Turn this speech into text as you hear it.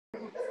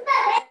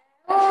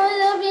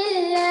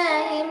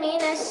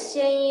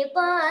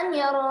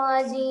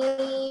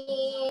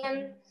الرجيم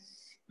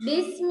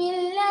بسم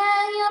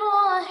الله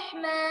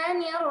الرحمن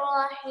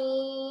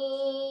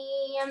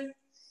الرحيم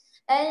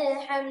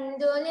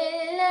الحمد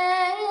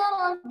لله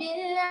رب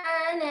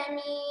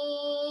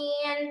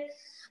العالمين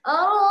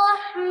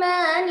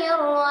الرحمن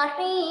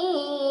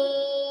الرحيم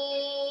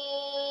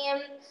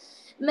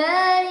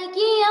مالك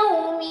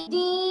يوم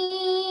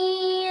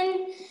الدين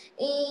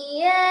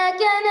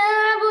إياك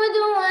نعبد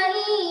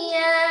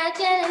وإياك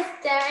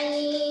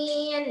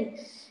نستعين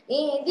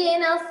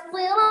اهدنا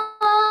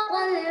الصراط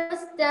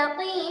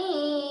المستقيم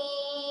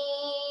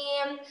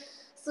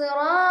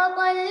صراط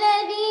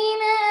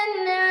الذين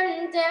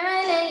أنعمت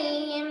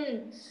عليهم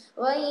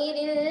غير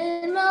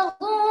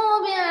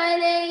المغضوب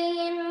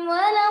عليهم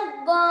ولا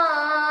الضالين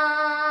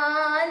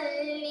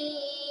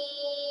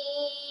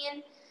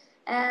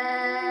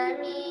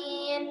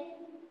آمين.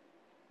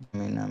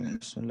 آمين آمين.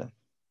 بسم الله.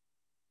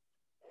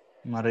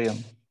 مريم.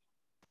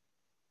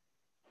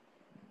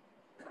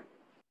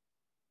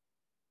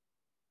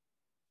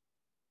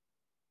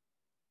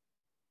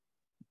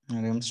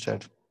 مريم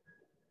start.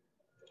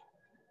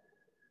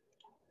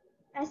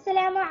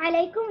 Assalamu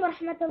alaikum wa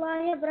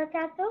rahmatullahi wa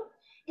barakatuh.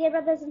 Dear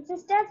brothers and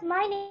sisters,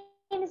 my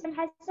name is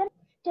Hassan.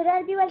 Today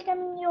I'll be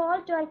welcoming you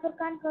all to Al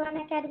Furqan Quran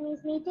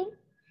Academy's meeting.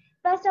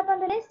 First up on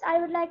the list, I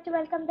would like to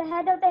welcome the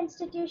head of the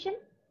institution,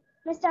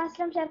 Mr.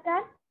 Aslam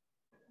Sharkar.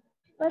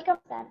 Welcome,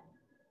 sir.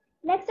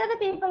 Next are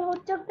the people who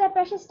took their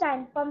precious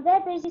time from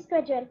their busy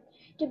schedule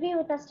to be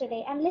with us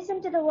today and listen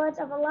to the words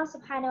of Allah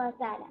subhanahu wa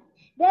ta'ala.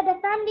 They are the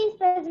families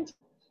present.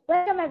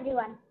 Welcome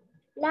everyone.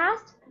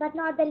 Last but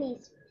not the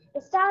least,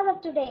 the stars of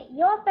today,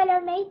 your fellow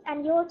mates and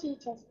your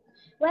teachers.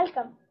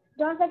 Welcome.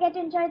 Don't forget to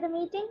enjoy the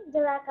meeting.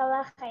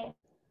 Jazakallah khair.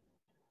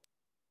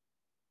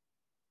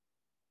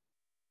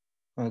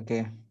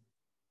 Okay.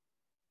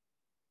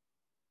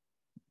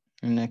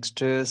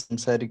 Next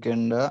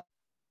സംസാരിക്കേണ്ട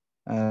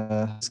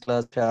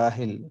class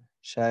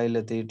Shahil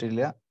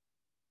എത്തിയിട്ടില്ല.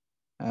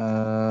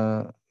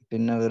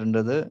 പിന്നെ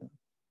വരേണ്ടത്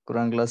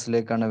ഖുറാൻ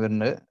ക്ലാസ്സിലേക്കാണ്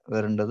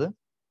വരേണ്ടത്.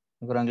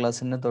 ഖുറാൻ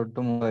ക്ലാസ്സിന് തൊട്ട്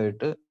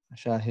മുമ്പായിട്ട്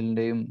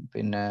ഷാഹിലിൻ്റെയും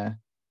പിന്നെ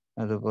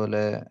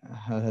അതുപോലെ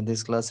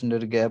ഹദീസ് ക്ലാസ്സിൻ്റെ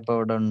ഒരു ഗ്യാപ്പ്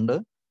അവിടെ ഉണ്ട്.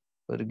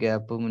 ഒരു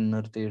ഗ്യാപ്പ്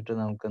മുൻനിർത്തിയിട്ട്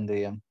നമുക്ക് എന്ത്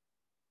ചെയ്യാം,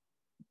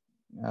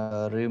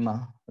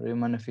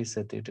 റീമ നഫീസ്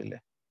എത്തിയിട്ടില്ലേ?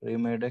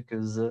 റീമയുടെ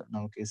ക്വിസ്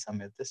നമുക്ക് ഈ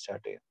സമയത്ത്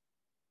സ്റ്റാർട്ട് ചെയ്യാം.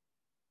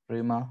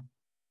 റീമ,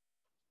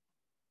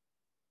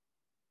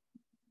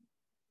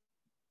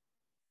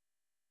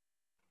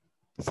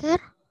 സർ,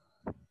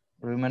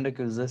 റീമന്റെ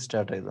ക്വിസ്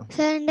സ്റ്റാർട്ട് ചെയ്തോ?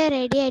 സർ എൻ്റെ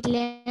റെഡി ആയിട്ടില്ല.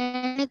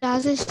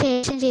 ക്ലാസ്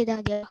സ്റ്റേഷൻ ചെയ്താൽ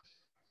മതിയോ?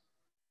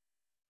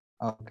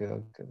 ഓക്കെ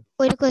ഓക്കെ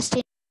ഒരു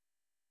question.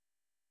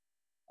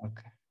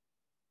 Okay.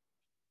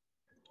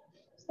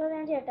 So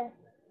then, Jeta.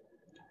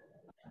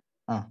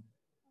 ആ,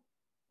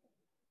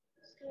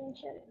 Screen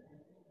share.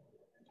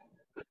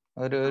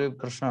 ഒരു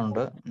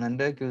പ്രശ്നമുണ്ട്.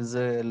 എൻ്റെ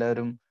ക്വിസ്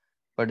എല്ലാവരും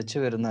പഠിച്ചു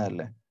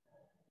വരുന്നതല്ലേ,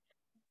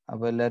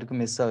 അപ്പൊ എല്ലാവർക്കും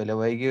മിസ്സാവില്ല.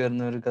 വൈകി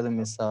വരുന്നവർക്ക് അത്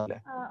മിസ്സാവില്ലേ?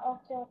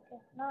 Okay.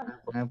 No.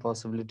 അങ്ങനെ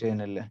പോസിബിലിറ്റി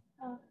അതിനല്ലേ?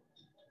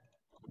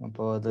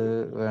 അപ്പോൾ അത്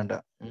വേണ്ട.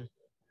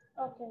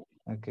 Okay.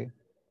 ഓക്കെ.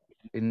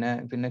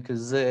 പിന്നെ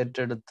ക്വിസ്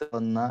ഏറ്റെടുത്ത്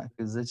വന്ന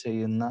ക്വിസ്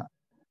ചെയ്യുന്ന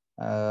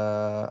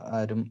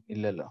ആരും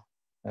ഇല്ലല്ലോ?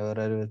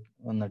 വേറെ ആരും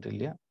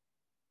വന്നിട്ടില്ല.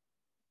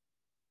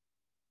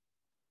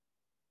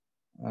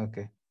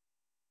 ഓക്കെ.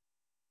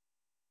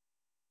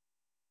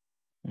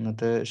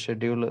 ഇന്നത്തെ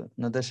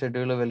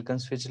ഷെഡ്യൂള് വെൽക്കം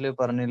സ്പീച്ചിൽ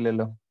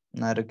പറഞ്ഞില്ലല്ലോ.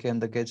 ആരൊക്കെ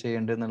എന്തൊക്കെയാ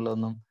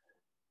ചെയ്യേണ്ടതെന്നുള്ളതൊന്നും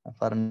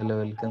പറഞ്ഞില്ല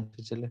വെൽക്കം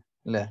സ്പീച്ചിൽ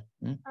അല്ലേ?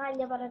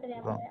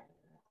 അപ്പം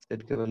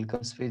ശരിക്കും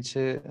വെൽക്കം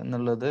സ്പീച്ച്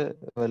എന്നുള്ളത്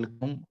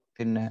വെൽക്കം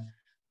പിന്നെ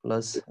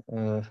പ്ലസ്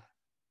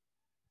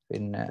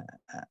പിന്നെ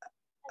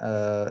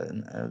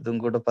ഇതും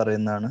കൂടെ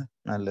പറയുന്നതാണ്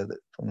നല്ലത്.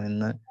 അപ്പം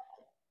ഇന്ന്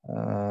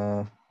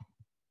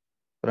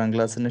ഖുറാൻ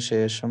ക്ലാസ്സിന്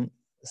ശേഷം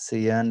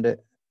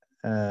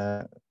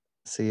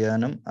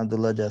സിയാനും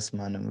അബ്ദുള്ള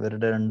ജാസ്മാനും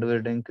ഇവരുടെ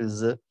രണ്ടുപേരുടെയും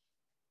ക്വിസ്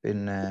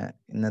പിന്നെ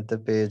ഇന്നത്തെ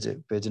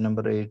പേജ്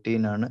നമ്പർ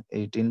 18 ആണ്.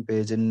 18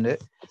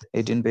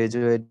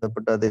 പേജുമായിട്ട്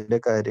ബന്ധപ്പെട്ട അതിന്റെ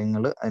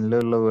കാര്യങ്ങൾ,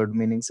 അതിലുള്ള വേർഡ്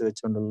മീനിങ്സ്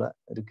വെച്ചുകൊണ്ടുള്ള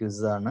ഒരു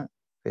ക്വിസാണ്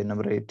പേജ്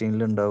നമ്പർ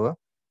 18 ഉണ്ടാവുക.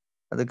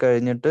 അത്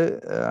കഴിഞ്ഞിട്ട്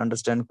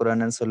അണ്ടർസ്റ്റാൻഡ് ഖുറാൻ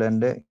ആൻഡ്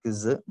സുലാന്റെ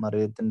ക്വിസ്,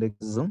 മറിയത്തിന്റെ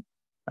ക്വിസും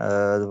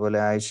അതുപോലെ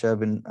ആയിഷ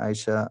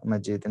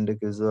മജീദിന്റെ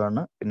ക്വിസും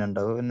ആണ് പിന്നെ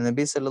ഉണ്ടാവുക. പിന്നെ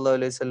നബി സല്ലല്ലാഹു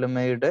അലൈഹി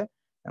വസല്ലമയുടെ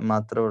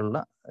മാത്രമുള്ള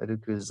ഒരു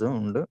ക്വിസും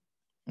ഉണ്ട്.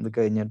 ഇത്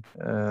കഴിഞ്ഞിട്ട്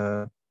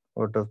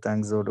വോട്ട് ഓഫ്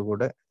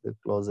താങ്ക്സോടുകൂടെ ഇത്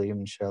ക്ലോസ് ചെയ്യും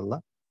ഇൻഷാ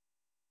അല്ലാഹ്.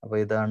 അപ്പൊ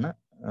ഇതാണ്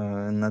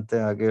ഇന്നത്തെ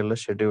ആകെയുള്ള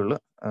ഷെഡ്യൂള്.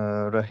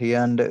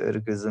 റഹിയാന്റെ ഒരു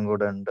ക്വിസും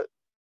കൂടെ ഉണ്ട്.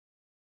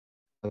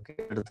 ഓക്കെ.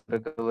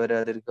 അടുത്തൊക്കെ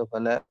വരാതിരിക്കുക,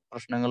 പല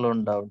പ്രശ്നങ്ങളും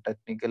ഉണ്ടാവും.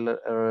 ടെക്നിക്കൽ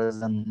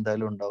എറേഴ്സ്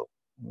എന്തായാലും ഉണ്ടാവും.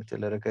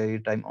 ചിലരൊക്കെ ഈ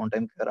ഓൺ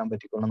ടൈം കയറാൻ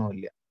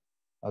പറ്റിക്കൊള്ളണമെന്നില്ല.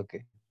 ഓക്കെ.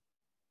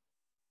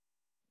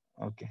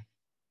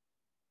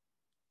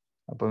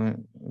 അപ്പം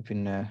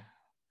പിന്നെ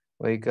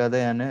വൈകാതെ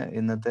ഞാൻ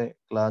ഇന്നത്തെ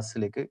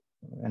ക്ലാസ്സിലേക്ക്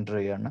എൻ്റർ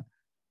ചെയ്യാണ്.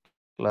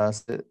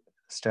 ക്ലാസ്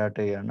സ്റ്റാർട്ട്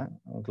ചെയ്യാണ്.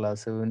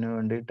 ക്ലാസ്സിന്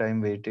വേണ്ടി ടൈം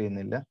വെയിറ്റ്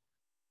ചെയ്യുന്നില്ല.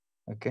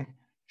 ഓക്കെ,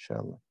 ഇൻഷാ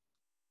അല്ലാഹ്.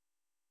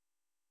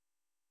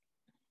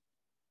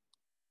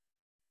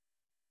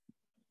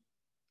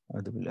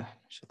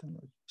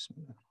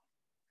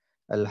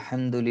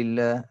 الحمد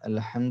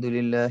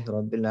لله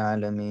رب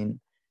العالمين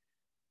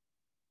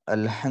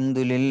الحمد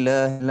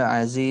لله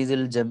العزيز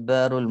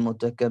الجبار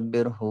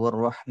المتكبر هو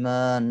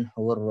الرحمن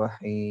هو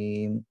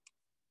الرحيم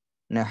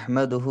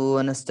نحمده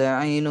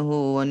ونستعينه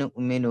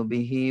ونؤمن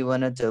به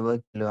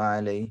ونتوكل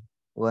عليه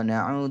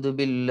ونعوذ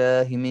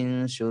بالله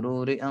من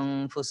شرور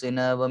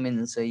أنفسنا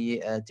ومن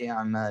سيئات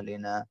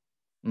أعمالنا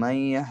من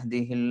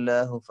يهده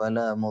الله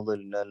فلا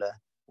مضل له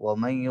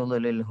ومن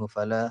يضلله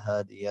فلا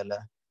هادي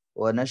له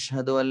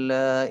ونشهد أن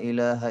لا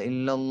إله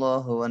إلا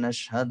الله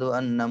ونشهد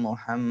أن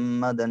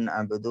محمدا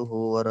عبده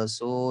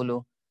ورسوله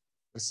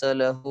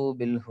أرسله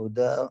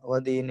بالهدى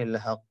ودين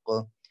الحق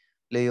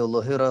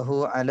ليظهره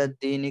على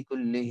الدين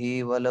كله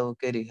ولو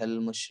كره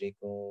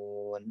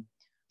المشركون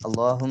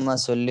اللهم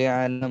صل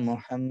على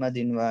محمد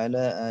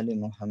وعلى آل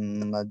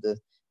محمد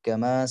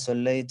كما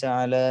صليت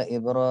على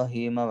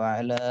إبراهيم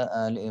وعلى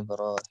آل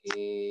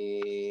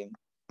إبراهيم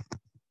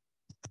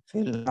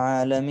في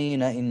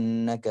العالمين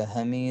إنك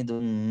حميد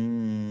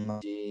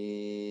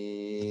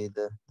مجيد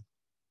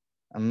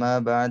أما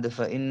بعد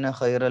فإن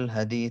خير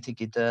الحديث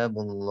كتاب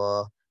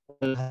الله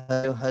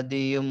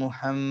والهدي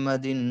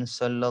محمد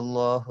صلى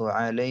الله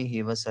عليه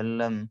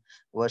وسلم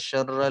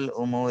وشر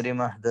الأمور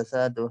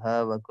محدثاتها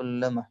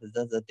وكل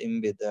محدثة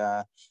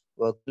بدعة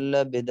وكل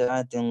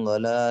بدعة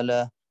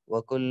ضلالة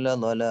وكل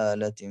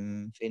ضلالة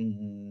في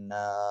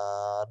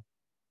النار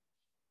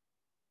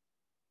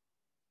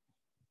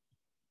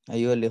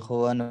أيها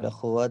الإخوان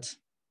والأخوات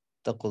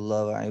اتقوا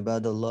الله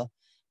وعباد الله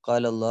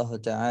قال الله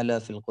تعالى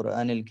في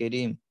القرآن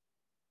الكريم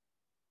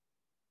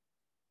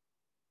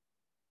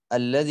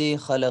الذي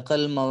خلق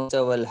الموت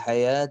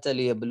والحياة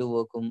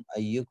ليبلوكم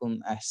أيكم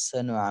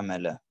أحسن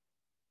عملا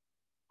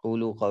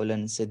قولوا قولا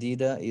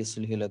سديدا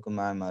يصلح لكم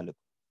أعمالكم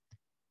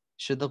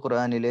വിശുദ്ധ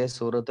ഖുർആനിലെ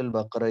സൂറത്തുൽ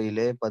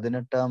ബഖറയിലെ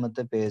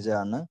 18ാമത്തെ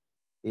പേജാണ്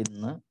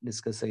ഇന്ന്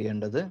ഡിസ്കസ്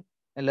ചെയ്യേണ്ടത്.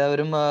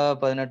 എല്ലാവരും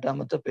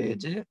 18ാമത്തെ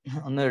പേജ്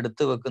ഒന്ന്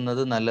എടുത്തു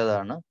വെക്കുന്നത്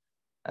നല്ലതാണ്.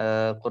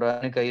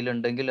 ഖുർആൻ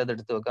കയ്യിലുണ്ടെങ്കിൽ അത്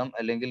എടുത്തു വെക്കാം.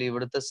 അല്ലെങ്കിൽ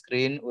ഇവിടുത്തെ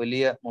സ്ക്രീൻ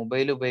വലിയ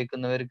മൊബൈൽ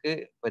ഉപയോഗിക്കുന്നവർക്ക്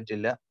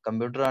പറ്റില്ല.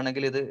 കമ്പ്യൂട്ടർ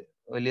ആണെങ്കിൽ ഇത്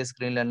വലിയ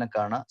സ്ക്രീനിൽ തന്നെ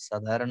കാണാം.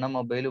 സാധാരണ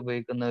മൊബൈൽ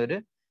ഉപയോഗിക്കുന്നവർ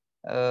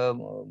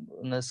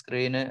ഒന്ന്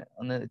സ്ക്രീന്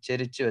ഒന്ന്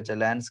ചെരിച്ചു വെച്ചാൽ,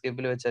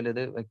 ലാൻഡ്സ്കേപ്പിൽ വെച്ചാൽ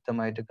ഇത്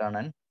വ്യക്തമായിട്ട്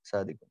കാണാൻ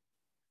സാധിക്കും.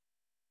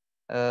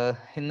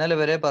 ഇന്നലെ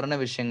വരെ പറഞ്ഞ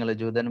വിഷയങ്ങൾ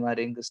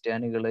ജൂതന്മാരെയും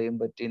ക്രിസ്ത്യാനികളെയും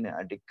പറ്റി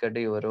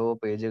അടിക്കടി ഓരോ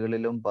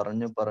പേജുകളിലും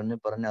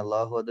പറഞ്ഞ്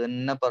അള്ളാഹു അത്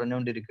തന്നെ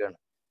പറഞ്ഞുകൊണ്ടിരിക്കുകയാണ്.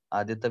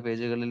 ആദ്യത്തെ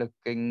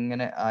പേജുകളിലൊക്കെ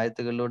ഇങ്ങനെ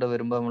ആയത്തുകളിലൂടെ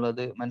വരുമ്പോൾ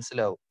നമ്മളത്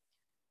മനസ്സിലാവും.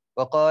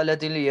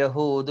 വഖാലത്തിൽ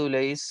യഹൂദു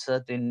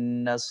ലൈസത്തിൻ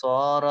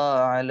നസാറ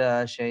അലാ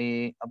ഷൈ.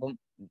 അപ്പം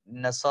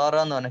നസാറ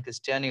എന്ന് പറഞ്ഞ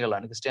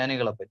ക്രിസ്ത്യാനികളാണ്,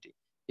 ക്രിസ്ത്യാനികളെ പറ്റി.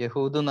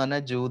 യഹൂദ് എന്ന്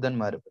പറഞ്ഞാൽ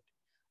ജൂതന്മാരെ പറ്റി.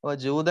 അപ്പൊ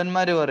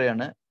ജൂതന്മാര്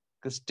പറയാണ്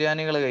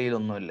ക്രിസ്ത്യാനികളെ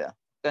കയ്യിലൊന്നുമില്ല,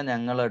 ഒക്കെ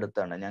ഞങ്ങളുടെ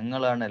അടുത്താണ്,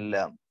 ഞങ്ങളാണ്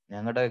എല്ലാം,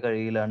 ഞങ്ങളുടെ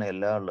കയ്യിലാണ്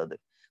എല്ലാം ഉള്ളത്.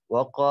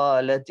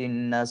 വഖാലത്തിൻ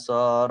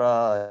നസാറ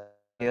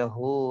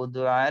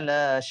യഹൂദു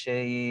അലാ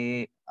ഷൈ.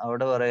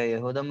 അവിടെ പറയാ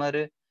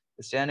യഹൂദന്മാര്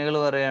ക്രിസ്ത്യാനികൾ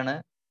പറയാണ്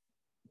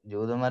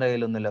ജൂതന്മാരുടെ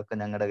കയ്യിലൊന്നുമില്ല, ഒക്കെ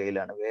ഞങ്ങളുടെ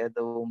കയ്യിലാണ്.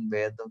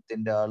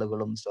 വേദത്തിന്റെ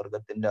ആളുകളും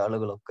സ്വർഗത്തിന്റെ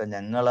ആളുകളും ഒക്കെ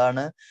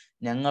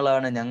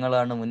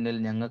ഞങ്ങളാണ് മുന്നിൽ,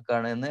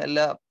 ഞങ്ങൾക്കാണ് എന്ന്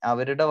എല്ലാ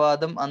അവരുടെ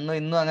വാദം അന്നും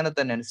ഇന്നും അങ്ങനെ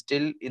തന്നെയാണ്.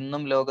 സ്റ്റിൽ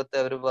ഇന്നും ലോകത്തെ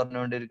അവർ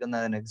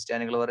പറഞ്ഞുകൊണ്ടിരിക്കുന്ന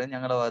ക്രിസ്ത്യാനികൾ പറയും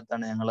ഞങ്ങളുടെ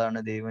ഭാഗത്താണ്, ഞങ്ങളാണ്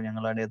ദൈവം,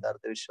 ഞങ്ങളാണ്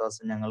യഥാർത്ഥ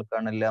വിശ്വാസം,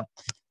 ഞങ്ങൾക്കാണെല്ലാം.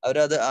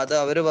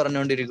 അവര്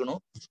പറഞ്ഞുകൊണ്ടിരിക്കുന്നു.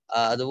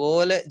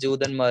 അതുപോലെ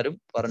ജൂതന്മാരും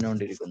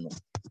പറഞ്ഞുകൊണ്ടിരിക്കുന്നു.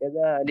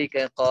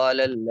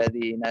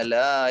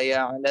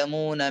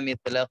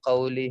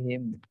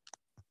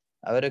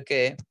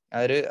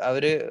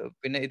 അവര്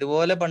പിന്നെ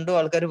ഇതുപോലെ പണ്ടും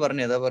ആൾക്കാർ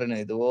പറഞ്ഞു, അതാ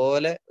പറയുന്നത്.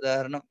 ഇതുപോലെ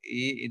ഉദാഹരണം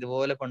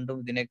ഇതുപോലെ പണ്ടും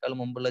ഇതിനേക്കാൾ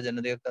മുമ്പുള്ള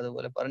ജനതയൊക്കെ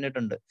അതുപോലെ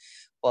പറഞ്ഞിട്ടുണ്ട്.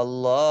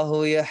 വല്ലാഹു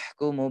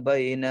യഹ്കുമു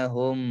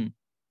ബൈനഹും.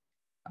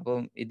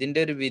 അപ്പം ഇതിന്റെ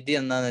ഒരു വിധി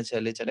എന്താന്ന്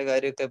വെച്ചാല് ചില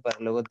കാര്യമൊക്കെ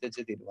പരലോകത്ത്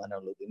വെച്ച്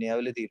തീരുമാനമുള്ളൂ,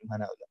 ദുനിയാവില്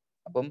തീരുമാനമാവില്ല.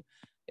 അപ്പം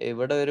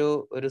ഇവിടെ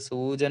ഒരു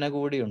സൂചന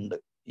കൂടിയുണ്ട്.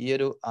 ഈ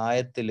ഒരു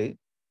ആയത്തില്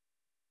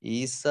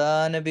ഈസാ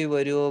നബി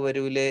വരുവോ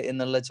വരൂലേ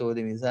എന്നുള്ള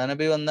ചോദ്യം. ഈസാ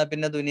നബി വന്നാൽ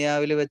പിന്നെ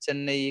ദുനിയാവിൽ വെച്ച്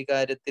തന്നെ ഈ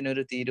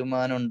കാര്യത്തിനൊരു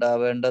തീരുമാനം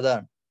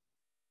ഉണ്ടാവേണ്ടതാണ്.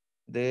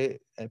 ഇത്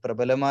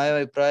പ്രബലമായ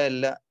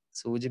അഭിപ്രായമല്ല,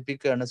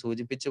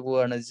 സൂചിപ്പിച്ചു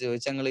പോവാണ്.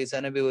 ചോദിച്ചാൽ ഞങ്ങൾ ഈസാ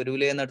നബി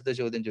വരൂലേ എന്നടുത്ത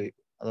ചോദ്യം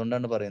ചോദിക്കും.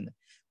 അതുകൊണ്ടാണ് പറയുന്നത്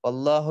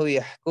വല്ലാഹു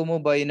യഹ്കുമു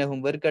ബൈനഹും.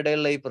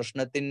 ഇവർക്കിടയിലുള്ള ഈ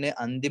പ്രശ്നത്തിന്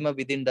അന്തിമ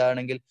വിധി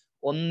ഉണ്ടാണെങ്കിൽ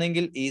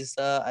ഒന്നെങ്കിൽ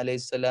ഈസാ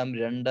അലൈഹിസ്സലാം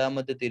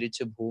രണ്ടാമത്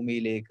തിരിച്ച്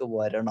ഭൂമിയിലേക്ക്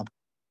വരണം.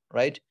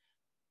 റൈറ്റ്?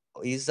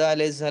 ഈസാ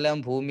അലൈഹിസ്സലാം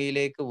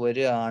ഭൂമിയിലേക്ക്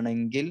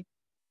വരികയാണെങ്കിൽ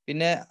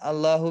പിന്നെ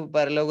അള്ളാഹു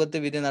പരലോകത്ത്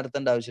വിധി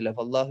നടത്തേണ്ട ആവശ്യമില്ല.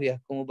 അള്ളാഹു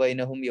യഹ്കുമു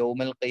ബൈനഹും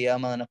യൗമൽ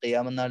ഖിയാമ,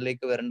 ഖിയാമ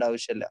നാളിലേക്ക് വരേണ്ട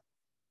ആവശ്യമില്ല.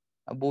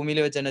 ഭൂമിയിൽ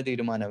വെച്ച് തന്നെ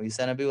തീരുമാനം.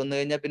 ഈസാ നബി വന്നു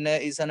കഴിഞ്ഞാൽ പിന്നെ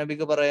ഈസാ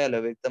നബിക്ക് പറയാലോ,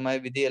 വ്യക്തമായ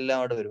വിധി എല്ലാം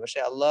അവിടെ വരും.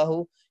 പക്ഷെ അള്ളാഹു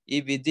ഈ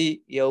വിധി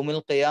യൗമുൽ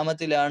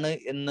ഖിയാമത്തിലാണ്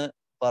എന്ന്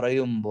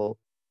പറയുമ്പോ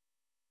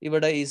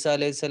ഇവിടെ ഈസാ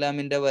അലൈഹി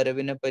സ്വലാമിന്റെ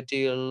വരവിനെ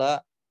പറ്റിയുള്ള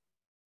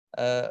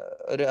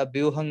ഒരു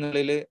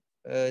അഭ്യൂഹങ്ങളില്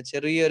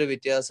ചെറിയൊരു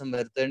വ്യത്യാസം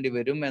വരുത്തേണ്ടി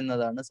വരും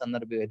എന്നതാണ്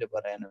സന്ദർഭമായിട്ട്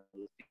പറയാനുള്ളത്.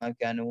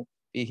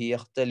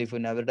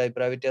 അവരുടെ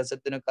അഭിപ്രായ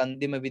വ്യത്യാസത്തിനൊക്കെ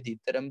അന്തിമ വിധി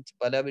ഇത്തരം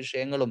പല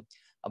വിഷയങ്ങളും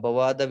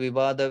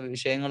വിവാദ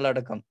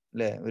വിഷയങ്ങളടക്കം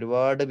അല്ലെ,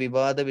 ഒരുപാട്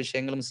വിവാദ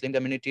വിഷയങ്ങൾ മുസ്ലിം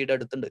കമ്മ്യൂണിറ്റിയുടെ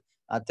അടുത്തുണ്ട്.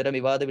 അത്തരം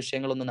വിവാദ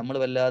വിഷയങ്ങളൊന്നും നമ്മൾ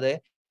വല്ലാതെ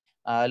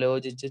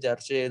ആലോചിച്ച്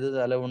ചർച്ച ചെയ്ത്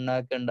തല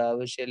ഉണ്ടാക്കേണ്ട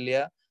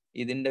ആവശ്യമില്ല.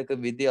 ഇതിന്റെയൊക്കെ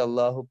വിധി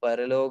അള്ളാഹു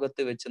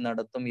പരലോകത്ത് വെച്ച്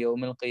നടത്തും,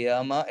 യൗമുൽ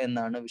ഖിയാമ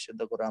എന്നാണ്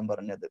വിശുദ്ധ ഖുർആൻ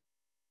പറഞ്ഞത്.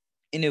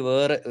 ഇനി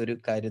വേറെ ഒരു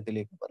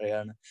കാര്യത്തിലേക്ക്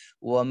പറയാണ്,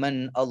 വമൻ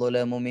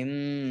അദ്ലമു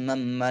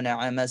മിമ്മൻ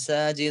മനഅ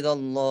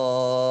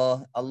മസാജിദല്ലാഹ്,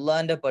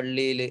 അള്ളാന്റെ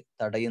പള്ളിയിൽ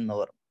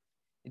തടയുന്നവർ.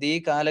 ഇത് ഈ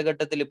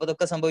കാലഘട്ടത്തിൽ ഇപ്പൊ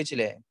ഇതൊക്കെ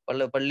സംഭവിച്ചില്ലേ,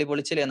 പള്ളി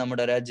പൊളിച്ചില്ലേ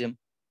നമ്മുടെ രാജ്യം,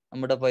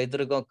 നമ്മുടെ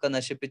പൈതൃകമൊക്കെ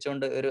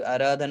നശിപ്പിച്ചുകൊണ്ട് ഒരു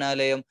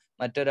ആരാധനാലയം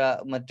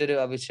മറ്റൊരു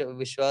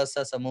വിശ്വാസ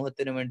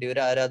സമൂഹത്തിന് വേണ്ടി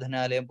ഒരു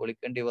ആരാധനാലയം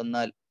പൊളിക്കേണ്ടി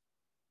വന്നാൽ,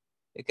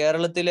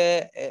 കേരളത്തിലെ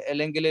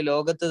അല്ലെങ്കിൽ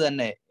ലോകത്ത്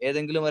തന്നെ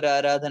ഏതെങ്കിലും ഒരു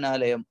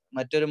ആരാധനാലയം,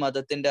 മറ്റൊരു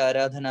മതത്തിന്റെ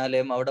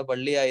ആരാധനാലയം അവിടെ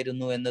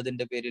പള്ളിയായിരുന്നു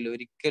എന്നതിന്റെ പേരിൽ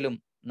ഒരിക്കലും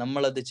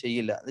നമ്മളത്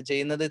ചെയ്യില്ല. അത്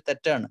ചെയ്യുന്നത്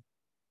തെറ്റാണ്.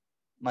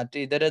 മറ്റ്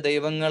ഇതര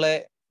ദൈവങ്ങളെ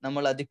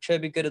നമ്മൾ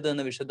അധിക്ഷേപിക്കരുത്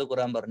എന്ന് വിശുദ്ധ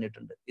ഖുർആൻ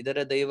പറഞ്ഞിട്ടുണ്ട്.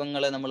 ഇതര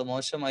ദൈവങ്ങളെ നമ്മൾ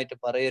മോശമായിട്ട്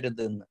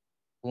പറയരുത് എന്ന്.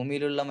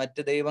 ഭൂമിയിലുള്ള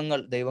മറ്റ് ദൈവങ്ങൾ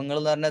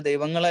എന്ന് പറഞ്ഞാൽ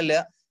ദൈവങ്ങളല്ല,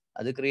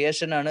 അത്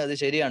ക്രിയേഷൻ ആണ്, അത്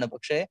ശരിയാണ്.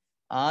 പക്ഷെ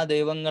ആ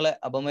ദൈവങ്ങളെ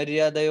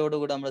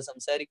അപമര്യാദയോടുകൂടി നമ്മൾ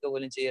സംസാരിക്കുക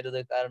പോലും ചെയ്യരുത്,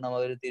 കാരണം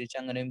അവർ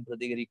തിരിച്ചങ്ങനെയും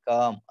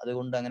പ്രതികരിക്കാം.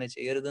 അതുകൊണ്ട് അങ്ങനെ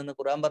ചെയ്യരുത് എന്ന്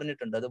ഖുർആൻ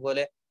പറഞ്ഞിട്ടുണ്ട്.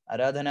 അതുപോലെ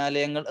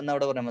ആരാധനാലയങ്ങൾ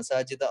എന്നവിടെ പറയാം,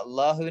 മസാജിദ്,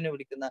 അള്ളാഹുവിനെ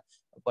വിളിക്കുന്ന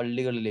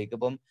പള്ളികളിലേക്ക്.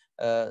 ഇപ്പം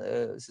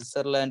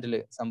സ്വിറ്റ്സർലാൻഡിൽ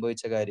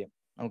സംഭവിച്ച കാര്യം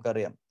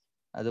നമുക്കറിയാം.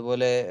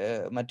 അതുപോലെ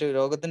മറ്റു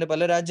ലോകത്തിന്റെ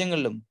പല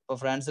രാജ്യങ്ങളിലും, ഇപ്പൊ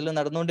ഫ്രാൻസിൽ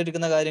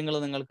നടന്നുകൊണ്ടിരിക്കുന്ന കാര്യങ്ങൾ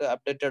നിങ്ങൾക്ക്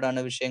അപ്ഡേറ്റഡ് ആണ്,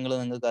 വിഷയങ്ങൾ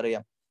നിങ്ങൾക്ക്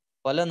അറിയാം.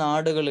 പല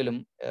നാടുകളിലും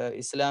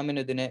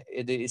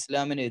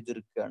ഇസ്ലാമിനെ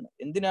എതിർക്കുകയാണ്.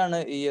 എന്തിനാണ്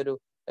ഈ ഒരു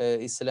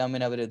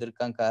ഇസ്ലാമിനെ അവർ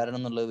എതിർക്കാൻ കാരണം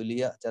എന്നുള്ളത്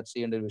വലിയ ചർച്ച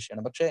ചെയ്യേണ്ട ഒരു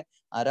വിഷയമാണ്. പക്ഷെ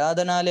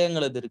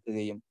ആരാധനാലയങ്ങൾ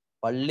എതിർക്കുകയും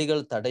പള്ളികൾ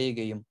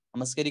തടയുകയും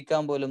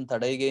നമസ്കരിക്കാൻ പോലും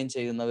തടയുകയും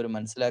ചെയ്യുന്നവർ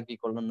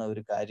മനസ്സിലാക്കിക്കൊള്ളുന്ന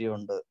ഒരു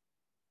കാര്യമുണ്ട്.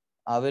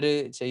 അവര്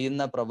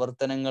ചെയ്യുന്ന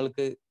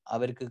പ്രവർത്തനങ്ങൾക്ക്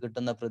അവർക്ക്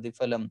കിട്ടുന്ന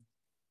പ്രതിഫലം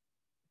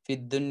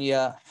ഫിദ്ദുനിയ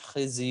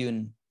ഖിസിയുൻ,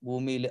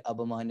 ഭൂമിയിൽ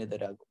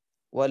അപമാനിതരാകും.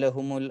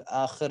 വലഹുമുൽ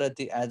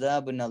ആഖിറതി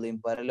അദാബുൻ അലീം,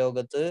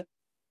 പരലോകത്ത്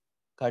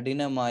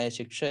കഠിനമായ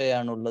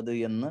ശിക്ഷയാണുള്ളത്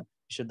എന്ന്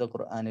വിശുദ്ധ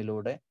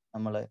ഖുർആനിലൂടെ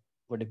നമ്മളെ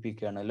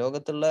പഠിപ്പിക്കുകയാണ്.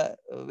 ലോകത്തുള്ള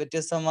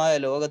വ്യത്യസ്തമായ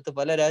ലോകത്ത്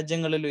പല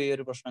രാജ്യങ്ങളിലും ഈ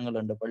ഒരു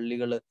പ്രശ്നങ്ങളുണ്ട്.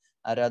 പള്ളികൾ,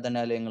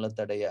 ആരാധനാലയങ്ങൾ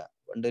തടയുക.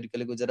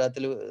 പണ്ടൊരിക്കൽ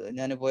ഗുജറാത്തിൽ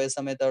ഞാൻ പോയ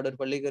സമയത്ത് അവിടെ ഒരു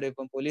പള്ളി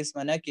കയറിയപ്പം പോലീസ്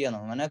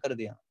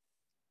മനാക്കരുതിയാണ്,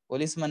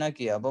 പോലീസ്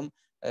മനാക്കിയ. അപ്പം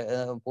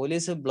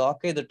പോലീസ്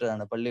ബ്ലോക്ക്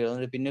ചെയ്തിട്ടാണ്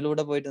പള്ളികൾ,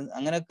 പിന്നിലൂടെ പോയിട്ട്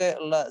അങ്ങനെയൊക്കെ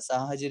ഉള്ള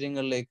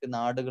സാഹചര്യങ്ങളിലേക്ക്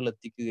നാടുകൾ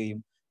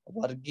എത്തിക്കുകയും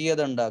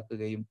വർഗീയത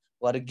ഉണ്ടാക്കുകയും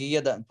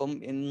ഇപ്പം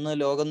ഇന്ന്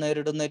ലോകം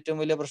നേരിടുന്ന ഏറ്റവും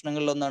വലിയ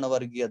പ്രശ്നങ്ങളിലൊന്നാണ്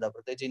വർഗീയത.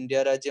 പ്രത്യേകിച്ച്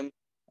ഇന്ത്യ രാജ്യം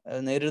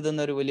നേരിടുന്ന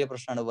ഒരു വലിയ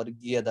പ്രശ്നമാണ്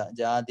വർഗീയത.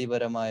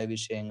 ജാതിപരമായ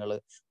വിഷയങ്ങള്,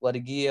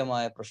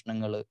 വർഗീയമായ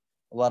പ്രശ്നങ്ങള്,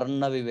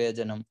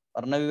 വർണ്ണവിവേചനം.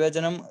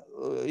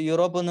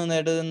 യൂറോപ്പ് നിന്ന്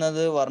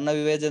നേരിടുന്നത്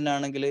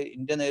വർണ്ണവിവേചനാണെങ്കിൽ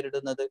ഇന്ത്യ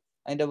നേരിടുന്നത്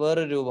അതിന്റെ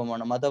വേറൊരു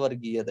രൂപമാണ്,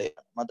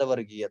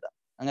 മതവർഗീയത.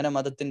 അങ്ങനെ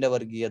മതത്തിന്റെ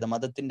വർഗീയത,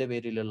 മതത്തിന്റെ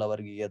പേരിലുള്ള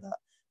വർഗീയത,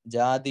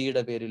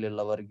 ജാതിയുടെ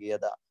പേരിലുള്ള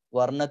വർഗീയത,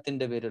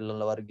 വർണ്ണത്തിന്റെ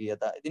പേരിലുള്ള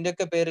വർഗീയത.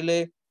 ഇതിന്റെയൊക്കെ പേരില്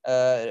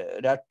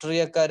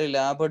രാഷ്ട്രീയക്കാര്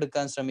ലാഭം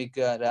എടുക്കാൻ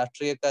ശ്രമിക്കുക.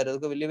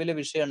 അതൊക്കെ വലിയ വലിയ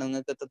വിഷയമാണ്,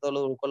 നിങ്ങൾക്ക്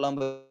എത്രത്തോളം ഉൾക്കൊള്ളാൻ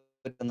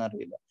പറ്റുന്ന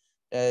അറിയില്ല.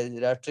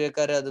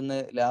 രാഷ്ട്രീയക്കാര് അതിന്ന്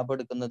ലാഭം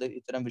എടുക്കുന്നത്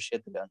ഇത്തരം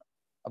വിഷയത്തിലാണ്.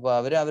 അപ്പൊ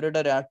അവരുടെ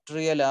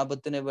രാഷ്ട്രീയ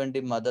ലാഭത്തിന് വേണ്ടി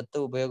മതത്തെ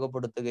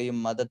ഉപയോഗപ്പെടുത്തുകയും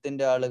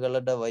മതത്തിന്റെ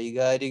ആളുകളുടെ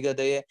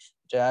വൈകാരികതയെ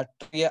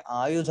രാഷ്ട്രീയ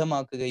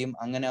ആയുധമാക്കുകയും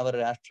അങ്ങനെ അവർ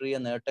രാഷ്ട്രീയ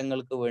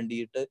നേട്ടങ്ങൾക്ക്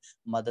വേണ്ടിയിട്ട്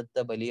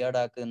മതത്തെ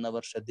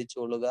ബലിയാടാക്കുന്നവർ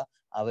ശ്രദ്ധിച്ചുകൊള്ളുക.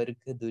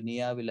 അവർക്ക്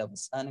ദുനിയാവിൽ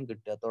അവസാനം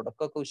കിട്ടുക,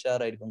 തുടക്കമൊക്കെ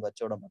ഉഷാറായിരിക്കും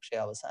കച്ചവടം, പക്ഷെ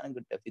അവസാനം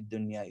കിട്ടുക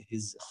ഫിദ്ദുനിയ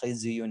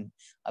ഖിസിയുൻ,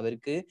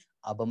 അവർക്ക്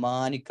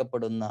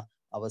അപമാനിക്കപ്പെടുന്ന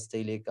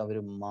അവസ്ഥയിലേക്ക് അവർ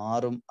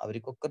മാറും.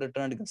 അവർക്കൊക്കെ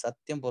റിട്ടേൺ അടിക്കും,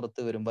 സത്യം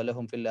പുറത്തു വരും.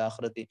 വലഹും ഫിൽ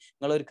ആഖിറതി.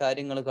 നിങ്ങളൊരു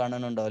കാര്യങ്ങൾ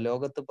കാണുന്നുണ്ടോ,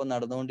 ലോകത്ത് ഇപ്പൊ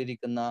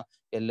നടന്നുകൊണ്ടിരിക്കുന്ന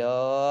എല്ലാ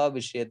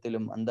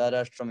വിഷയത്തിലും,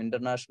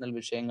 ഇന്റർനാഷണൽ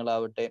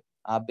വിഷയങ്ങളാവട്ടെ,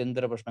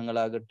 ആഭ്യന്തര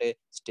പ്രശ്നങ്ങളാകട്ടെ,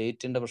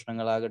 സ്റ്റേറ്റിന്റെ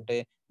പ്രശ്നങ്ങളാകട്ടെ,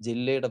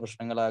 ജില്ലയുടെ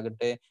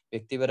പ്രശ്നങ്ങളാകട്ടെ,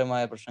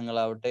 വ്യക്തിപരമായ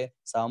പ്രശ്നങ്ങളാവട്ടെ,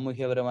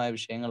 സാമൂഹ്യപരമായ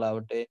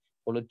വിഷയങ്ങളാവട്ടെ,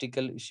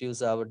 പൊളിറ്റിക്കൽ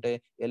ഇഷ്യൂസ് ആവട്ടെ,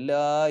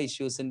 എല്ലാ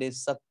ഇഷ്യൂസിന്റെയും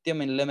സത്യം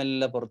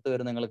മെല്ലെ പുറത്തു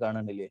വരും. നിങ്ങൾ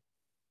കാണുന്നില്ലേ,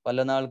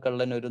 പല നാൾ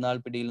കള്ളൻ ഒരു നാൾ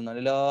പിടിയിൽ നിന്ന്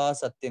എല്ലാ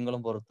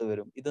സത്യങ്ങളും പുറത്തു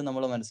വരും. ഇത്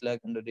നമ്മൾ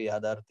മനസ്സിലാക്കേണ്ട ഒരു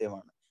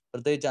യാഥാർത്ഥ്യമാണ്.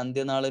 പ്രത്യേകിച്ച്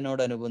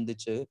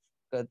അന്ത്യനാളിനോടനുബന്ധിച്ച്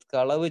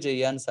കളവ്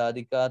ചെയ്യാൻ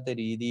സാധിക്കാത്ത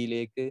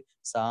രീതിയിലേക്ക്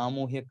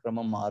സാമൂഹ്യ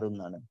ക്രമം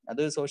മാറുന്നതാണ്.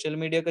 അത് സോഷ്യൽ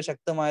മീഡിയ ഒക്കെ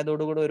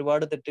ശക്തമായതോടുകൂടി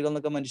ഒരുപാട് തെറ്റുകൾ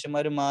എന്നൊക്കെ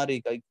മനുഷ്യന്മാർ മാറി,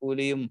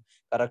 കൈക്കൂലിയും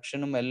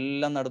കറക്ഷനും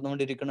എല്ലാം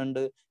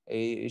നടന്നുകൊണ്ടിരിക്കുന്നുണ്ട്.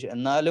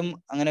 എന്നാലും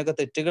അങ്ങനെയൊക്കെ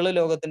തെറ്റുകൾ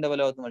ലോകത്തിന്റെ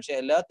പല ഭാഗത്തും, പക്ഷെ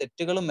എല്ലാ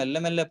തെറ്റുകളും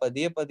മെല്ലെ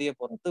പതിയെ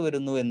പുറത്തു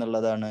വരുന്നു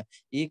എന്നുള്ളതാണ്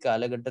ഈ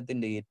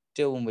കാലഘട്ടത്തിന്റെ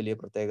ഏറ്റവും വലിയ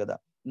പ്രത്യേകത.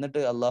 എന്നിട്ട്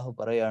അള്ളാഹു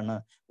പറയാണ്,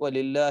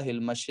 വലില്ലാഹിൽ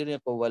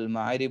മശ്രിഖു വൽ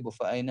മഅരിബു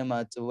ഫഅയ്നമാ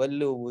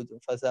തുവല്ലു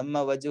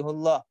ഫസമ്മ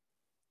വജ്ഹുല്ലാഹ്.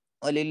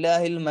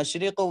 വലില്ലാഹിൽ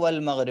മശ്രിഖു വൽ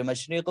മഗ്രിബ്,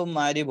 മശ്രിഖും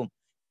മഅരിബും,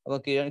 അപ്പൊ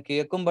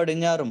കിഴക്കും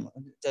പടിഞ്ഞാറും.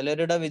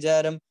 ചിലരുടെ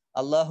വിചാരം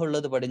അള്ളാഹു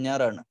ഉള്ളത്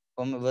പടിഞ്ഞാറാണ്,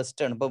 ഇപ്പം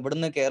വെസ്റ്റ് ആണ്. ഇപ്പൊ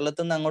ഇവിടുന്ന്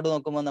കേരളത്തിൽ നിന്ന് അങ്ങോട്ട്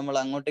നോക്കുമ്പോൾ നമ്മൾ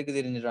അങ്ങോട്ടേക്ക്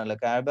തിരിഞ്ഞിട്ടാണല്ലോ,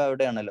 കഅബ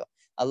അവിടെയാണല്ലോ,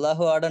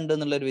 അള്ളാഹു ആടെ ഉണ്ട്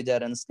എന്നുള്ളൊരു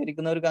വിചാരം.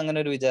 നിസ്കരിക്കുന്നവർക്ക്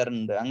അങ്ങനെ ഒരു വിചാരം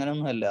ഉണ്ട്.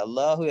 അങ്ങനെയൊന്നുമല്ല,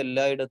 അള്ളാഹു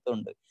എല്ലായിടത്തും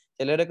ഉണ്ട്.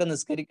 ചിലരൊക്കെ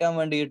നിസ്കരിക്കാൻ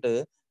വേണ്ടിയിട്ട്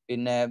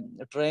പിന്നെ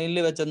ട്രെയിനിൽ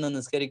വെച്ചൊന്നും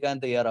നിസ്കരിക്കാൻ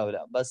തയ്യാറാവില്ല,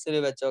 ബസ്സിൽ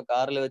വെച്ചോ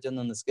കാറിൽ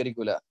വെച്ചൊന്നും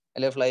നിസ്കരിക്കൂല,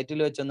 അല്ലെ ഫ്ലൈറ്റിൽ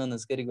വെച്ചൊന്നും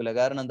നിസ്കരിക്കൂല.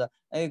 കാരണം എന്താ,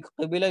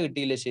 ഖിബില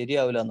കിട്ടിയില്ല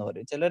ശരിയാവില്ല എന്ന്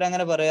പറയും.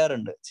 ചിലരങ്ങനെ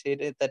പറയാറുണ്ട്.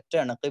 ശരി,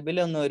 തെറ്റാണ്.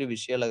 ഖിബില ഒന്നും ഒരു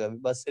വിഷയമല്ല.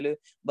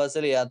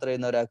 ബസ്സിൽ യാത്ര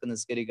ചെയ്യുന്ന ഒരാൾക്ക്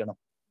നിസ്കരിക്കണം.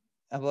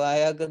 അപ്പൊ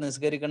അയാൾക്ക്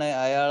നിസ്കരിക്കണ,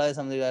 അയാളെ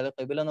സംബന്ധിച്ച് അയാൾ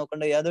ഖിബില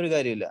നോക്കേണ്ട യാതൊരു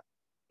കാര്യമില്ല.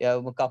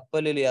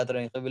 കപ്പലിൽ യാത്ര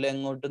ചെയ്യും, ഖിബില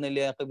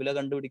എങ്ങോട്ടെന്നില്ല ഖിബില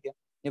കണ്ടുപിടിക്കുക.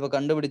 ഇനിയിപ്പോ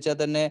കണ്ടുപിടിച്ചാൽ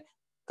തന്നെ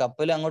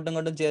കപ്പൽ അങ്ങോട്ടും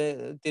ഇങ്ങോട്ടും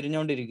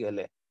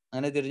തിരിഞ്ഞുകൊണ്ടിരിക്കുകയല്ലേ.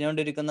 അങ്ങനെ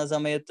തിരിഞ്ഞുകൊണ്ടിരിക്കുന്ന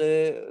സമയത്ത്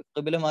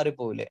ഖിബില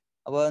മാറിപ്പോവില്ലേ.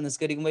 അപ്പൊ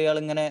നിസ്കരിക്കുമ്പോൾ ഇയാൾ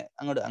ഇങ്ങനെ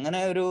അങ്ങോട്ട് അങ്ങനെ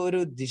ഒരു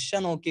ദിശ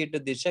നോക്കിയിട്ട്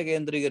ദിശ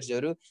കേന്ദ്രീകരിച്ച്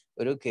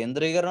ഒരു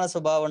കേന്ദ്രീകരണ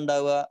സ്വഭാവം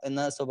ഉണ്ടാവുക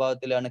എന്ന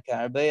സ്വഭാവത്തിലാണ്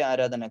കഅബയെ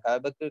ആരാധന.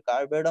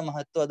 കഅബയുടെ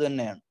മഹത്വം അത്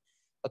തന്നെയാണ്.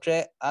 പക്ഷെ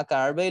ആ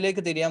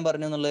കഅബയിലേക്ക് തിരിയാൻ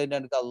പറഞ്ഞു എന്നുള്ളതിന്റെ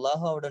അടുത്ത്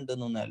അള്ളാഹു അവിടെ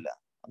ഉണ്ടെന്നല്ല.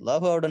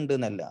 അള്ളാഹു അവിടെ ഉണ്ട്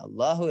എന്നല്ല,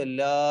 അള്ളാഹു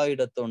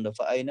എല്ലായിടത്തും ഉണ്ട്.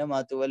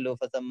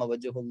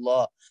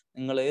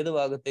 നിങ്ങൾ ഏത്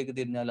ഭാഗത്തേക്ക്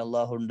തിരിഞ്ഞാൽ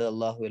അള്ളാഹു ഉണ്ട്,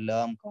 അള്ളാഹു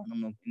എല്ലാം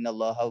കാണുന്നു.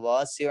 ഇന്നല്ലാഹ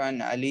വാസിഉൻ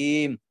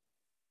അലീം.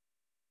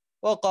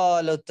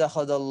 വഖാലു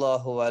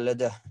ഇത്തഖദല്ലാഹു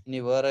വലദ. ഇനി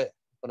വേറെ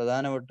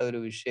പ്രധാനപ്പെട്ട ഒരു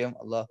വിഷയം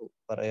അള്ളാഹു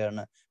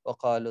പറയാണ്,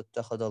 വഖാലു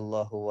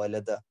ഇത്തഖദല്ലാഹു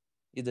വലദ.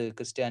 ഇത്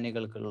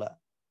ക്രിസ്ത്യാനികൾക്കുള്ള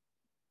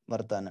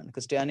വർത്താനാണ്,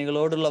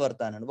 ക്രിസ്ത്യാനികളോടുള്ള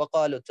വർത്താനാണ്.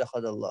 വഖാലു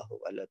ഇത്തഖദല്ലാഹു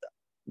വലദ.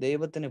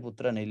 ദൈവത്തിന്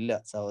പുത്രനില്ല.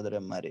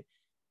 സഹോദരന്മാരെ,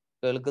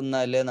 കേൾക്കുന്ന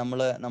അല്ലെ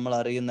നമ്മൾ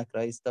അറിയുന്ന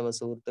ക്രൈസ്തവ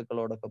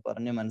സുഹൃത്തുക്കളോടൊക്കെ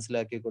പറഞ്ഞ്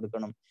മനസ്സിലാക്കി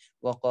കൊടുക്കണം.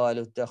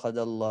 വഖാലു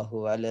ഇത്തഖദല്ലാഹു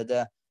വലദ.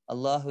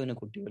 അള്ളാഹുവിന്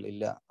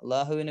കുട്ടികളില്ല.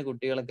 അള്ളാഹുവിന്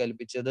കുട്ടികളെ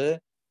കൽപ്പിച്ചത്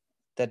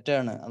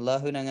തെറ്റാണ്.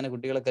 അള്ളാഹുവിന് അങ്ങനെ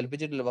കുട്ടികളെ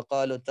കൽപ്പിച്ചിട്ടില്ല.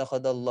 വഖാലു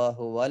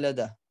ഇത്തഖദല്ലാഹു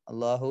വലദ.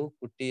 അള്ളാഹു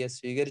കുട്ടിയെ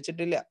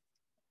സ്വീകരിച്ചിട്ടില്ല.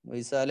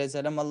 ഈസാ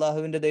അലൈഹിസ്സലാം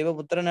അള്ളാഹുവിന്റെ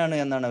ദൈവപുത്രനാണ്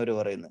എന്നാണ് അവർ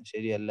പറയുന്നത്.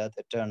 ശരിയല്ല,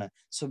 തെറ്റാണ്.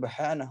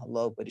 സുബ്ഹാനഹു,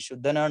 അള്ളാഹു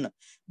പരിശുദ്ധനാണ്.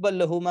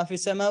 ബല്ലഹു മാ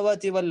ഫിസ്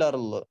സമാവാതി വൽ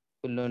അർള്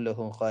കുല്ലുൻ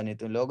ലഹു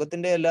ഖാനിതൂൻ.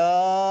 ലോകത്തിന്റെ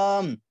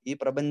എല്ലാം, ഈ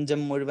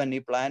പ്രപഞ്ചം മുഴുവൻ, ഈ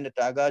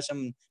പ്ലാനറ്റ്, ആകാശം,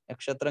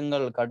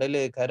 നക്ഷത്രങ്ങൾ,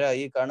 കടല്, കര,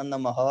 ഈ കാണുന്ന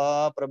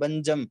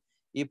മഹാപ്രപഞ്ചം,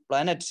 ഈ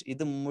പ്ലാനറ്റ്,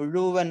 ഇത്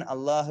മുഴുവൻ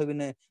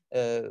അള്ളാഹുവിന്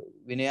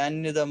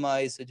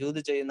വിനയാന്വിതമായി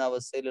സുജൂദ് ചെയ്യുന്ന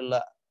അവസ്ഥയിലുള്ള,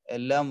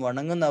 എല്ലാം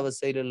വണങ്ങുന്ന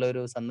അവസ്ഥയിലുള്ള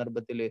ഒരു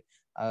സന്ദർഭത്തില്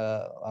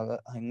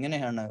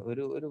എങ്ങനെയാണ്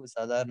ഒരു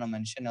സാധാരണ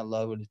മനുഷ്യനെ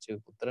അള്ളാഹു വിളിച്ചു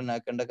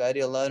പുത്രനാക്കേണ്ട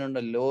കാര്യം അള്ളാഹുവിനുണ്ട്?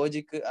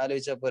 ലോജിക്ക്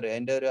ആലോചിച്ചാൽ പോരെ.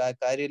 അതിന്റെ ഒരു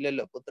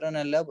കാര്യമില്ലല്ലോ.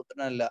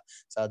 പുത്രനല്ല,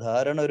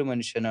 സാധാരണ ഒരു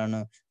മനുഷ്യനാണ്.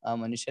 ആ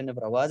മനുഷ്യന്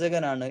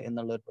പ്രവാചകനാണ്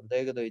എന്നുള്ള ഒരു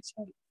പ്രത്യേകത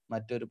വെച്ചാൽ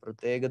മറ്റൊരു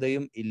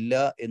പ്രത്യേകതയും ഇല്ല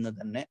എന്ന്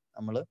തന്നെ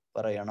നമ്മൾ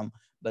പറയണം.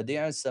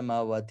 ബദിഉസ്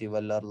സമാവാതി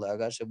വൽ അർള്.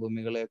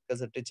 ആകാശഭൂമികളെയൊക്കെ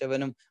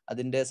സൃഷ്ടിച്ചവനും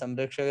അതിന്റെ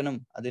സംരക്ഷകനും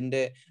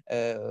അതിന്റെ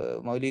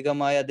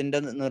മൗലികമായ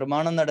അതിന്റെ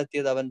നിർമ്മാണം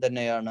നടത്തിയത് അവൻ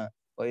തന്നെയാണ്.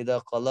 വഇദാ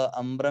ഖള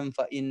അംറൻ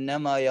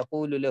ഫഇന്നമാ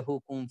യഖൂലു ലഹു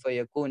കുൻ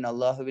ഫയകൂൻ.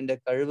 അള്ളാഹുവിന്റെ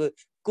കഴിവ്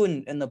കുൻ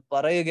എന്ന്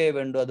പറയുകയേ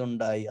വേണ്ടു,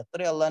 അതുണ്ടായി.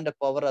 അത്രയും അള്ളാഹിന്റെ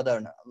പവർ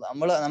അതാണ്.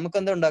 നമുക്ക്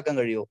എന്താ ഉണ്ടാക്കാൻ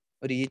കഴിയുമോ?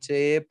 ഒരു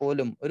ഈച്ചയെ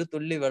പോലും ഒരു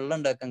തുള്ളി വെള്ളം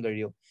ഉണ്ടാക്കാൻ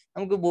കഴിയുമോ?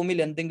 നമുക്ക് ഭൂമിയിൽ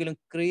എന്തെങ്കിലും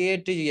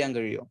ക്രിയേറ്റ് ചെയ്യാൻ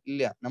കഴിയുമോ?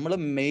 ഇല്ല. നമ്മൾ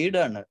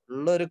മെയ്ഡാണ്.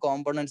 ഉള്ള ഒരു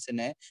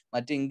കോമ്പണൻസിനെ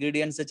മറ്റ്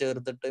ഇൻഗ്രീഡിയൻസ്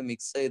ചേർത്തിട്ട്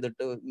മിക്സ്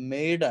ചെയ്തിട്ട്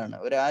മെയ്ഡാണ്.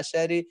 ഒരു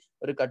ആശാരി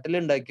ഒരു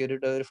കട്ടിലുണ്ടാക്കി,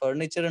 ഒരു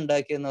ഫർണിച്ചർ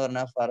ഉണ്ടാക്കി എന്ന്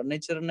പറഞ്ഞാൽ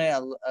ഫർണിച്ചറിനെ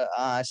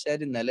ആ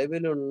ആശാരി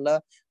നിലവിലുള്ള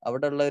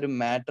അവിടെ ഉള്ള ഒരു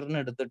മാറ്ററിനെ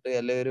എടുത്തിട്ട്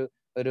അല്ലെങ്കിൽ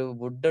ഒരു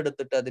വുഡ്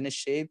എടുത്തിട്ട് അതിനെ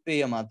ഷേപ്പ്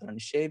ചെയ്യുക മാത്രമാണ്.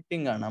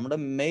 ഷേപ്പിംഗ് ആണ്. നമ്മുടെ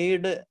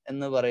മെയ്ഡ്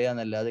എന്ന്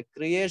പറയാന്നല്ലാതെ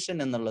ക്രിയേഷൻ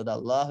എന്നുള്ളത്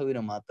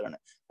അള്ളാഹുവിന് മാത്രമാണ്.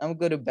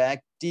 നമുക്കൊരു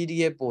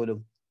ബാക്ടീരിയയെ പോലും,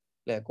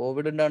 അല്ലെ,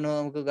 കോവിഡ് ഉണ്ടാകുന്നത്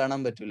നമുക്ക് കാണാൻ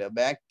പറ്റൂല.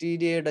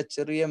 ബാക്ടീരിയയുടെ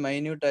ചെറിയ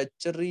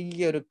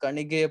ചെറിയ ഒരു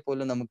കണികയെ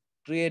പോലും നമുക്ക്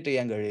ക്രിയേറ്റ്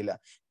ചെയ്യാൻ കഴിയില്ല.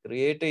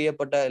 ക്രിയേറ്റ്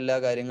ചെയ്യപ്പെട്ട എല്ലാ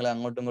കാര്യങ്ങളും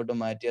അങ്ങോട്ടും ഇങ്ങോട്ടും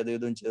മാറ്റി അത്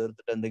ഇതും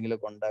ചേർത്തിട്ട്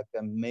എന്തെങ്കിലുമൊക്കെ ഉണ്ടാക്കുക,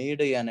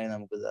 മെയ്ഡ് ചെയ്യാനേ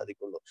നമുക്ക്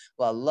സാധിക്കുള്ളൂ.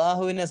 അപ്പൊ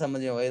അള്ളാഹുവിനെ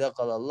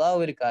സംബന്ധിച്ച് അള്ളാഹു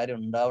ഒരു കാര്യം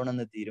ഉണ്ടാവണം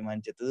എന്ന്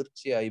തീരുമാനിച്ച്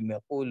തീർച്ചയായും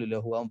യഖൂലു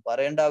ലഹു, അവൻ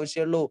പറയേണ്ട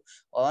ആവശ്യമുള്ളൂ.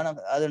 അവൻ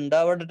അത്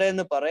ഉണ്ടാവട്ടെ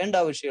എന്ന് പറയേണ്ട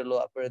ആവശ്യമുള്ളൂ.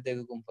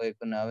 അപ്പോഴത്തേക്ക് കുൻ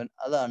ഫയകുൻ, അവൻ,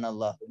 അതാണ്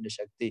അള്ളാഹുവിന്റെ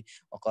ശക്തി.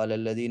 വഖാല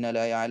അല്ലദീന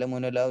ലാ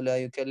യഅലമൂന ലൗലാ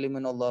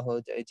യുകല്ലിമുന അല്ലാഹു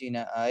തഅതീന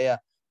ആയ.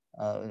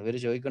 ഇവര്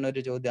ചോദിക്കുന്ന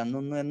ഒരു ചോദ്യം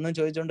എന്നും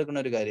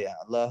ചോദിച്ചുകൊണ്ടിരിക്കുന്ന ഒരു കാര്യമാണ്.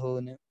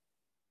 അള്ളാഹുവിന്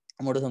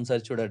നമ്മോട്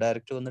സംസാരിച്ചൂടെ?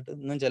 ഡയറക്റ്റ് വന്നിട്ട്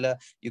ഇന്നും ചില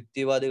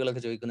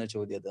യുക്തിവാദികളൊക്കെ ചോദിക്കുന്ന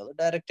ചോദ്യം അത്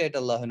ഡയറക്റ്റ് ആയിട്ട്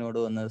അള്ളാഹുവിനോട്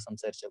വന്ന്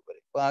സംസാരിച്ചാൽ പോരെ.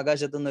 ഇപ്പൊ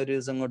ആകാശത്തുനിന്ന് ഒരു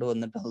ദിവസം കൊണ്ട്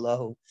വന്നിട്ട്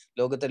അള്ളാഹു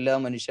ലോകത്തെല്ലാ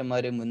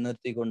മനുഷ്യന്മാരെയും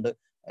മുൻനിർത്തിക്കൊണ്ട്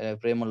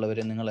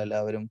പ്രിയമുള്ളവരെ നിങ്ങൾ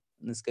എല്ലാവരും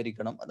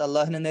നിസ്കരിക്കണം, അത്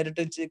അള്ളാഹുവിനെ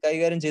നേരിട്ട്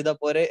കൈകാര്യം ചെയ്താൽ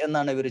പോരെ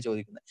എന്നാണ് ഇവർ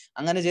ചോദിക്കുന്നത്.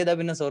 അങ്ങനെ ചെയ്താൽ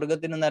പിന്നെ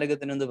സ്വർഗത്തിനും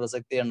നരകത്തിനും എന്ത്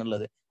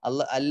പ്രസക്തിയാണുള്ളത്?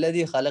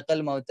 അല്ലദീ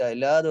ഖലഖൽ മൗത.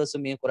 എല്ലാ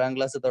ദിവസവും ഈ ഖുർആൻ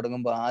ക്ലാസ്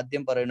തുടങ്ങുമ്പോൾ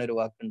ആദ്യം പറയുന്ന ഒരു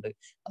വാക്കുണ്ട്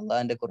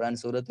അള്ളാഹിന്റെ ഖുർആൻ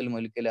സൂറത്തുൽ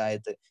മുൽക്കിലെ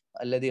ആയത്ത്,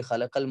 അല്ലദീ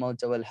ഖലഖൽ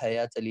മൗത വൽ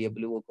ഹയാത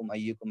ലിയബ്ലുവക്കും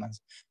അയ്യുക്കും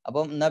അഹ്സൻ.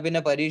 അപ്പം എന്നാ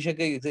പിന്നെ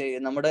പരീക്ഷയ്ക്ക്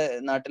നമ്മുടെ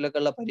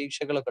നാട്ടിലൊക്കെ ഉള്ള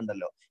പരീക്ഷകളൊക്കെ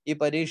ഉണ്ടല്ലോ, ഈ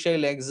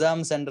പരീക്ഷയിൽ എക്സാം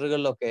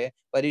സെന്ററുകളിലൊക്കെ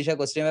പരീക്ഷ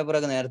ക്വസ്റ്റ്യൻ പേപ്പർ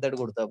ഒക്കെ നേരത്തെ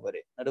കൊടുത്താൽ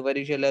പോരെ? എന്നിട്ട്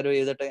പരീക്ഷ എല്ലാവരും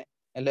എഴുതട്ടെ,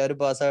 എല്ലാവരും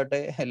പാസ്സാകട്ടെ,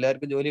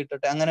 എല്ലാവർക്കും ജോലി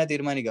കിട്ടട്ടെ, അങ്ങനെ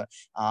തീരുമാനിക്കാം.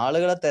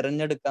 ആളുകളെ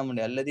തെരഞ്ഞെടുക്കാൻ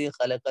വേണ്ടി അല്ലദീ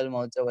ഖലഖൽ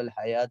മൗത വൽ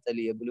ഹയാത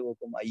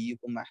ലിയബ്ലുവക്കും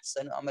അയ്യുക്കും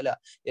അഹ്സനു അമല,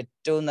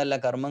 ഏറ്റവും നല്ല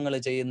കർമ്മങ്ങൾ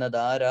ചെയ്യുന്നത്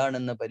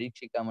ആരാണെന്ന്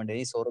പരീക്ഷിക്കാൻ വേണ്ടി.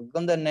 ഈ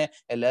സ്വർഗം തന്നെ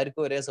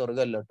എല്ലാവർക്കും ഒരേ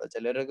സ്വർഗ്ഗമല്ല കേട്ടോ.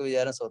 ചിലരൊക്കെ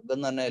വിചാരം സ്വർഗം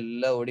എന്ന് പറഞ്ഞാൽ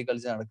എല്ലാം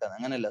ഓടിക്കളിച്ച് നടക്കാൻ.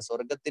 അങ്ങനെയല്ല.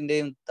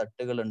 സ്വർഗത്തിന്റെയും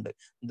തട്ടുകളുണ്ട്,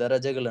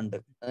 ദറജകളുണ്ട്.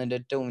 അതിന്റെ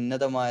ഏറ്റവും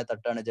ഉന്നതമായ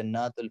തട്ടാണ്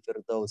ജന്നാത്തുൽ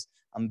ഫിർദൗസ്.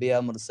 അംബിയാ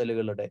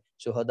മുർസലുകളുടെ,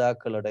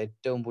 ശുഹദാക്കളുടെ,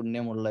 ഏറ്റവും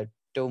പുണ്യമുള്ള,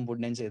 ഏറ്റവും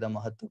പുണ്യം ചെയ്ത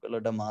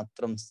മഹത്തുക്കളുടെ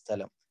മാത്രം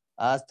സ്ഥലം.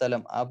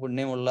 ആ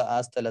പുണ്യമുള്ള ആ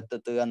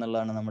സ്ഥലത്തെത്തുക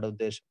എന്നുള്ളതാണ് നമ്മുടെ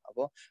ഉദ്ദേശം.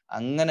 അപ്പോ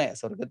അങ്ങനെ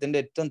സ്വർഗത്തിന്റെ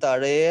ഏറ്റവും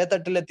താഴേ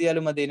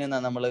തട്ടിലെത്തിയാലും മദീന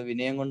നമ്മൾ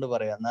വിനയം കൊണ്ട്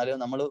പറയാം. എന്നാലും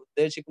നമ്മൾ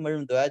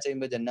ഉദ്ദേശിക്കുമ്പോഴും ദുആ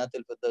ചെയ്യുമ്പോൾ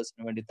ജന്നാത്തുൽ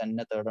ഫിർദൗസിന് വേണ്ടി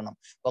തന്നെ തേടണം.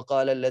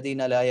 വഖാല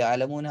അല്ലദീന ലാ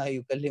യഅലമൂന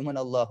യുകല്ലിമുന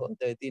അല്ലാഹു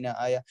തഅതീന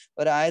ആയ,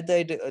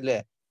 ഒരായത്തായിട്ട് അല്ലെ,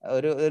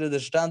 ഒരു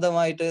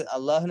ദൃഷ്ടാന്തമായിട്ട്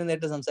അള്ളാഹുവിനെ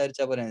നേരിട്ട്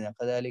സംസാരിച്ചാൽ പറയുന്നത്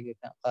കദാലിക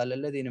ഖാല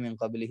അല്ലദീന മിൻ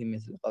ഖബ്ലിഹിം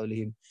മിസ്ല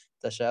ഖൗലിഹിം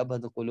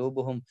തശാബഹത്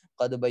ഖുലൂബുഹും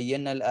ഖദ്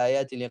ബയ്യനൽ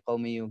ആയാതി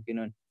ലിഖൗമി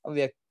യൂഖിനൂൻ.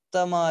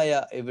 വ്യക്തമായ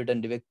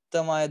എവിഡന്റ്,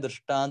 വ്യക്തമായ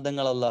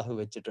ദൃഷ്ടാന്തങ്ങൾ അള്ളാഹു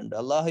വെച്ചിട്ടുണ്ട്.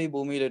 അള്ളാഹു ഈ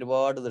ഭൂമിയിൽ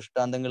ഒരുപാട്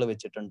ദൃഷ്ടാന്തങ്ങൾ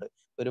വെച്ചിട്ടുണ്ട്.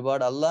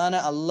 ഒരുപാട്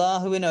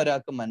അള്ളാഹുവിനെ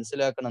ഒരാൾക്ക്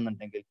മനസ്സിലാക്കണം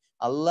എന്നുണ്ടെങ്കിൽ,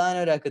 അള്ളാഹിനെ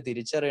ഒരാൾക്ക്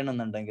തിരിച്ചറിയണം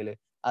എന്നുണ്ടെങ്കിൽ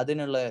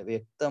അതിനുള്ള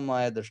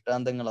വ്യക്തമായ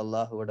ദൃഷ്ടാന്തങ്ങൾ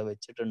അള്ളാഹു ഇവിടെ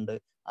വെച്ചിട്ടുണ്ട്.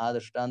 ആ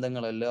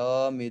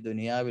ദൃഷ്ടാന്തങ്ങളെല്ലാം ഈ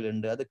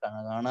ദുനിയാവിലുണ്ട്. അത്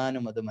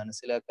കാണാനും അത്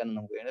മനസ്സിലാക്കാനും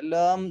നമുക്ക് കഴിയും.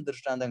 എല്ലാം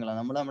ദൃഷ്ടാന്തങ്ങളാണ്.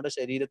 നമ്മുടെ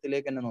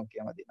ശരീരത്തിലേക്ക് തന്നെ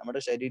നോക്കിയാൽ മതി.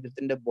 നമ്മുടെ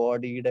ശരീരത്തിന്റെ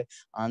ബോഡിയുടെ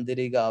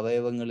ആന്തരിക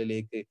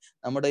അവയവങ്ങളിലേക്ക്,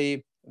 നമ്മുടെ ഈ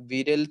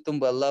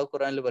വിരൽത്തുമ്പ്, അള്ളാഹു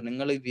ഖുറാനിൽ പറഞ്ഞു,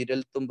 നിങ്ങൾ ഈ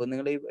വിരൽത്തുമ്പ്,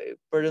 നിങ്ങൾ ഈ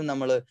എപ്പോഴും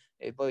നമ്മള്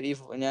ഇപ്പൊ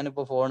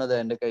ഞാനിപ്പോ ഫോൺ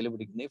എന്റെ കയ്യിൽ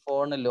പിടിക്കുന്നു. ഈ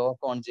ഫോൺ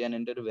ലോക്ക് ഓൺ ചെയ്യാൻ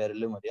എന്റെ ഒരു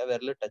വിരൽ മതി. ആ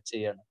വിരൽ ടച്ച്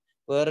ചെയ്യാണ്.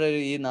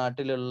 വേറൊരു ഈ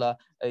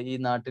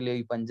നാട്ടിലെ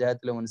ഈ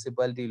പഞ്ചായത്തിലോ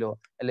മുനിസിപ്പാലിറ്റിയിലോ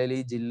അല്ലെങ്കിൽ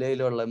ഈ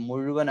ജില്ലയിലോ ഉള്ള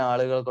മുഴുവൻ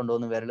ആളുകൾ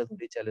കൊണ്ടുവന്ന് വിരൽ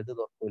തുടിച്ചാൽ ഇത്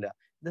തുറക്കൂല.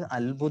 ഇത്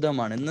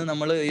അത്ഭുതമാണ്. ഇന്ന്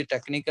നമ്മൾ ഈ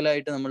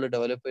ടെക്നിക്കലായിട്ട് നമ്മൾ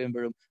ഡെവലപ്പ്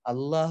ചെയ്യുമ്പോഴും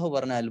അള്ളാഹു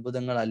പറഞ്ഞ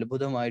അത്ഭുതങ്ങൾ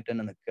അത്ഭുതമായിട്ട്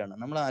തന്നെ നിൽക്കുകയാണ്.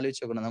 നമ്മൾ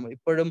ആലോചിച്ച് നോക്കണം. നമ്മൾ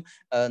ഇപ്പോഴും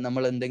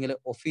നമ്മൾ എന്തെങ്കിലും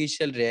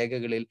ഒഫീഷ്യൽ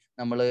രേഖകളിൽ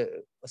നമ്മൾ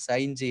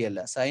സൈൻ ചെയ്യല്ല.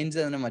 സൈൻ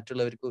തന്നെ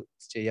മറ്റുള്ളവർക്ക്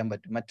ചെയ്യാൻ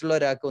പറ്റും,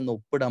 മറ്റുള്ളവരാൾക്ക് ഒന്ന്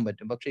ഒപ്പിടാൻ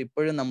പറ്റും. പക്ഷെ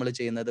ഇപ്പോഴും നമ്മൾ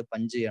ചെയ്യുന്നത്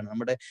പഞ്ച് ചെയ്യാണ്.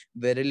 നമ്മുടെ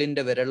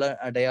വിരലിന്റെ വിരൽ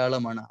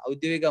അടയാളമാണ്.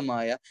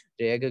 ഔദ്യോഗികമായ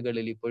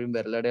രേഖകളിൽ ഇപ്പോഴും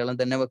വിരലടയാളം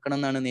തന്നെ വെക്കണം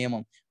എന്നാണ്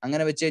നിയമം.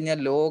 അങ്ങനെ വെച്ച് കഴിഞ്ഞാൽ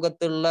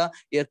ലോകത്തുള്ള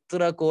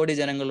എത്ര കോടി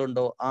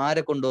ജനങ്ങളുണ്ടോ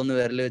ആരെ കൊണ്ടുവന്ന്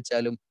വിരൽ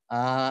വെച്ചാലും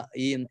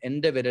ഈ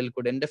എന്റെ വിരൽ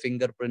കൂടെ എന്റെ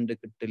ഫിംഗർ പ്രിന്റ്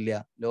കിട്ടില്ല.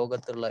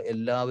 ലോകത്തുള്ള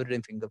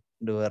എല്ലാവരുടെയും ഫിംഗർ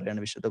പ്രിന്റ് വേറെയാണ്.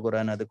 വിശുദ്ധ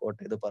ഖുർആൻ അത് കോട്ട്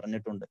ചെയ്ത്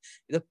പറഞ്ഞിട്ടുണ്ട്.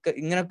 ഇതൊക്കെ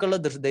ഇങ്ങനെയൊക്കെയുള്ള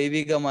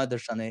ദൈവികമായ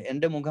ദൃഷ്ടാണ്.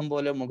 എന്റെ മുഖം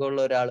പോലെ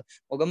മുഖമുള്ള ഒരാൾ,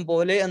 മുഖം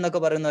പോലെ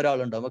എന്നൊക്കെ പറയുന്ന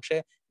ഒരാളുണ്ടാവും. പക്ഷെ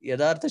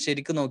യഥാർത്ഥ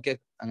ശരിക്കും നോക്കിയാൽ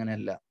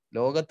അങ്ങനെയല്ല.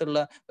 ലോകത്തുള്ള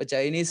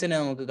ചൈനീസിനെ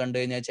നമുക്ക് കണ്ടു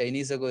കഴിഞ്ഞാൽ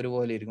ചൈനീസ് ഒക്കെ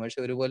ഒരുപോലെ ഇരിക്കും. പക്ഷെ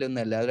ഒരുപോലെ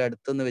ഒന്നല്ല. അവർ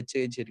അടുത്തൊന്ന് വെച്ച്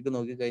ശരിക്കും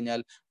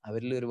നോക്കിക്കഴിഞ്ഞാൽ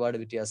അവരിൽ ഒരുപാട്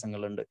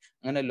വ്യത്യാസങ്ങളുണ്ട്.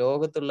 അങ്ങനെ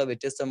ലോകത്തുള്ള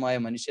വ്യത്യസ്തമായ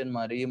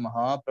മനുഷ്യന്മാർ, ഈ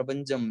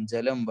മഹാപ്രപഞ്ചം,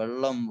 ജലം,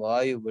 വെള്ളം,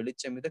 വായു,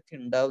 വെളിച്ചം, ഇതൊക്കെ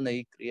ഉണ്ടാവുന്ന ഈ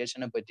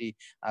ക്രിയേഷനെ പറ്റി,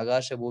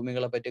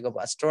 ആകാശഭൂമികളെ പറ്റിയൊക്കെ,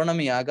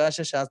 അസ്ട്രോണമി,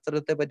 ആകാശ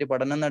ശാസ്ത്രത്തെ പറ്റി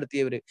പഠനം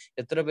നടത്തിയവര്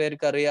എത്ര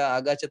പേർക്ക് അറിയാം?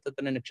 ആകാശത്ത്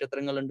തന്നെ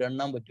നക്ഷത്രങ്ങളുണ്ട്,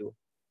 എണ്ണാൻ പറ്റുമോ?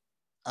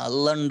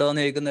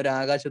 ഉണ്ടോന്ന് ചോദിക്കുന്ന ഒരു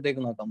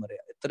ആകാശത്തേക്ക് നോക്കാൻ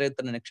പറയാം.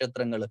 എത്ര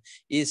നക്ഷത്രങ്ങൾ,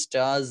 ഈ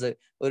സ്റ്റാർസ്,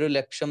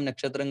 1,00,000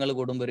 നക്ഷത്രങ്ങൾ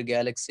കൂടുമ്പോൾ ഒരു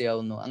ഗാലക്സി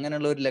ആവുന്നു.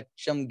 അങ്ങനെയുള്ള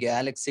 1,00,000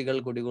 ഗാലക്സികൾ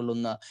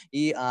കുടികൊള്ളുന്ന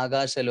ഈ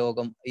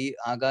ആകാശലോകം, ഈ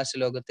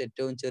ആകാശലോകത്തെ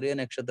ഏറ്റവും ചെറിയ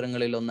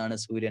നക്ഷത്രങ്ങളിൽ ഒന്നാണ്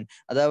സൂര്യൻ.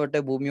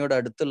 അതാവട്ടെ ഭൂമിയോട്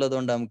അടുത്തുള്ളത്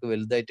കൊണ്ട് നമുക്ക്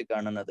വലുതായിട്ട്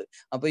കാണുന്നത്.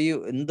 അപ്പൊ ഈ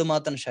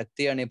എന്തുമാത്രം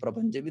ശക്തിയാണ് ഈ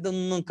പ്രപഞ്ചം.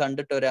 ഇതൊന്നും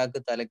കണ്ടിട്ട്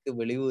ഒരാൾക്ക് തലക്ക്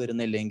വെളിവ്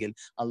വരുന്നില്ലെങ്കിൽ,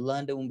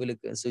 അള്ളാഹിന്റെ മുമ്പിൽ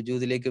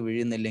സുജൂദിലേക്ക്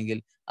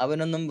വീഴുന്നില്ലെങ്കിൽ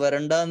അവനൊന്നും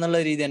വരണ്ട എന്നുള്ള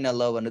രീതി തന്നെ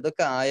അള്ളാഹു പറഞ്ഞു.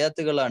 ഇതൊക്കെ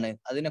ആയാത്തുകളാണ്.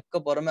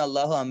 അതിനൊക്കെ പുറമെ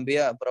അള്ളാഹു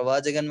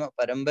പ്രവാചകന്മാർ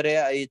പരമ്പരയെ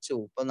അയച്ചു.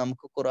 ഇപ്പൊ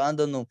നമുക്ക് ഖുർആൻ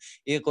തന്നു.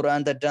 ഈ ഖുർആൻ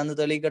തെറ്റാന്ന്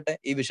തെളിയിക്കട്ടെ,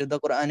 ഈ വിശുദ്ധ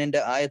ഖുർആനിന്റെ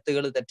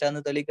ആയത്തുകൾ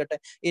തെറ്റാന്ന് തെളിയിക്കട്ടെ.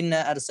 ഇന്ന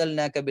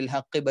അർസൽനാക ബിൽ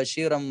ഹഖ്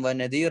ബശീറൻ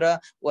വനദീറ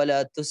വലാ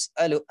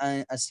തുസ്അലു അൻ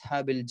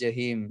അസ്ഹാബിൽ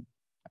ജഹീം.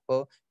 അപ്പോ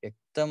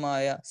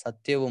വ്യക്തമായ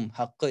സത്യവും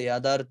ഹഖ്,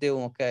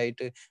 യാഥാർത്ഥ്യവും ഒക്കെ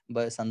ആയിട്ട്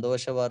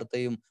സന്തോഷ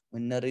വാർത്തയും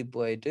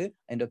മുന്നറിയിപ്പുമായിട്ട്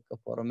അതിന്റെ ഒക്കെ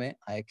പുറമെ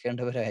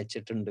അയക്കേണ്ടവരെ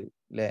അയച്ചിട്ടുണ്ട്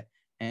അല്ലെ?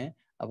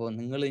 അപ്പൊ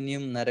നിങ്ങൾ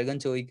ഇനിയും നരകം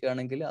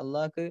ചോദിക്കുകയാണെങ്കിൽ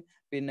അള്ളാഹ്ക്ക്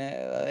പിന്നെ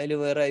അതിൽ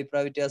വേറെ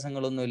അഭിപ്രായ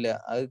വ്യത്യാസങ്ങളൊന്നുമില്ല.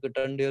 അത്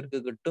കിട്ടേണ്ടവർക്ക്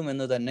കിട്ടും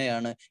എന്ന്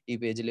തന്നെയാണ് ഈ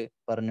പേജിൽ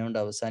പറഞ്ഞുകൊണ്ട്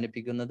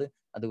അവസാനിപ്പിക്കുന്നത്.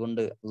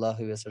 അതുകൊണ്ട്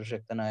അള്ളാഹു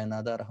സർവശക്തനായ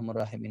നാഥ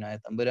റഹ്മാനായ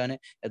തമ്പുരാനെ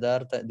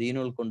യഥാർത്ഥ ദീൻ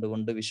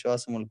ഉൾക്കൊണ്ടുകൊണ്ട്,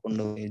 വിശ്വാസം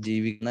ഉൾക്കൊണ്ട്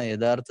ജീവിക്കുന്ന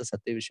യഥാർത്ഥ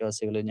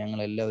സത്യവിശ്വാസികളിൽ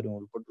ഞങ്ങൾ എല്ലാവരും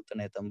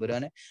ഉൾപ്പെടുത്തണേ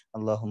തമ്പുരാനെ.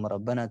 അല്ലാഹുമ്മ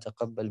റബ്ബനാ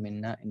തഖബ്ബൽ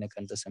മിന്നാ ഇന്നക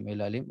അൻത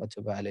സമീഉൽ അലീം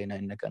വതുബ് അലൈനാ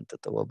ഇന്നക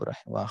അൻത തവ്വാബുർ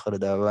റഹീം.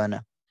 വആഖിറു ദഅവാന.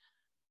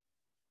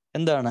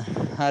 എന്താണ്,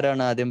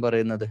 ആരാണ് ആദ്യം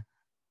പറയുന്നത്?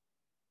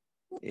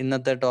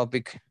 ഇന്നത്തെ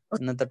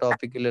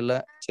ടോപ്പിക്കിലുള്ള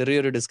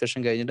ചെറിയൊരു ഡിസ്കഷൻ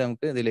കഴിഞ്ഞിട്ട്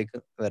നമുക്ക് ഇതിലേക്ക്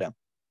വരാം,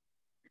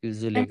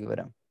 ക്വിസിലേക്ക്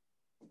വരാം.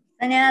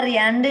 ഞാൻ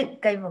അറിയാണ്ട്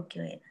കൈപൊക്കി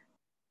പോയത്.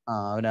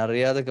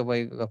 അവനറിയാതെ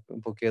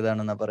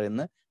പൊക്കിയതാണെന്നാ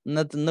പറയുന്നത്.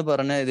 ഇന്ന്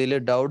പറഞ്ഞ ഇതിൽ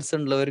ഡൗട്ട്സ്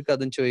ഉള്ളവർക്ക്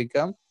അതും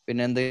ചോദിക്കാം.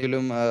 പിന്നെ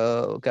എന്തെങ്കിലും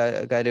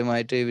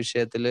കാര്യമായിട്ട് ഈ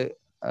വിഷയത്തിൽ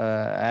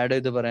ആഡ്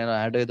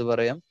ചെയ്ത്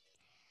പറയാം.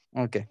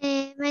 ഓക്കെ.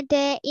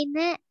 മറ്റേ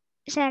ഇന്ന്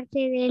ചർച്ച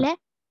ചെയ്തതില്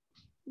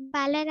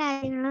പല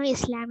കാര്യങ്ങളും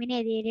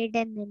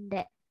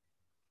ഇസ്ലാമിനെതിരിടുന്നുണ്ട്.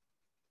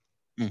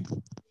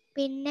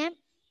 പിന്നെ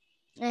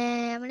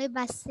നമ്മൾ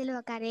ബസ്സിൽ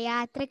നോക്കാറില്ല,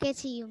 യാത്രയൊക്കെ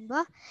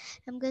ചെയ്യുമ്പോൾ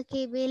നമുക്ക്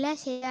കിബില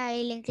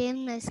ശരിയായില്ലെങ്കിലും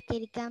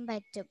നിസ്കരിക്കാൻ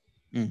പറ്റും.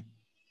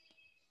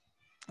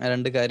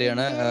 രണ്ട്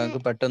കാര്യമാണ്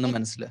പെട്ടെന്ന്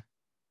മനസ്സിലായി.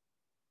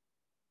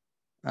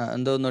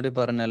 എന്തോന്നൂടി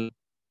പറഞ്ഞാൽ,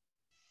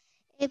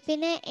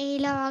 പിന്നെ ഈ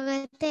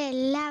ലോകത്തെ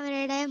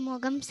എല്ലാവരുടെ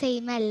മുഖം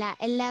സെയിം അല്ല.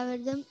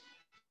 എല്ലാവരും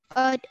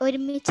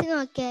ഒരുമിച്ച്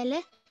നോക്കിയാൽ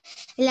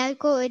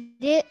എല്ലാവർക്കും ഒരു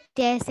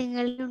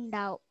വ്യത്യാസങ്ങളും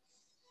ഉണ്ടാവും.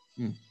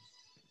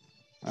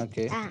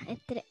 ഓക്കെ,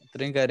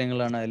 ഇത്രയും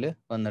കാര്യങ്ങളാണ് അതിൽ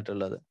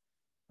വന്നിട്ടുള്ളത്.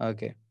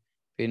 ഓക്കെ.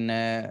 പിന്നെ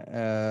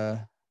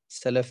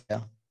സലഫ,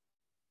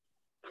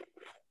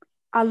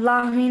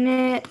 അള്ളാഹുവിന്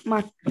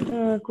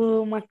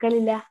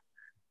മക്കളില്ല.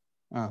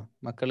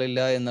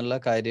 മക്കളില്ല എന്നുള്ള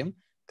കാര്യം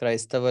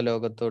ക്രൈസ്തവ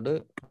ലോകത്തോട്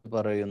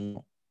പറയുന്നു.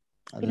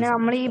 പിന്നെ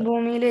നമ്മൾ ഈ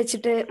ഭൂമിയിൽ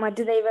വെച്ചിട്ട്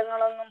മറ്റു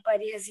ദൈവങ്ങളൊന്നും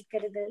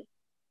പരിഹസിക്കരുത്.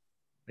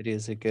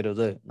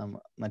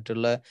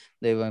 മറ്റുള്ള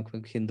ദൈവം,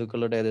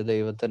 ഹിന്ദുക്കളുടെ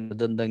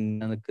ദൈവത്തിന്റെ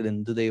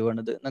എന്ത്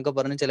ദൈവമാണിത് എന്നൊക്കെ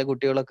പറഞ്ഞ് ചില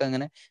കുട്ടികളൊക്കെ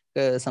അങ്ങനെ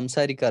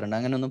സംസാരിക്കാറുണ്ട്.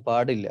 അങ്ങനെ ഒന്നും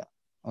പാടില്ല.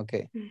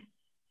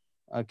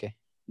 ഓക്കെ.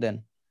 ദെൻ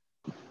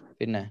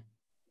പിന്നെ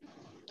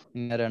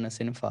ആരാണ്?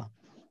 സിൻഫ.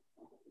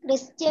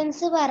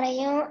 ക്രിസ്ത്യൻസ്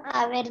പറയും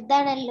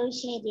അവരുതാണല്ലോ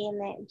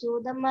ശരിയെന്ന്,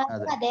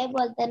 ജൂതന്മാരും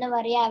അതേപോലെ തന്നെ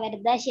പറയും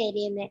അവരുതാ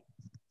ശരിയെന്ന്.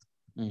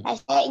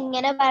 പക്ഷെ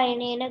ഇങ്ങനെ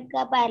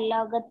പറയണേനൊക്കെ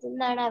പരലോകത്തു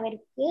നിന്നാണ്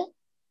അവർക്ക്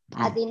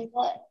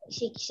അതിന്റെ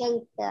ശിക്ഷ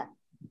കിട്ടുക.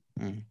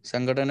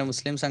 സംഘടന,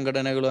 മുസ്ലിം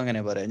സംഘടനകളും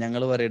അങ്ങനെ പറയാം,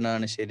 ഞങ്ങൾ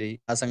പറയുന്നതാണ് ശരി.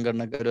 ആ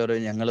സംഘടനക്കാർ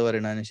പറയും ഞങ്ങൾ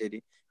പറയുന്നതാണ് ശരി,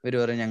 ഇവർ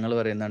പറയും ഞങ്ങൾ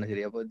പറയുന്നതാണ്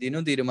ശരി. അപ്പൊ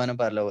ഇതിനും തീരുമാനം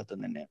പരലോകത്ത്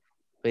തന്നെയാണ്.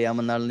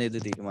 ഖിയാമത്ത് നാളിന് ഇത്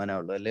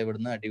തീരുമാനമുള്ളൂ, അല്ലെ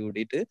ഇവിടുന്ന് അടി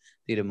കൂടിയിട്ട്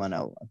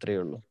തീരുമാനമാവും, അത്രയേ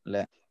ഉള്ളൂ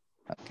അല്ലെ.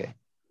 Okay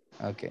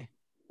okay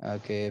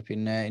okay.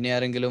 പിന്നെ ഇനി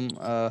ആരെങ്കിലും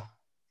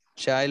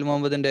ഷാഹിൽ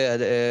മുഹമ്മദിന്റെ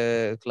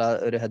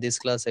ഒരു ഹദീസ്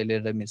ക്ലാസ്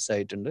അതിലൂടെ മിസ്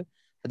ആയിട്ടുണ്ട്.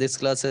 ഹദീസ്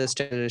class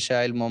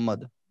Shahil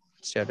Muhammad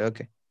start.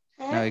 Okay,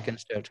 now you can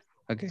start.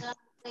 Okay.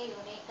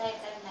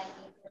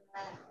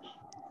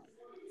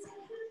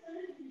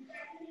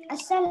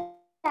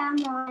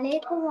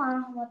 Assalamualaikum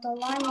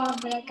warahmatullahi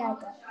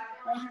wabarakatuh.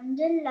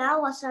 Alhamdulillah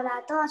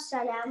wassalatu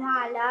wassalamu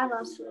ala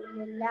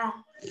Rasulullah.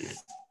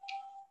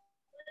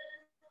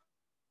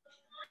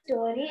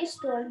 Story is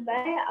told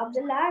by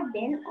Abdullah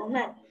bin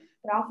Umar.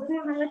 Prophet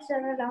Muhammad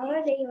sallallahu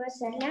alaihi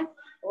wasallam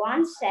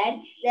once said,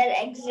 "There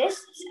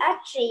exists a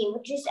tree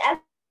which is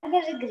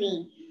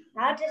evergreen.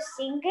 Not a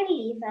single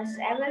leaf has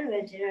ever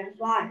withered or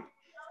fallen.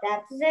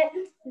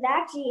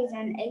 That tree is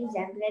an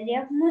exemplary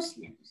of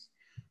Muslims."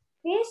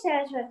 Please tell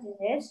us what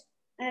it is.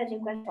 As the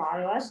question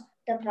follows,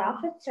 the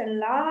Prophet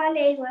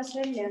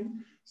ﷺ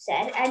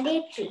said a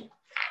date tree.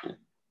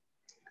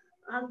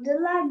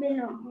 Abdullah bin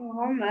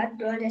Umar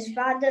told his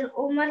father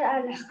Umar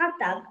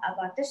al-Khattab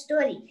about the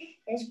story.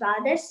 His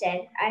father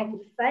said, "I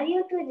prefer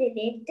you to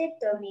relate it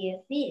to your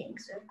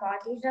feelings or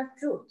qualities of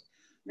truth,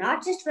 not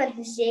just for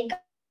the sake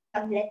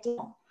of letting you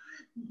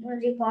know."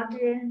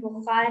 Reported in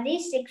Bukhari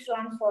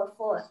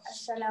 6144.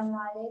 Assalamu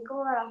alaikum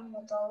wa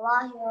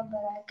rahmatullahi wa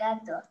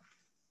barakatuh.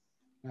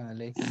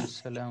 വലൈക്കും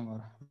അസ്സലാം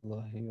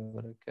വറഹ്മത്തുള്ളാഹി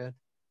വബറകാതുഹു.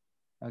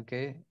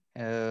 Okay,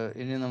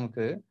 ഇനി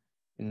നമുക്ക്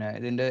പിന്നെ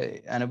ഇതിന്റെ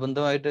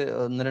അനുബന്ധമായിട്ട്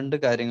ഒന്ന് രണ്ട്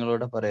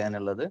കാര്യങ്ങളോടെ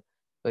പറയാനുള്ളത്.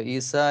 ഇപ്പൊ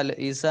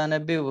ഈസാ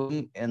നബി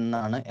വരും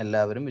എന്നാണ്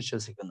എല്ലാവരും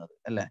വിശ്വസിക്കുന്നത്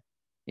അല്ലെ.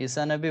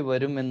 ഈസാ നബി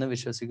വരും എന്ന്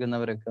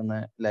വിശ്വസിക്കുന്നവരൊക്കെ ഒന്ന്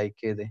ലൈക്ക്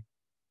ചെയ്തേ.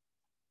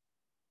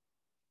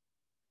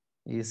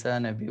 ഈസാ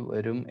നബി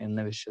വരും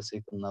എന്ന്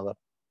വിശ്വസിക്കുന്നവർ,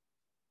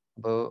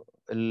 അപ്പോ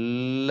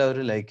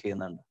എല്ലാവരും ലൈക്ക്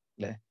ചെയ്യുന്നുണ്ട്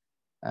അല്ലെ.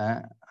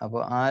 അപ്പൊ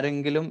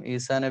ആരെങ്കിലും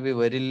ഈസാ നബി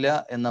വരില്ല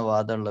എന്ന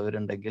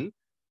വാദമുള്ളവരുണ്ടെങ്കിൽ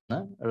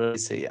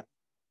റൈസ് ചെയ്യാം.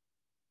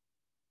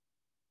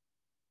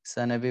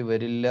 ഈസാ നബി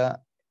വരില്ല,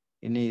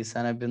 ഇനി ഈസാ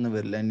നബി ഒന്നും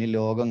വരില്ല, ഇനി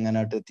ലോകം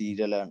ഇങ്ങനായിട്ട്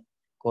തീരലാണ്,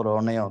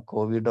 കൊറോണയോ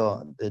കോവിഡോ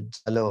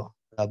ദജ്ജാലോ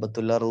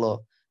അബത്തുല്ലാറലോ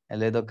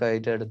അല്ലെ ഇതൊക്കെ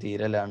ആയിട്ട്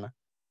തീരലാണ്,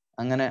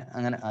 അങ്ങനെ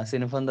അങ്ങനെ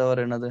സിനിഫ എന്താ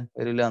പറയണത്,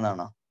 വരില്ല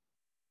എന്നാണോ?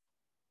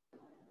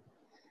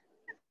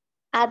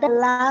 അത്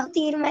അല്ലാഹു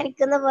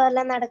തീരുമാനിക്കുന്ന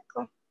പോലെ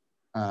നടക്കും.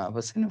 അപ്പൊ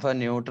സിനിഫ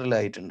ന്യൂട്രൽ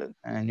ആയിട്ടുണ്ട്.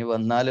 ഇനി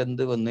വന്നാൽ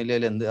എന്ത്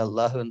വന്നില്ലേലും എന്ത്,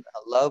 അള്ളാഹു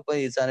ഇപ്പൊ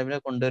ഈസാ നബിനെ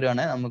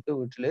കൊണ്ടുവരുവാണെങ്കിൽ നമുക്ക്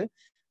വീട്ടില്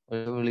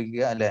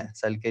വിളിക്കുക അല്ലെ,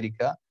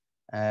 സൽക്കരിക്കുക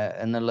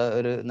എന്നുള്ള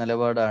ഒരു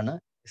നിലപാടാണ്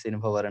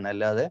സിനിഫ പറയുന്നത്.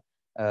 അല്ലാതെ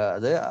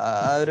അത്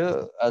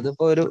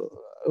അതിപ്പോ ഒരു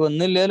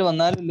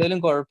വന്നാലും ഇല്ലേലും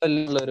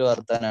കുഴപ്പമില്ല ഒരു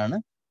വർത്താനാണ്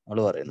നമ്മൾ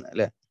പറയുന്നത്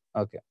അല്ലെ.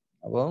 ഓക്കെ,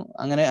 അപ്പോൾ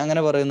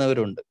അങ്ങനെ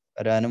പറയുന്നവരുണ്ട്,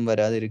 വരാനും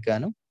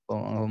വരാതിരിക്കാനും.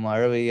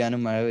 മഴ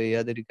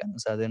പെയ്യാതിരിക്കാനും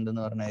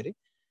സാധ്യതയുണ്ടെന്ന് പറഞ്ഞാല്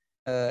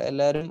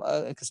എല്ലാവരും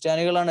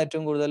ക്രിസ്ത്യാനികളാണ്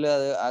ഏറ്റവും കൂടുതൽ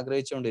അത്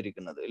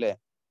ആഗ്രഹിച്ചുകൊണ്ടിരിക്കുന്നത് അല്ലെ.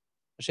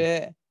 പക്ഷെ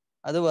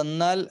അത്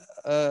വന്നാൽ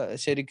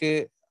ശരിക്ക്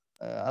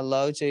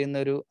അള്ളാഹു ചെയ്യുന്ന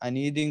ഒരു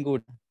അനീതിയും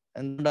കൂടി.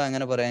 എന്തുകൊണ്ടാ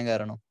അങ്ങനെ പറയാൻ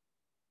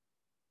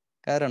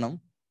കാരണം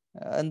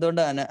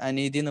എന്തുകൊണ്ട്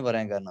അനീതി എന്ന്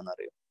പറയാൻ കാരണം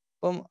എന്നറിയോ?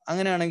 അപ്പം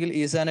അങ്ങനെയാണെങ്കിൽ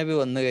ഈസാ നബി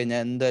വന്നു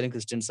കഴിഞ്ഞാൽ എന്തായാലും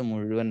ക്രിസ്ത്യൻസ്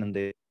മുഴുവൻ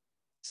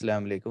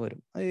ഇസ്ലാമിലേക്ക്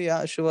വരും, അത്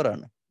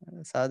ഷുവറാണ്,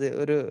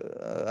 ഒരു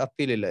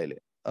അപ്പീലില്ല അതില്.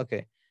 ഓക്കെ,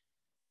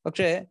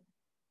 പക്ഷേ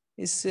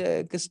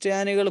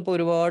ക്രിസ്ത്യാനികൾ ഇപ്പൊ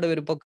ഒരുപാട്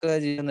പേര് ഇപ്പൊക്കെ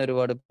ചെയ്യുന്ന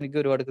എനിക്ക്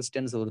ഒരുപാട്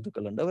ക്രിസ്ത്യൻ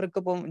സുഹൃത്തുക്കളുണ്ട്. അവരൊക്കെ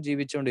ഇപ്പം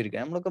ജീവിച്ചുകൊണ്ടിരിക്കുക.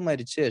 നമ്മളൊക്കെ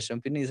മരിച്ച ശേഷം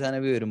പിന്നെ ഈസാ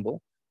നബി വരുമ്പോ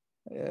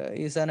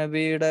ഈസാ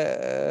നബിയുടെ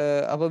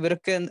അപ്പൊ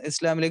ഇവരൊക്കെ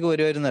ഇസ്ലാമിലേക്ക്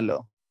വരുമായിരുന്നല്ലോ.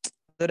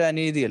 അതൊരു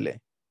അനീതിയല്ലേ?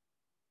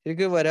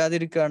 ശരിക്കും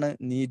വരാതിരിക്കാണ്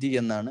നീതി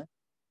എന്നാണ്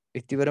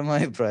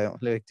വ്യക്തിപരമായ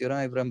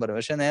അഭിപ്രായം പറയും.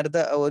 പക്ഷെ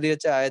നേരത്തെ ഓതി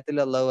വെച്ച ആയത്തിൽ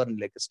അള്ളാഹു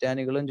പറഞ്ഞില്ലേ,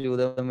 ക്രിസ്ത്യാനികളും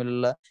ജൂതരും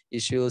തമ്മിലുള്ള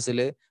ഇഷ്യൂസിൽ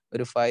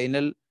ഒരു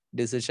ഫൈനൽ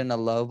ഡിസിഷൻ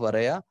അള്ളാഹു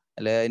പറയാ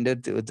അല്ലെ,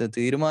 അതിന്റെ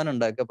തീരുമാനം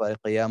ഉണ്ടാക്കുക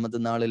ഖിയാമത്ത്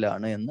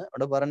നാളിലാണ് എന്ന്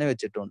അവിടെ പറഞ്ഞു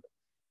വെച്ചിട്ടുണ്ട്.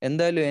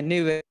 എന്തായാലും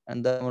എനിവേ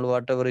നമ്മൾ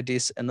വാട്ട് എവർ ഇറ്റ്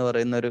ഈസ് എന്ന്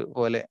പറയുന്ന ഒരു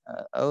പോലെ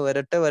അത്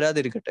വരട്ടെ,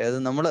 വരാതിരിക്കട്ടെ, അത്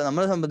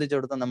നമ്മളെ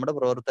സംബന്ധിച്ചിടത്തോളം നമ്മുടെ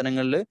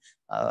പ്രവർത്തനങ്ങളിൽ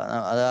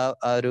അത്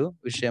ആ ഒരു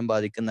വിഷയം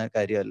ബാധിക്കുന്ന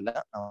കാര്യമല്ല.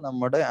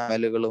 നമ്മുടെ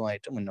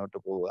അമലുകളുമായിട്ട് മുന്നോട്ട്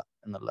പോവുക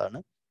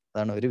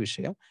അതാണ് ഒരു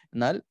വിഷയം.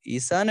 എന്നാൽ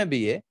ഈസാ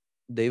നബിയെ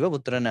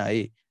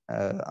ദൈവപുത്രനായി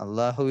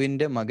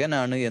അള്ളാഹുവിന്റെ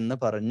മകനാണ് എന്ന്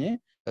പറഞ്ഞ്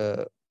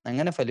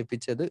അങ്ങനെ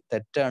ഫലിപ്പിച്ചത്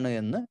തെറ്റാണ്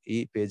എന്ന് ഈ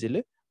പേജിൽ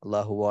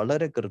അള്ളാഹു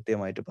വളരെ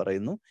കൃത്യമായിട്ട്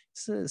പറയുന്നു.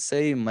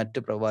 സെയിം മറ്റ്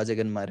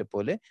പ്രവാചകന്മാരെ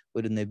പോലെ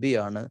ഒരു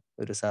നബിയാണ്,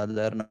 ഒരു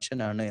സാധാരണ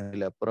മനുഷ്യനാണ്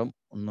എന്നതിലപ്പുറം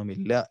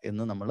ഒന്നുമില്ല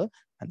എന്ന് നമ്മൾ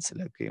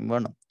മനസ്സിലാക്കുകയും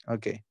വേണം.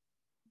 ഓക്കെ,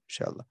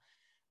 ഇൻഷാ അല്ലാഹ്.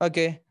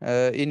 ഓക്കെ,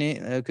 ഇനി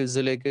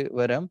ക്വിസിലേക്ക്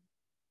വരാം.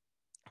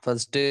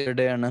 ഫസ്റ്റ്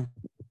ഡേ ആണ്.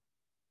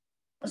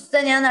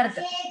 ഞാൻ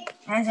നടത്താം.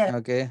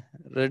 ഓക്കെ,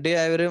 റെഡി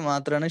ആയവര്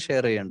മാത്രമാണ്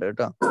ഷെയർ ചെയ്യേണ്ടത്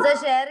കേട്ടോ.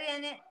 ഷെയർ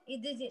ചെയ്യാന്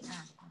ഇത്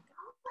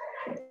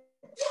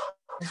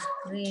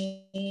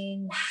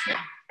Screen.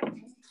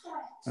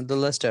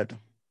 Abdullah start.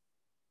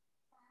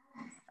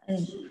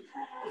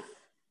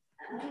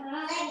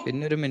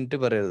 പിന്നെ ഒരു മിനിറ്റ്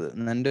പറയരുത്.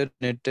 എൻ്റെ ഒരു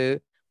നെറ്റ്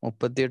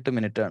 38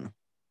 മിനിറ്റ് ആണ്.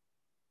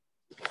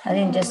 അത്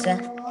ഇൻട്രസ്റ്റ്.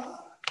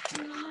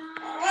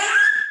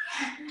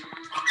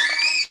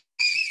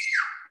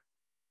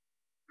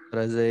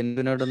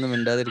 സൈനുവിനോടൊന്നും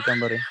മിണ്ടാതിരിക്കാൻ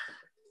പറയും.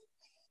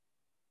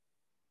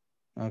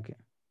 ഓക്കെ,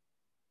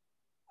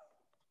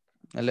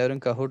 എല്ലാവരും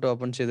കഹൂട്ട്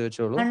ഓപ്പൺ ചെയ്ത്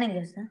വെച്ചോളൂ.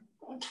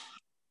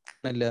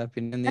 ഇല്ല,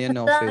 പിന്നെ നീ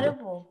എന്നെ ഓഫ് ചെയ്തു.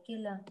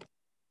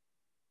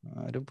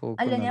 ആരും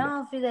അല്ല, ഞാൻ പോക്കൊന്നുമില്ല.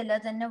 ഓഫ് ചെയ്തല്ല,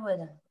 തന്നെ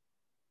പോയതാ.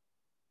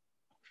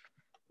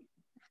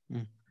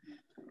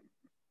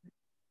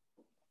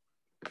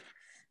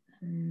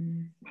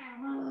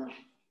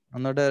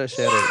 ഒന്നോട്ട്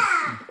ഷെയർ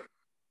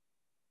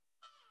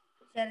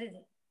ചെയ്തു.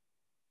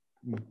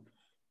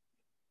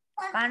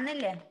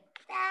 കാണുന്നില്ലേ?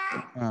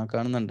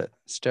 കാണുന്നുണ്ട്.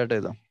 സ്റ്റാർട്ട്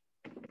ചെയ്തോ.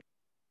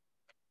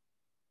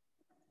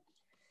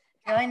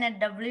 Join at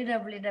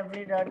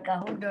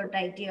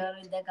www.kahoot.it or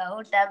with the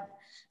Kahoot tab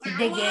with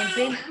the game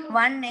pin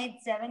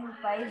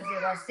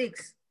 187506.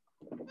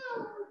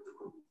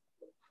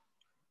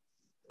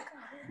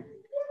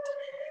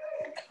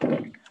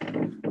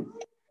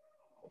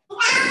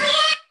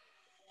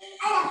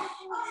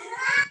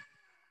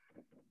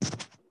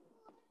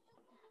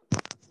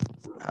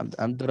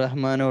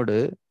 അബ്ദുറഹ്മാനോട്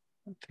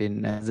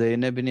പിന്നെ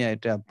സൈനബിനെ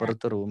ആയിട്ട്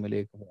അപ്പുറത്തെ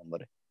റൂമിലേക്ക് പോകാൻ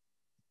പറയും.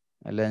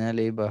 അല്ല ഞാൻ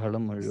ഈ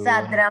ബഹളം മുഴുവൻ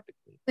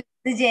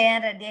ഇത് ചെയ്യാൻ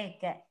റെഡി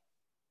ആയിക്കാൻ.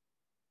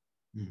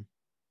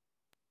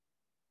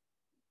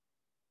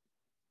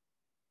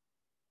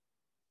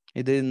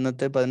 ഇത്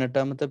ഇന്നത്തെ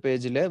 18ാമത്തെ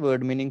പേജിലെ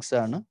വേർഡ് മീനിങ്സ്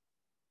ആണ്.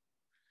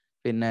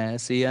 പിന്നെ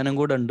സിയാനും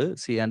കൂടെ ഉണ്ട്.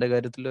 സിയാന്റെ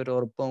കാര്യത്തിൽ ഒരു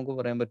ഉറപ്പ് നമുക്ക്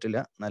പറയാൻ പറ്റില്ല,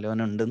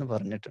 നല്ലവനുണ്ടെന്ന്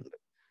പറഞ്ഞിട്ടുണ്ട്.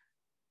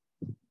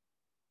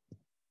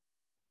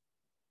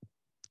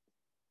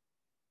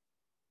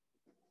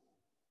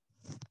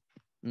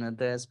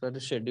 ഇന്നത്തെ ആസ് പെർ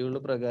ഷെഡ്യൂൾ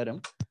പ്രകാരം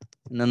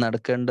ഇന്ന്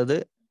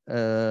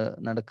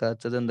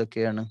നടക്കാത്തത്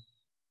എന്തൊക്കെയാണ്?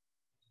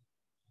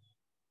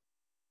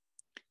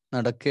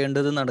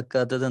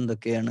 നടക്കാത്തത്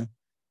എന്തൊക്കെയാണ്?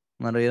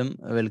 മറിയം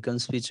വെൽക്കം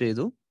സ്പീച്ച്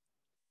ചെയ്തു.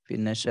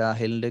 പിന്നെ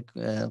ഷാഹിലിന്റെ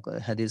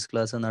ഹദീസ്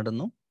ക്ലാസ്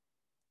നടന്നു.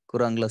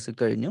 ഖുറാൻ ക്ലാസ്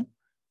കഴിഞ്ഞു.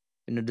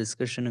 പിന്നെ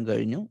ഡിസ്കഷനും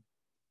കഴിഞ്ഞു.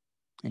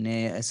 ഇനി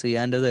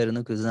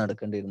സിയാൻ്റെതായിരുന്നു ക്വിസ്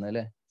നടക്കേണ്ടിയിരുന്നത്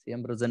അല്ലേ? സിയാൻ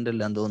പ്രസന്റ്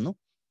അല്ലാന്ന് തോന്നുന്നു.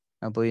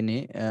 അപ്പോൾ ഇനി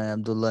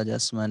അബ്ദുള്ള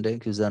ജാസ്മാന്റെ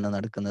ക്വിസാണ്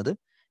നടക്കുന്നത്.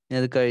 ഇനി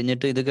അത്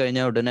കഴിഞ്ഞിട്ട് ഇത്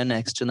കഴിഞ്ഞാൽ ഉടനെ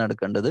നെക്സ്റ്റ്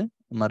നടക്കേണ്ടത്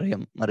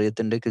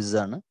മറിയത്തിന്റെ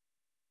ക്വിസാണ്.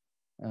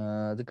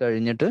 അത്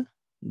കഴിഞ്ഞിട്ട്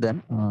ദെൻ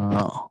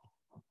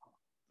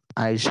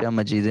ആയിഷ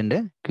മജീദിന്റെ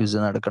ക്വിസ്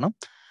നടക്കണം.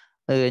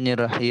 അത് കഴിഞ്ഞ്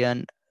റഹിയാൻ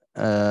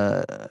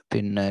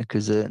പിന്നെ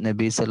ക്വിസ്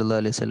നബി സല്ലല്ലാഹു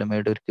അലൈഹി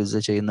വസല്ലമയുടെ ഒരു ക്വിസ്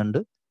ചെയ്യുന്നുണ്ട്.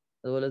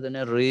 അതുപോലെ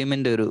തന്നെ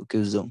റീമിന്റെ ഒരു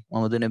ക്വിസും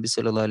മുഹമ്മദ് നബി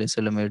സല്ലല്ലാഹു അലൈഹി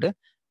വസല്ലമയുടെ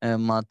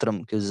മാത്രം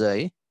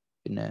ക്വിസായി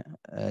പിന്നെ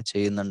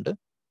ചെയ്യുന്നുണ്ട്.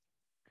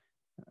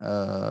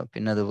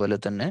 പിന്നെ അതുപോലെ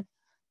തന്നെ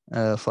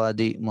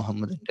ഫാദി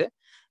മുഹമ്മദിന്റെ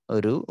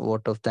ഒരു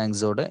വോട്ട് ഓഫ്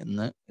താങ്ക്സോടെ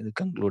ഇന്ന് ഇത്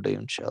കൺക്ലൂഡ്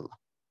ചെയ്യും ഇൻഷാ അല്ലാഹ്.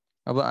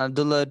 അപ്പൊ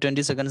അബ്ദുള്ള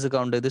 20 സെക്കൻഡ്സ്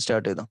കൗണ്ട് ചെയ്ത്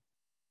സ്റ്റാർട്ട് ചെയ്തോ.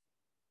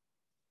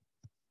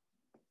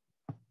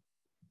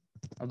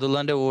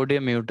 അബ്ദുള്ളാന്റെ ഓഡിയോ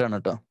മ്യൂട്ടാണ്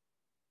കേട്ടോ.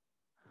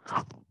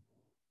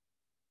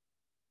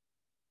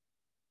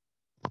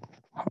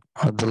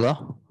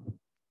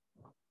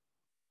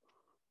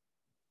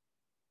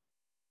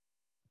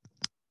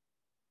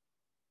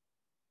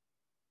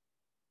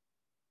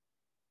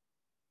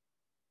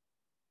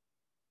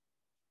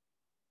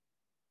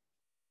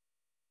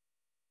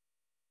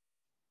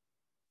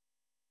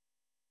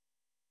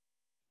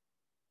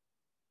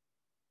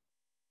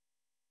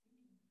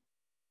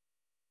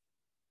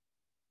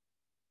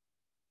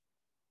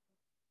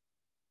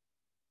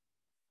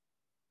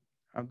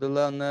 അബ്ദുള്ള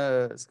ഒന്ന്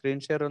സ്ക്രീൻ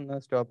ഷെയർ ഒന്ന്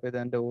സ്റ്റോപ്പ് ചെയ്ത്.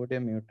 എൻ്റെ ഓഡിയോ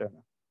മ്യൂട്ടാണ്.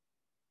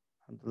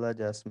 അബ്ദുള്ള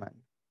ജാസ്മാൻ.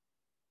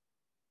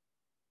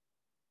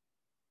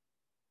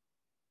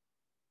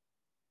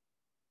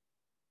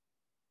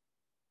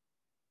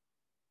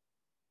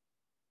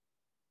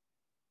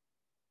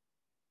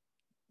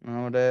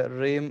 നമ്മുടെ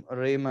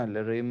റീമ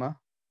അല്ലേ?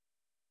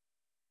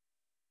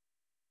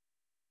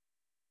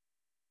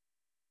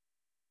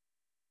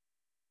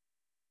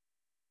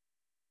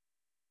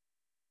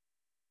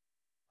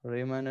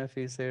 റീമ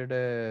നഫീസയുടെ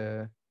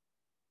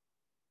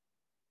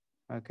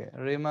ഓക്കെ,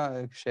 റീമ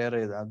ഷെയർ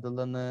ചെയ്ത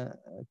അബ്ദുള്ള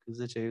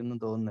ക്വിസ് ചെയ്യുന്നു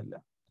തോന്നുന്നില്ല.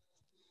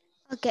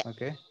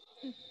 Okay,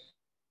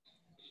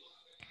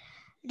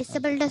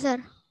 disabled sir.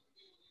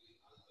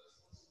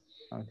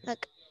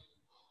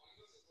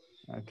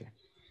 Okay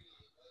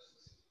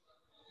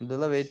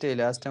Abdulla wait ചെയ്യും.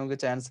 ലാസ്റ്റ് നമുക്ക്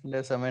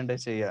ചാൻസിന്റെ സമയം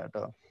ഉണ്ടെങ്കിൽ ചെയ്യാം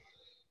കേട്ടോ.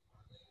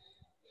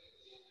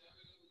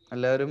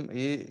 എല്ലാവരും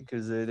ഈ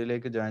ക്വിസ്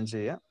ഇതിലേക്ക് ജോയിൻ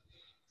ചെയ്യാം.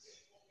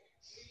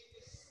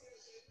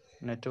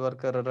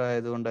 Network error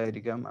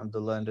ആയതുകൊണ്ടായിരിക്കാം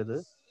അബ്ദുള്ളാൻ്റെത്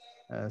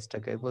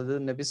stuck. ഇപ്പോൾ ഇത്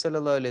നബി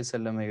സല്ലല്ലാഹു അലൈഹി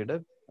വസല്ലമയുടെ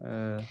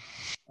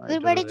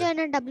Everybody join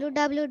on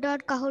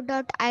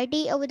www.kahoot.it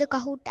or with the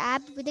Kahoot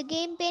app with the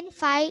game pin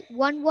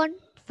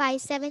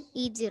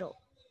 5115780.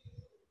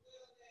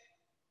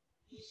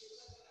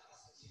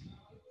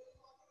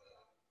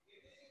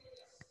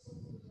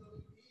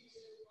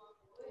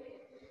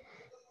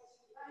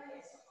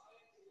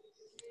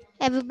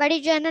 Everybody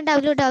join on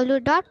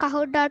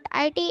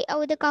www.kahoot.it or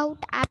with the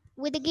Kahoot app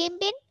with the game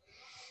pin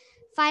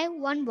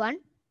 511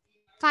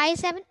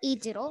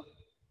 5780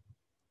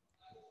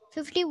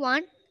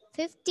 51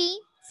 50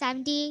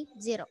 70.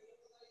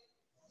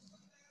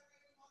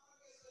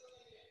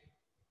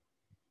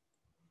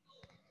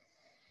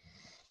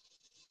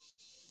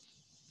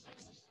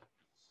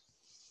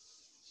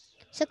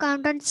 So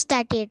countdown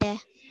start ചെയ്യട്ടെ.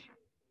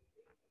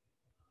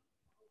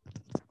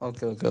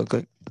 Okay, okay,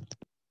 okay.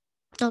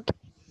 Okay.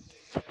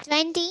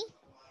 20,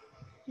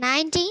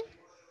 19,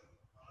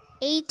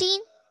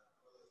 18,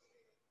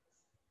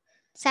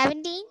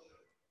 17,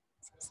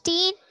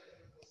 16,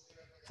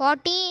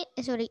 14,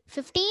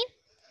 15,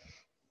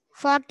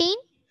 14,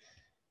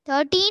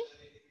 13,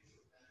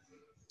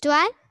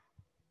 12,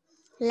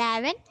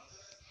 11,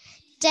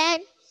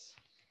 10,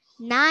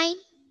 9,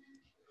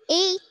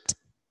 8,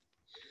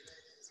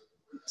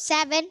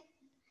 7,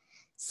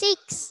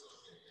 6,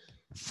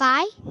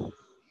 5,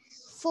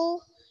 4,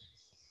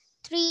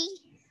 3,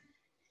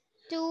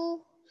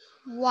 2,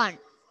 1.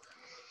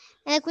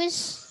 And the quiz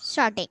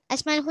starting.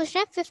 Asmal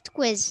Husna, fifth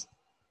quiz.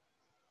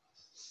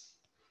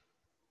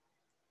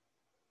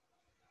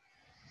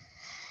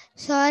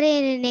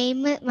 Sorry,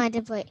 name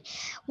Matapoy.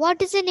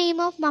 What is the name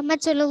of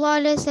Muhammad Sallallahu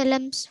Alaihi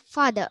Wasallam's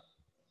father?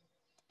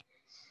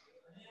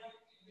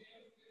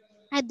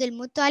 Abdul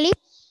Muttalib,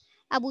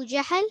 Abu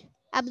Jahl,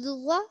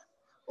 Abdullah,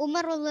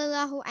 Umar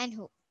Radiallahu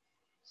anhu.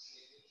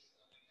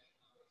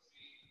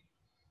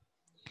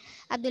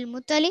 Abdul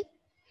Muttalib,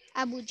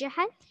 Abu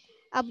Jahl,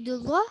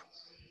 Abdullah,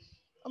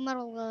 Umar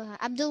Radiallahu.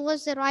 Abdullah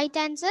is the right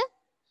answer.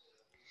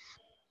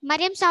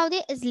 Mariam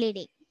Saudi is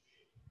leading.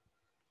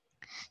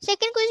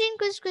 Second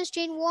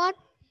question. What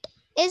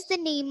is the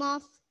name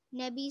of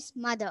Nabi's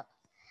mother?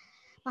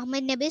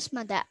 Muhammad Nabi's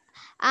mother.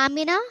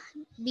 Amina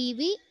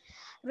Bibi,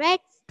 red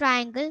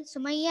triangle,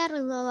 Sumayya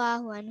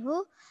Radiallahu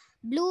anhu,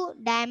 blue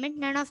diamond,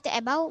 none of the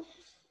above,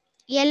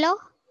 yellow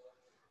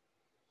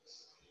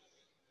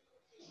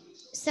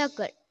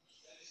circle.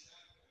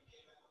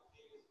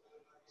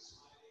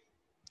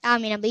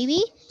 Amina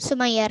Bibi,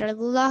 Sumayya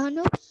Radiallahu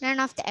anhu, none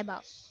of the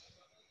above.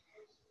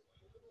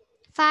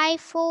 5,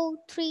 4,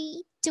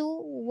 3, 2,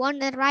 1.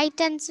 The right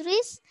answer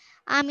is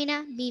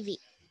Amina Bibi.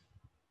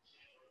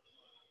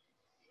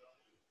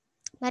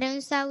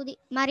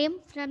 Mariam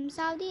from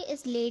Saudi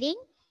is leading.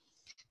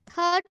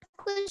 Third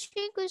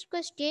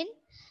question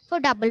for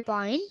double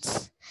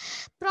points.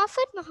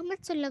 Prophet Muhammad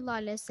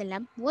sallallahu alaihi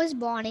wasallam was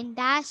born in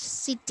dash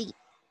city.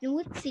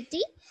 Noor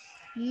city,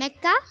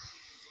 Mecca,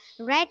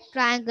 red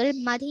triangle,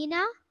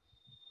 Medina,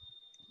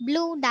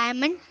 blue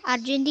diamond,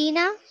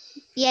 Argentina,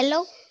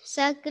 yellow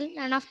circle,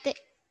 none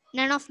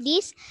of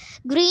these,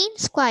 green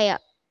square.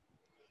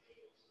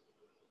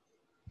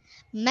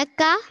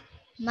 Mecca,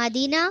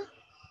 Medina,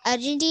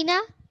 Argentina,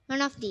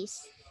 none of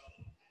these.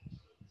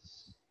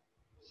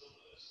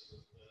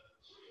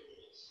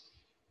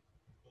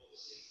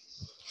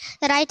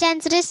 The right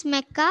answer is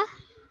Mecca.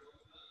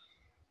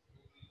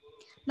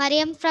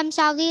 Mariam from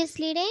Saudi is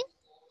leading.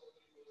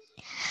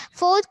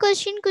 Fourth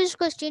question.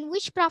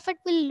 Which prophet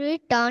will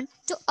return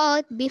to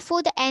earth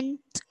before the end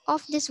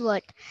of this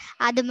world?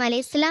 Adam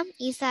alayhi salam,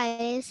 Isa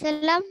alayhi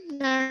salam,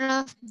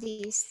 none of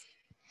these.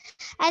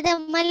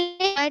 Adam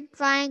alayhi red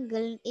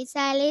triangle, Isa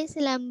alayhi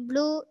salam,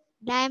 blue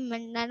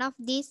diamond, none of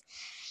these,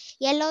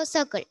 yellow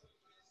circle.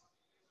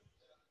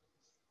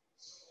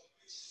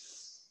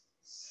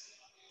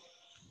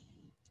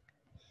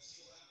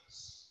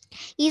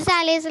 Isa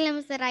alayhi salam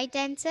is the right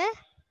answer.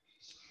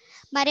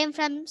 Mariam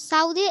from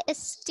Saudi is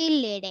still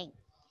leading.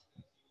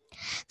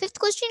 Fifth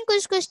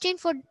question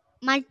for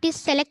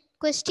multi-select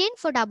question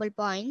for double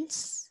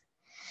points.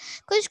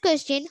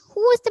 Question,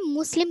 who is the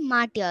Muslim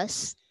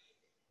martyrs?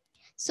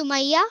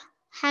 Sumayya,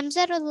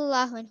 Hamza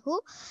radhiyallahu anhu,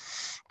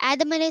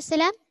 Adam alayhi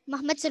salam,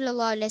 Muhammad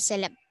sallallahu alayhi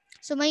wasallam.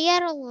 Sumayya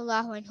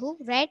radhiyallahu anhu,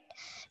 red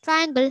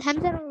triangle,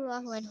 Hamza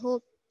radhiyallahu anhu,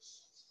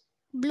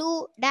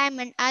 blue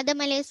diamond, Adam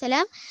alayhi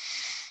salam,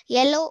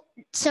 yellow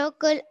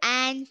circle,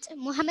 and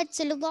Muhammad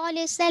sallallahu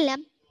alayhi wasallam,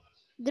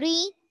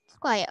 green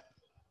square.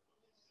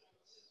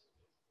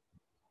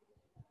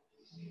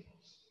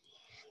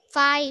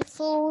 5,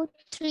 4,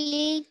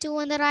 3, 2,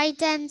 and the right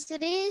answer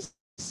is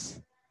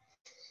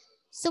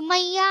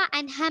Sumayya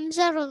and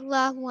Hamza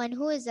radhiyallahu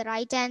anhu is the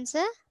right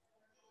answer.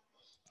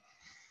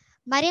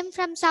 Mariam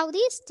from Saudi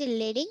is still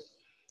leading.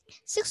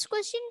 Sixth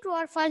question, true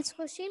or false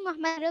question.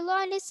 Muhammad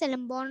sallallahu alaihi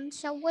wasallam born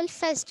Shawwal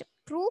first.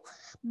 True,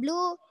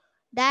 blue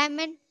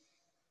diamond,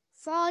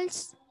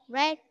 false,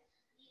 red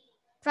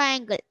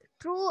triangle.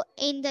 True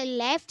in the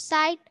left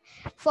side,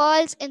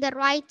 false in the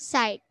right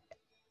side.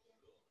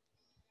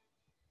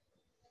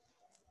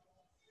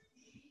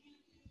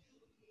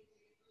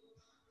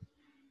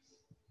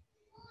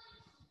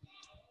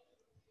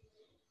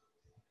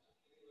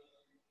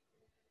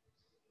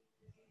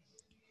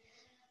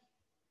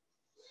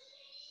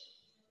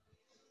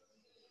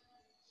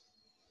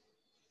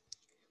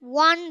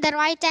 One, the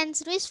right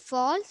answer is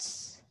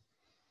false.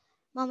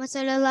 Muhammad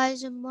sallallahu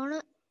alaihi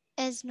wasallam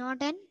is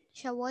not in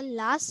Shawwal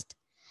last.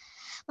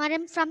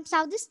 Mariam from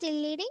Saudi still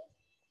leading.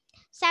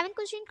 Seventh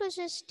question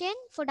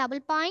for double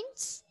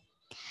points.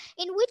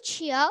 In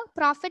which year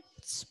Prophet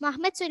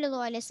Muhammad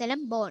sallallahu alaihi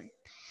wasallam born?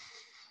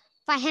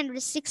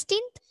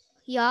 516th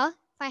year,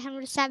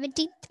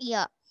 517th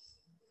year.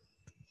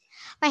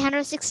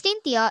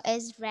 516th year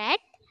is red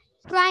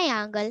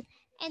triangle,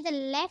 and the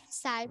left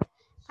side.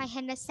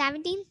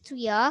 517th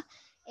year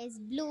is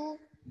blue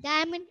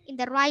diamond in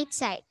the right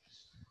side.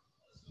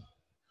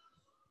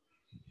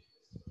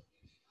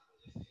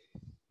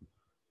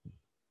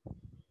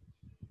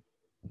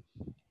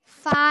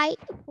 5,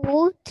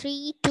 4,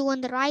 3, 2,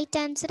 and the right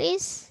answer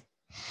is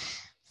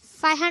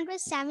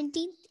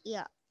 517th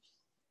year.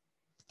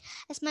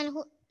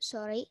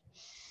 Sorry.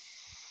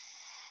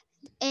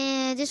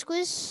 This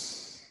quiz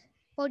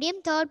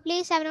podium third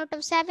place 7 out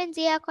of 7.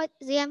 Zia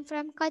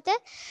from Qatar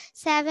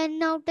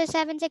 7 out of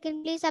 7.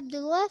 Second place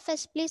Abdullah.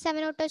 First place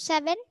 7 out of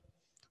 7.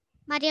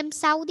 Mariam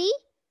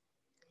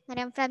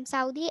from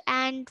Saudi,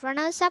 and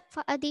runners up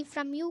Adi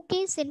from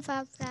UK,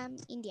 Sinfa from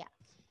India.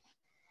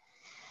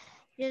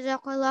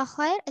 Jazakallah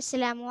khair.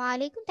 Assalamu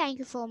alaikum. Thank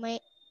you for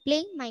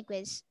playing my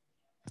quiz.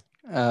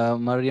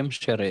 Mariam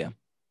Sharia.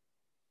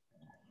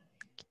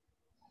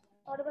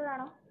 Audible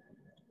ആണോ?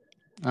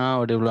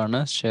 Audible ആണ്.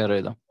 Share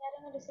ചെയ്തോ.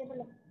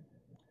 Disable.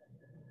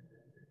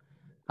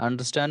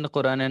 Understand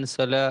Quran and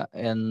സല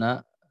എന്ന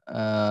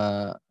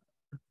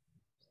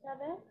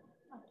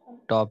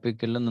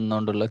ടോപ്പിക്കിൽ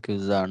നിന്നുകൊണ്ടുള്ള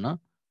ക്വിസാണ്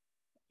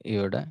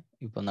ഇവിടെ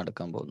ഇപ്പൊ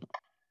നടക്കാൻ പോകുന്നത്.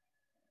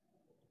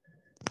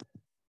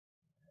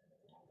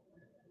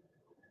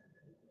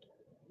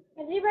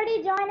 Everybody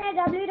join at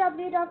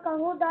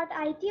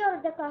www.kahoot.it or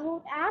the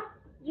Kahoot app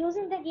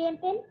using the game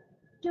pin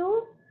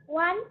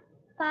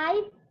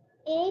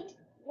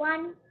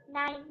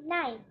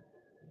 21581199.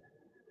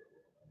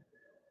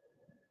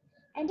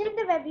 Enter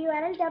the web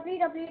URL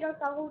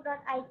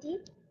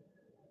www.kahoot.it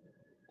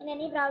in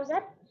any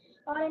browser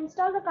or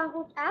install the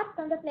Kahoot app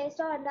from the Play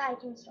Store and the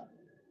iTunes Store.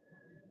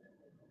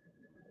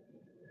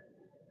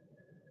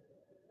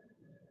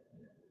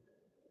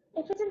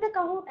 If it's in the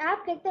Kahoot app,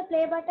 click the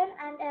play button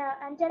and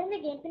enter in the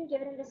game pin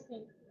given in the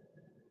screen.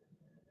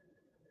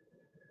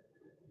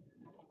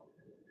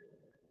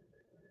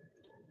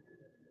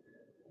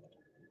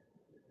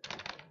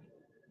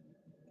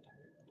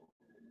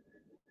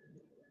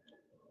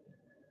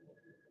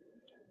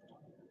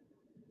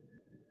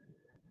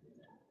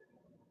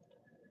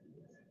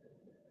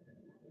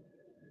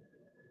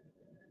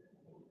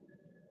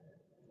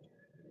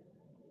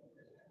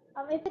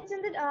 If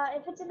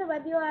it's in the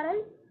web URL,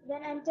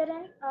 then enter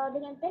in the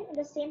game pin in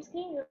the same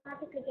screen. You don't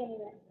have to click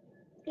anywhere.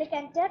 Click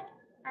enter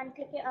and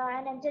click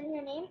and enter in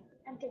your name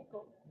and click go.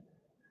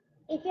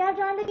 If you have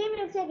joined the game,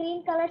 you'll see a green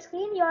colored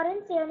screen. You're in,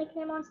 say your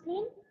nickname on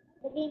screen.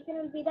 The game pin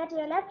will be there to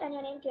your left and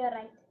your name to your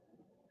right.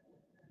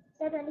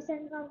 Say 20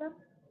 seconds countdown.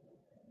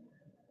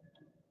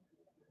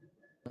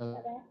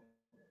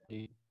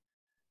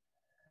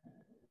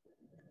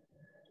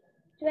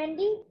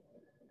 20,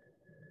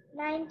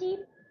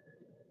 19,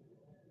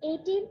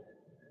 18,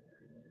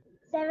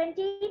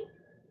 17,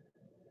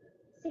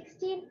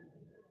 16,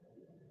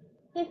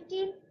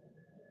 15,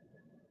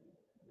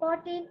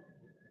 14,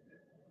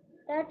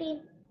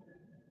 13,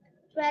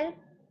 12,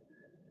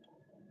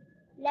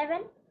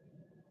 11,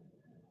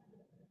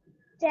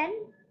 10,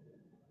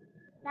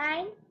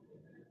 9,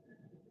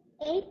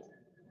 8,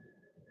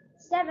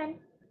 7,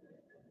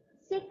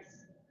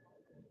 6,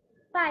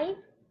 5,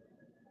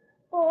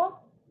 4,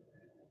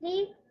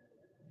 3,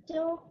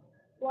 2,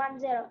 1,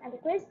 0. And the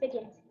quiz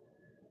begins.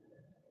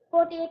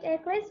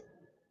 48A quiz.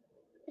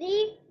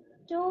 3,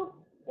 2,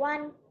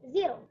 1,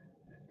 0.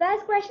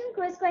 First question,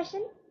 quiz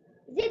question.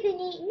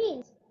 Zidni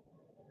means,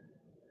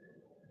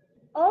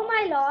 oh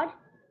my Lord,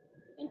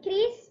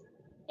 increase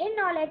in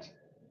knowledge,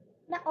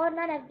 or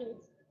none of these.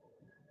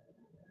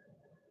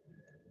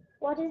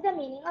 What is the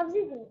meaning of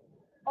Zidni?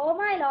 Oh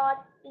my Lord,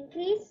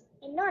 increase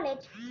in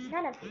knowledge,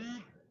 none of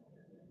these.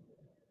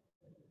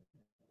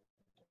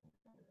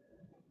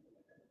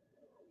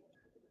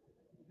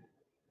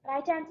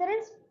 Right answer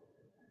is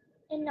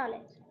in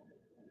knowledge.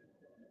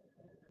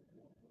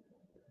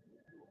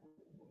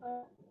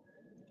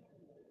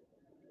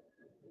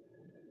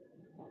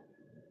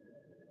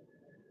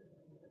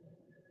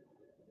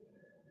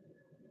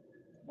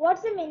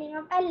 What's the meaning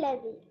of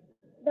al-ladhi?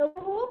 The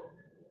one who,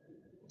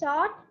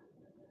 taught,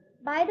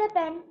 by the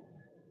pen,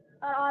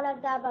 or all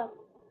of the above?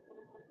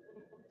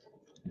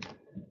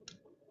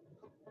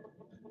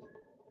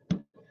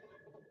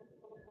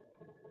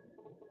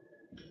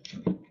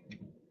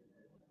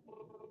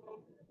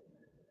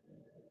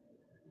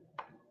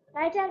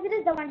 Right answer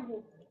is the one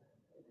who.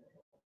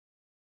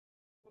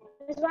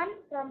 This one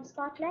from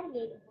Scotland,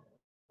 lady.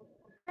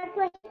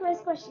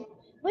 Quiz question.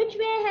 Which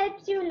way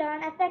helps you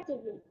learn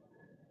effectively?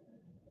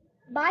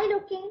 By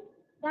looking,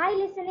 by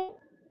listening,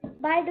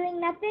 by doing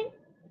nothing,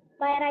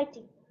 by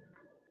writing.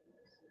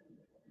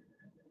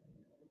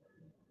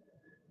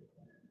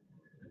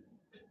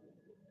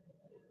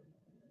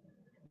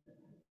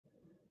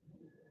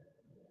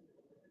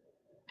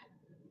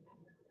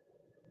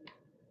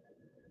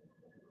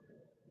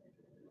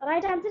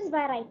 Right answer is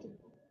by writing.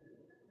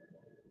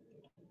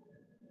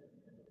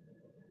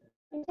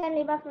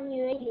 Liba from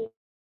UAE.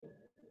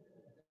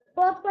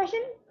 Fourth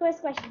question, quiz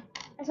question.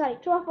 Sorry,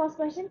 true or false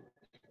question.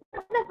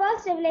 What is the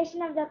first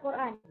revelation of the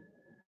Quran?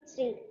 Let's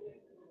read.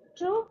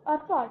 True or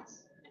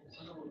false?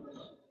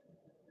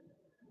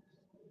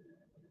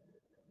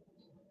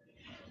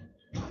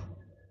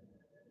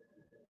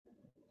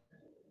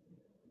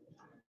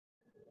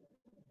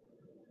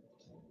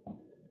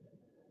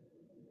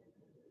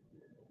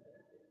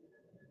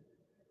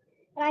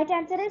 Right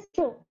answer is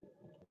true.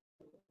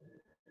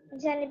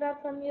 Jaliba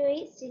from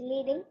UAE still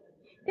leading.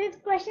 Fifth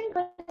question,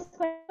 the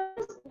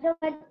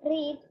word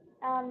read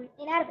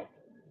in Arabic.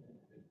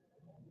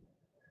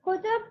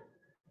 Kutub,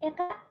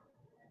 Iqra,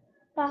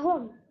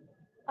 Fahum,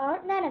 or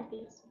none of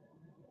these.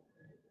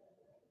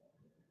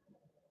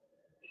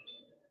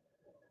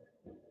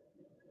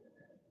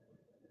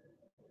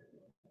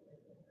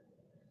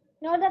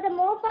 Note that the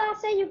more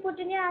faster you put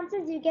in your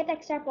answers, you get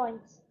extra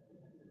points.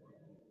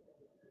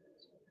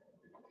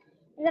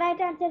 The right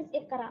answer is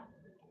Iqra.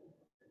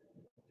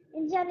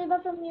 Injaniba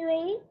from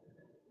UAE.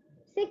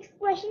 Sixth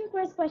question,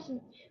 quiz question.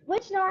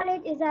 Which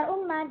knowledge is our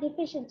Ummah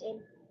deficient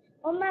in?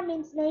 Ummah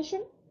means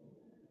nation.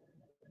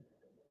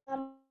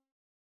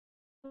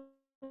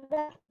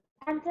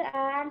 Answer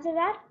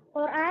that.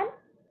 Quran.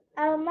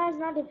 Our Ummah is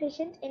not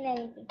deficient in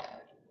anything.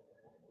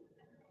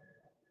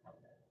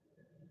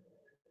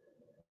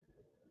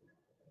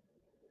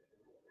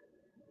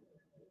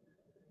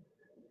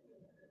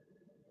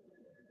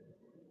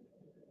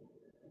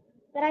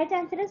 The right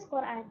answer is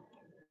Quran.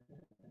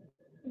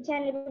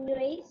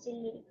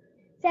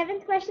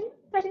 Seventh question,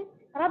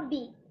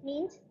 Rabbi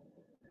means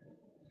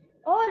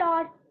oh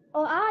Lord,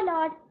 or our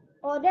Lord,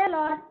 or their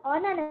Lord, or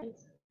none of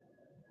these.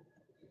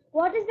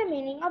 What is the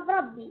meaning of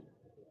Rabbi?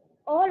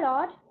 Oh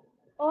Lord,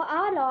 or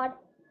our Lord,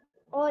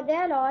 or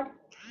their Lord,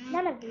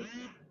 none of these.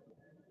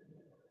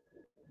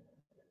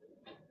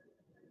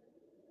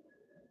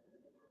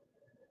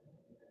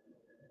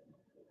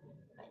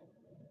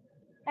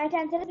 Right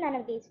answer is none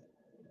of these.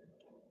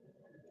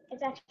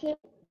 It's actually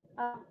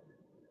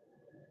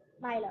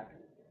my Lord.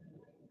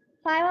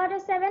 5 out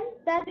of 7,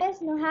 third place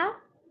Nuha.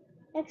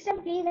 Next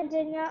time please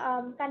enter your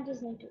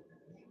country's name too.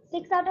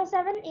 6 out of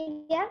 7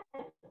 India.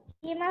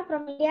 Hima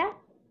from India.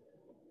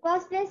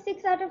 First place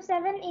 6 out of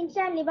 7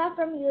 Insha and Liba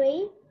from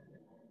UAE.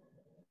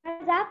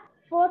 Hands up.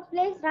 Fourth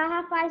place Raha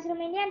Faiz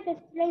from India and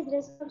fifth place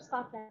Riz from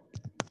Scotland.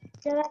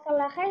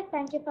 Jazakallah khair.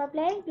 Thank you for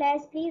playing.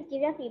 Players, please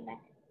give your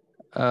feedback.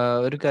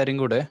 ഒരു കാര്യം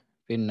കൂടെ,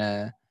 പിന്നെ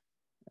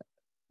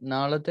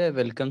നാളത്തെ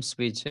welcome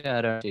speech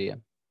ആരാണ് ചെയ്യുക?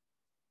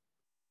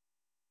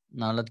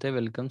 നാളത്തെ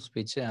welcome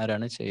speech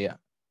ആരാണ് ചെയ്യുക?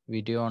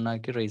 വീഡിയോ ഓൺ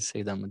ആക്കി റേസ്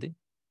ചെയ്താൽ മതി.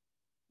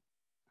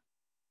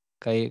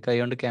 കൈ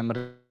കൊണ്ട്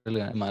ക്യാമറയിൽ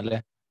അല്ലേ?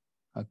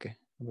 ഓക്കെ.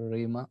 അപ്പോൾ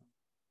റീമ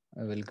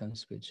വെൽക്കം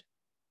സ്പീച്ച്.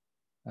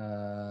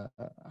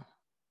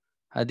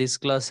 ഹദീസ്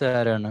ക്ലാസ്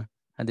ആരാണ്?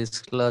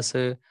 ഹദീസ്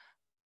ക്ലാസ്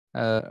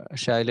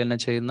ഷായിൽ തന്നെ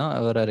ചെയ്യുന്നോ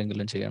അവർ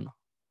ആരെങ്കിലും ചെയ്യണോ?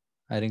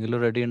 ആരെങ്കിലും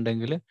റെഡി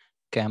ഉണ്ടെങ്കിൽ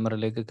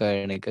ക്യാമറയിലേക്ക്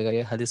കാണിക്കുക.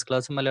 ഹദീസ്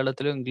ക്ലാസ്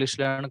മലയാളത്തിലും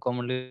ഇംഗ്ലീഷിലാണ്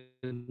കോമൺലി,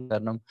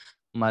 കാരണം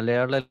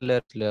മലയാളം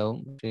എല്ലാവരിലാവും,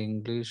 പക്ഷെ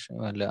ഇംഗ്ലീഷ്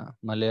അല്ല,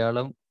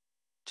 മലയാളം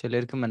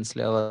ചിലർക്ക്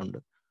മനസ്സിലാവാറുണ്ട്.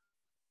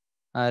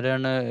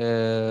 ആരാണ്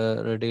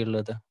റെഡി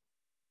ഉള്ളത്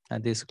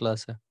ഹദീസ്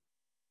ക്ലാസ്?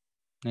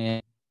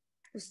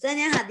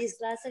 ഞാൻ ഹദീസ്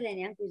ക്ലാസ് അല്ലേ,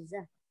 ഞാൻ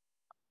ക്വിസ്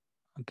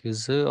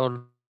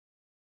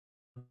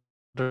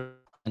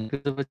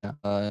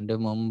അതിന്റെ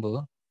മുമ്പ്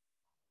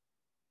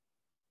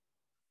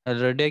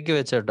റെഡിയാക്കി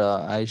വെച്ചോട്ടോ.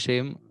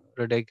 ആയിഷയും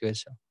റെഡിയാക്കി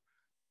വെച്ചോ.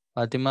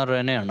 ഫാത്തിമ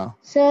റെനയാണോ?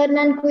 സർ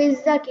ഞാൻ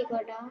ക്വിസ്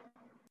ആക്കിക്കോട്ടോ.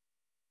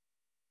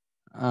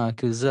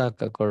 ക്വിസ്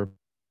ആക്കാം, കുഴപ്പം.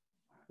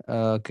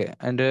 ഓക്കെ.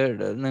 അതിന്റെ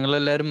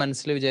നിങ്ങളെല്ലാവരും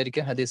മനസ്സിൽ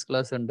വിചാരിക്കുക ഹദീസ്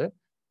ക്ലാസ് ഉണ്ട്,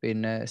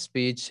 പിന്നെ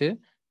സ്പീച്ച്,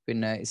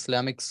 പിന്നെ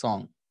ഇസ്ലാമിക്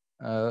സോങ്.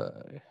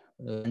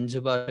 5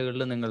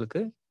 ഭാഷകളിൽ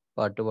നിങ്ങൾക്ക്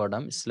പാട്ട്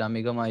പാടാം.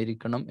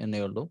 ഇസ്ലാമികമായിരിക്കണം എന്നേ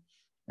ഉള്ളൂ.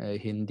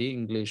 ഹിന്ദി,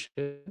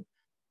 ഇംഗ്ലീഷ്,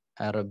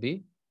 അറബി,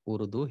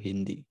 ഉറുദു,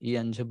 ഹിന്ദി, ഈ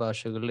 5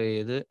 ഭാഷകളിൽ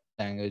ഏത്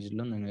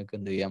ലാംഗ്വേജിലും നിങ്ങൾക്ക്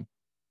എന്ത് ചെയ്യാം?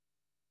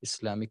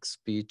 ഇസ്ലാമിക്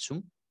സ്പീച്ചും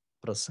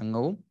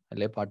പ്രസംഗവും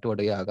അല്ലെ പാട്ട്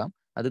പാടുകയാകാം.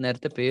 അത്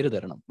നേരത്തെ പേര്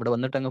തരണം, ഇവിടെ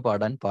വന്നിട്ട് അങ്ങ്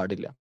പാടാൻ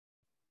പാടില്ല.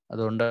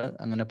 അതുകൊണ്ടാണ്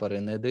അങ്ങനെ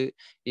പറയുന്നത്.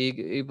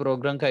 ഈ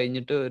പ്രോഗ്രാം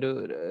കഴിഞ്ഞിട്ട് ഒരു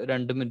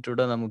 2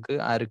 മിനിറ്റൂടെ നമുക്ക്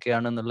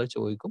ആരൊക്കെയാണെന്നുള്ളത്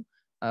ചോദിക്കും.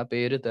 ആ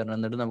പേര് തരണം,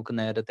 എന്നിട്ട് നമുക്ക്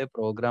നേരത്തെ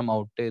പ്രോഗ്രാം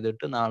ഔട്ട്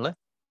ചെയ്തിട്ട് നാളെ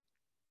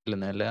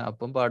അല്ല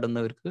അപ്പം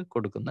പാടുന്നവർക്ക്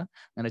കൊടുക്കുന്ന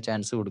അങ്ങനെ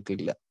ചാൻസ്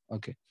കൊടുക്കില്ല.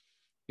 ഓക്കെ.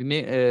 ഇനി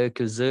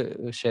ക്വിസ്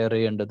ഷെയർ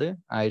ചെയ്യേണ്ടത്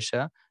ആയിഷ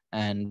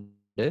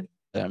ആൻഡ്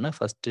ആണ്.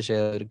 ഫസ്റ്റ്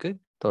ഷെയർക്ക്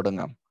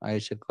തുടങ്ങാം.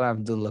 ആയിഷക്കോ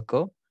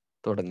അബ്ദുള്ളക്കോ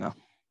തുടങ്ങാം.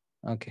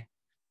 ഓക്കെ.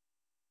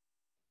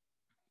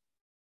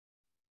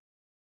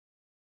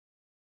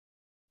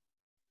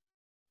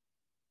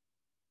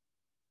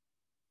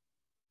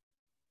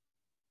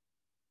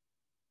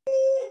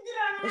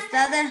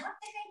 ഉസ്താദ്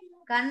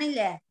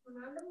കണ്ണില്ലേ?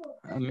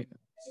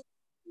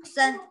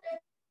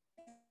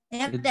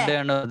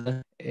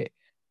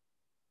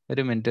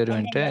 ഒരു മിനിറ്റ്.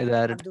 ഇത്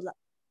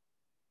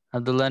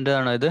അബ്ദുള്ളന്റെ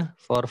ആണോ ഇത്?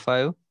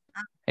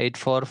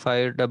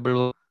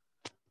 458455.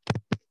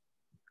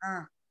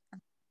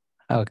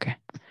 ഓക്കെ.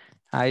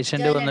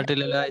 ആയിഷന്റെ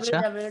വന്നിട്ടില്ലല്ലോ Ayisha.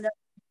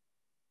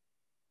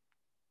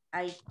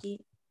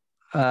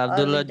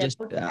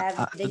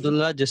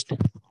 Abdulla just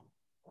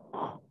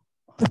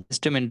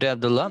just minute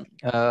Abdulla.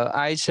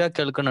 Ayisha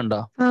കേൾക്കുന്നുണ്ടോ?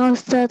 ആ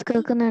ഉസ്താദ്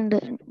കേൾക്കുന്നുണ്ട്.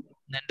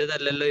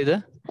 നിന്റേതല്ലല്ലോ ഇത്?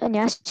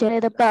 ഞാൻ ഷെയർ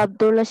ചെയ്തപ്പോ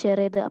അബ്ദുള്ള ഷെയർ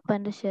ചെയ്ത് അപ്പൊ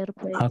എന്റെ ഷെയർ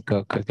പോയി. Okay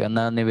okay okay.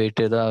 എന്നാ നീ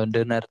വെയിറ്റ് ചെയ്തോ.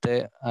 അവന്റെ നേരത്തെ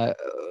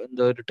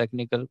എന്തോ ഒരു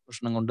ടെക്നിക്കൽ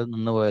പ്രശ്നം കൊണ്ട്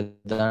നിന്ന്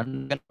പോയതാണ്.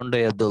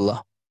 അബ്ദുള്ള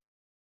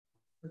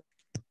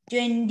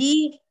 20,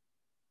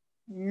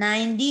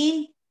 19,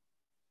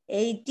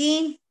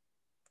 18,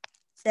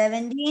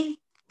 17,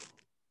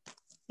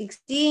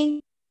 16,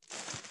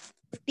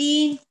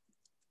 15,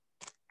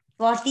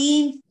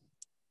 14,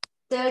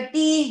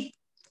 13,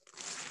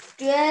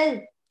 12,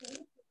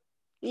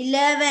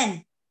 11,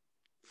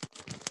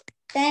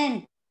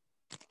 10,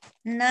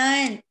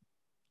 9,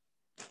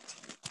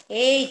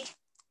 8,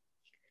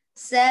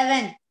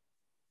 7,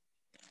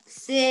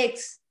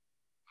 6,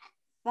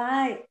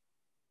 5,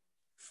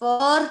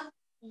 4,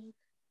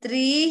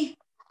 3,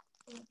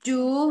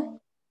 2,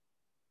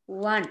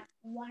 1.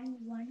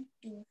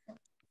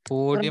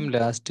 പോഡിയം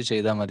ലാസ്റ്റ്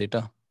ചെയ്താൽ മതി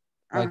കേട്ടോ.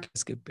 ബാക്കി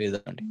സ്കിപ്പ്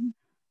ചെയ്താൽ മതി.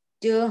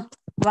 2,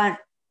 1.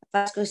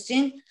 First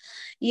question.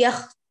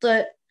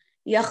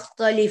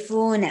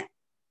 يختلفون.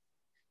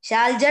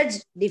 Shall judge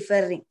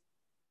differing.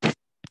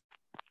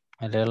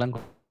 Malayalam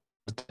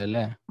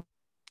അല്ലേ?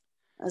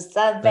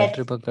 Ustad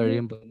ബാറ്ററി ഇപ്പൊ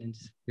കഴിയും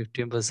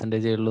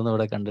 15% ഉള്ളൂ എന്ന്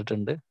ഇവിടെ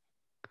കണ്ടിട്ടുണ്ട്.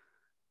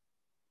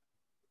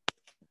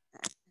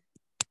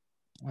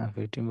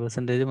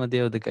 15%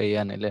 മതിയാവും ഇത്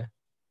കഴിയാനല്ലേ?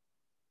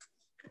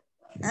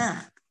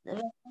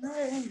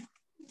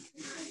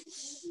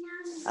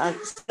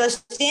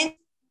 Question.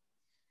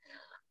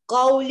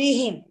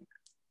 قولهم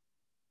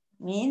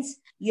means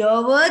your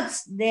words,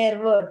 their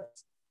words.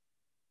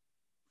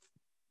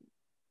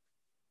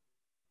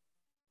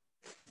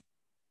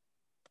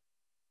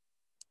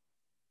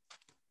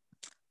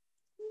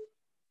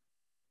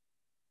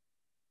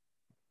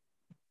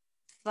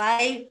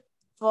 Five,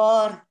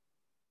 4,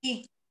 3,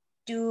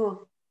 2,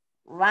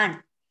 1.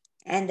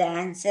 And the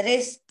answer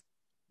is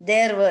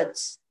their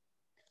words.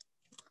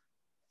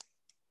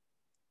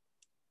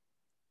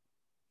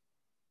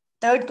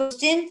 Third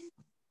question.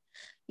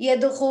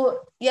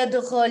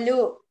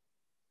 يدخلوا.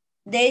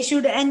 They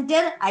should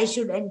enter, I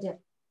should enter.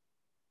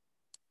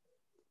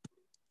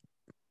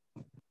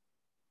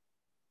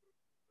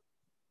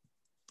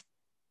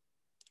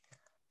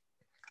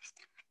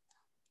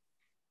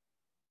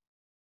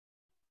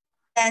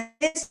 That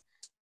is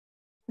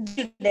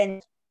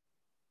student.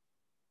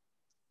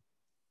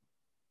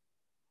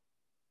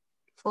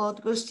 Fourth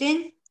question.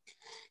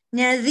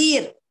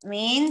 Nazir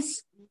means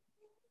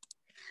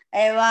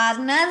a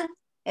warner,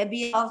 a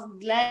being of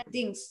glad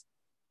things.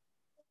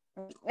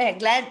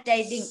 Glad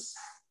tidings.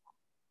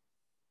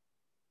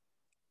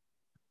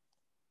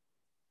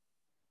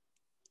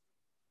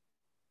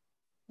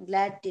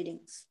 Glad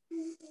tidings.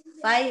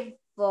 5,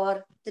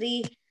 4,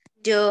 3,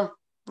 2,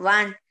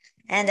 1.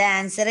 And the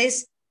answer is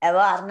a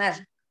warner.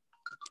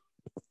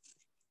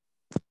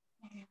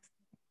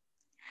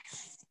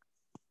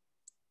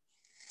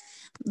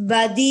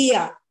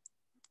 Badia.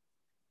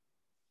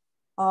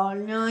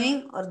 All-knowing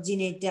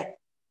originator.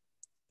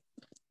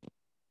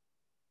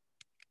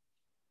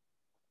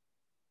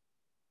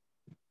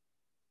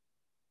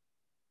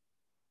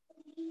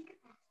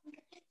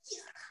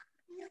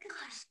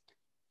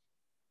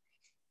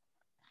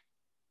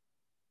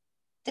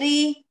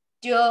 Three,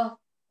 2,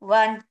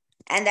 1.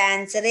 And the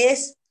answer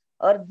is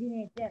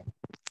originator.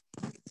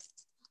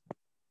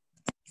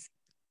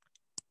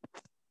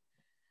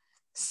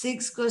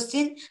 Sixth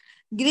question.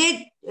 Great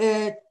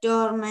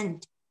torment.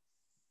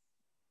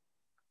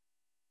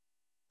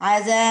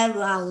 Azab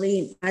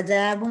alim.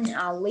 Azabun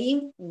alim.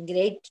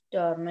 Great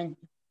torment.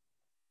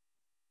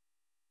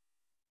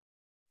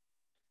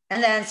 And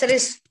the answer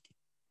is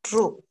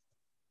true.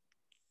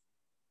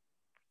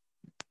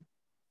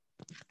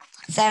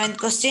 Seventh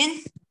question.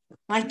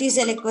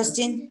 Multi-select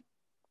question.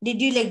 Did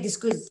you like this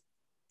quiz?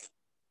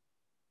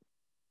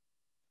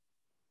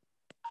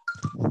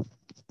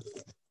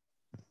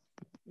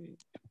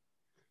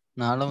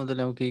 നാളെ മുതൽ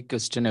നമുക്ക് ഈ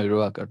question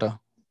ഒഴിവാക്കാം കേട്ടോ.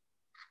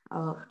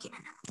 Okay.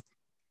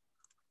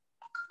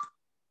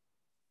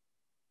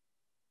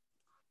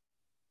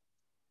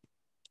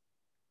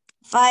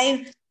 Five,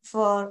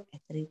 4,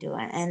 3, 2,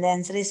 1. And the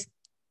answer is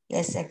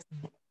yes.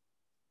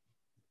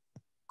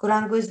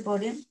 Quran quiz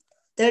podium.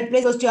 Third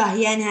place goes to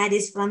Ahian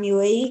Hadis from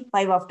UAE,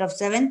 5 out of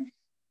 7.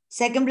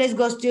 Second place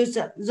goes to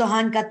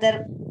Zohan Qatar,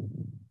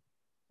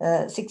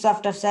 6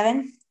 out of 7.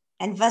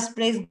 And first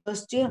place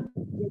goes to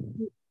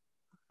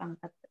from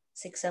Qatar,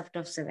 6 out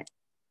of 7.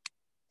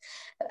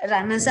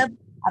 Runners up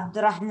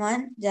Abdurrahman,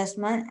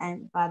 Jasman, and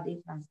Fadi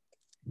from.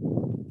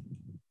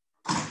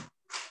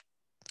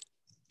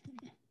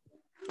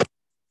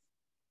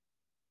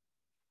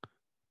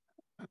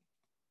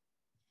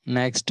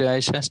 Next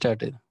Ayisha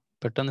start ചെയ്തു.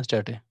 പെട്ടെന്ന്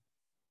start ചെയ്യും.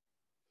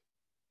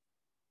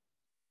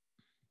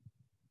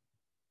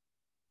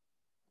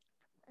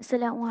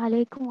 Assalamu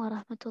alaikum wa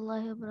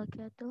rahmatullahi wa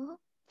barakatuh.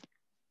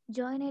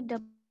 Join at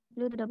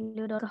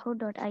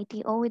www.kahoot.it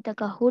or with the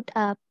Kahoot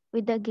app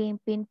with the game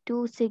pin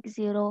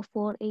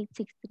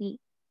 2604863.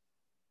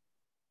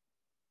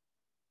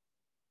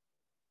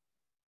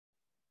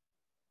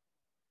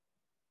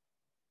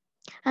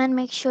 And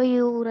make sure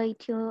you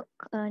write your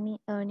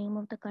name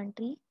of the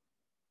country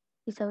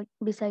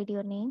beside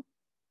your name.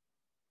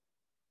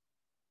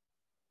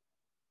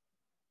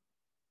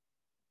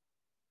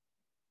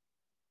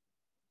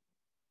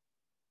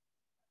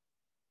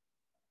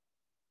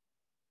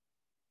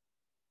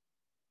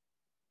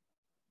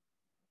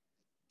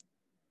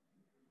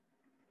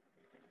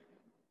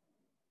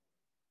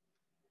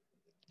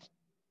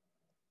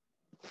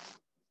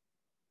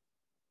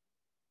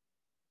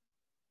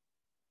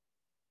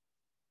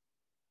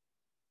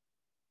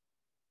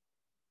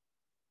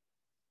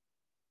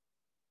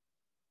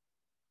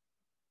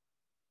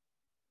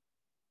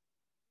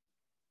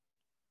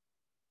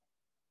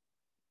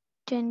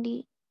 Twenty,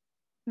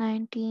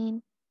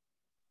 19,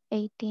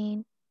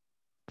 18,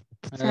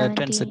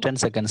 17, 10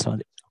 seconds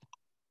മതി.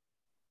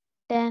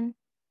 10,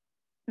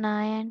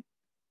 9,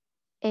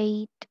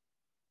 8,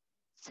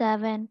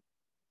 7,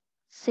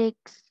 6,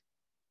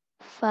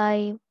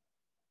 5,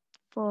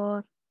 4,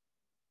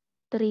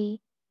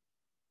 3,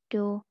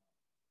 2,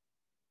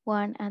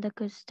 1, and the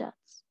quiz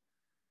starts.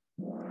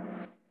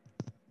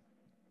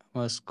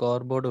 Score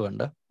board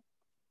വേണ്ട.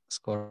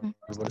 Score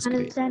board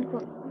skip ചെയ്യാം.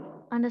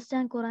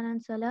 Understand Quran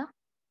and Salah.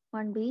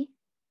 1B,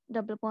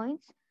 double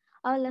points.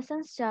 Our lesson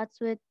starts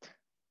with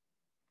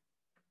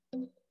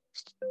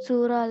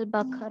Surah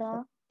Al-Baqarah,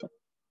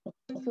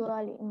 Surah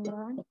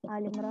Al-Imran,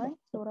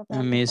 Surah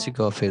Fatiha.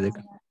 Music of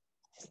ചെയ്തേക്കാം.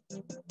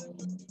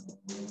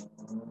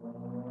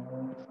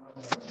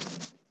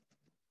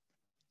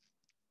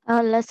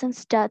 Our lesson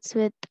starts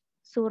with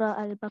Surah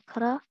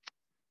Al-Baqarah,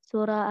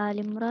 Surah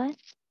Al-Imran,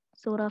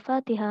 Surah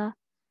Fatiha,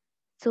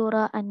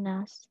 Surah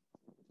An-Nas.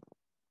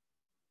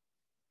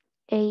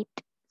 8,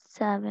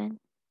 7,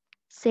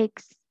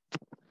 6,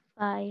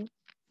 5,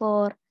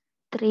 4,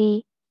 3,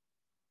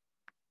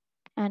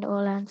 and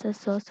all answers.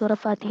 So Surah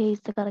Fatiha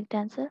is the correct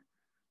answer.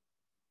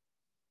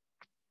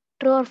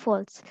 True or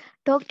false?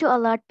 Talk to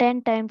Allah 10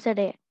 times a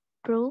day.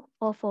 True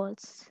or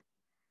false?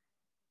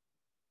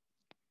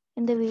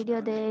 In the video,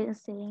 they are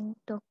saying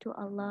talk to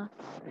Allah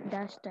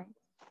dash time.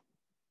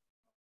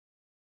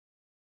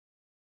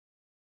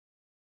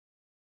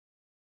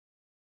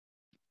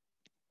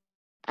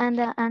 And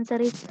the answer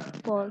is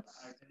false.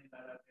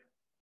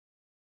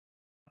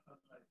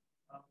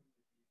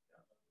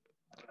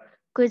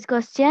 Quiz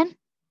question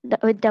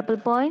with double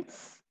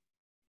points.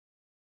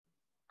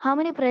 How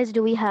many prayers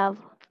do we have?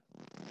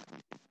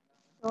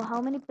 So how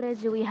many prayers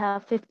do we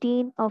have?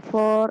 15 or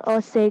 4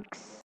 or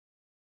 6?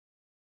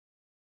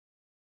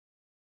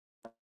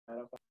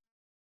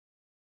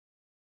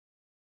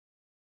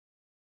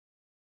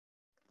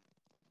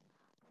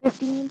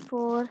 15,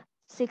 4,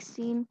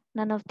 16,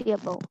 none of the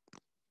above.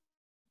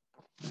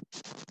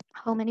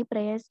 How many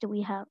prayers do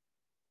we have?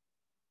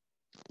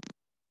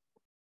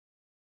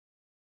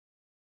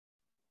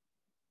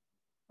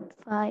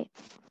 5,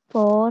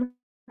 4,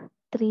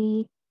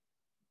 3,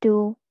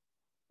 2,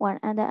 1.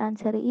 And the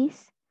answer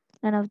is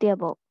none of the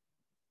above.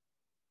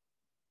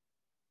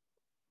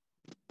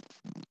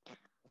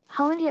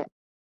 How many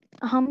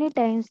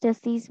times does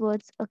these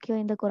words occur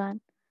in the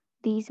Quran?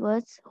 These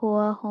words,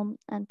 huwa, hum,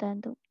 and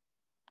tantum.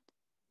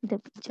 The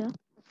picture.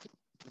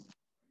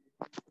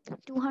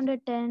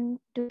 210,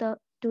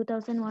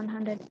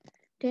 2,100,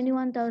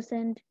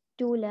 21,000,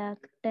 2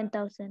 lakh,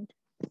 10,000.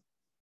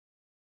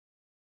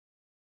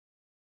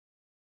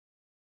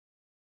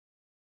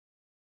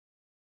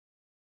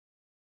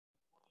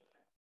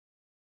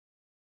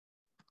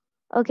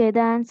 Okay, the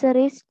answer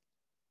is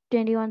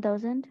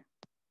 21,000.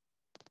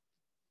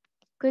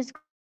 Quiz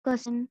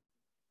question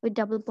with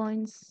double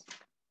points.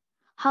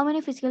 How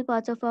many physical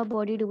parts of our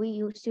body do we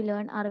use to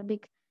learn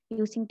Arabic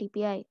using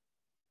TPI?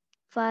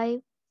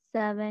 5,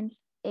 7,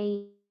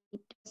 8,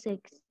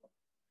 6.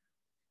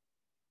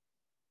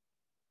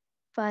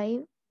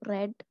 5,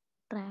 red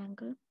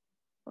triangle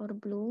or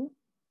blue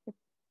with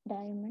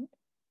diamond,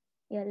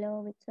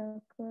 yellow with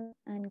circle,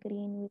 and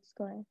green with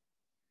square.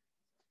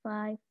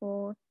 5,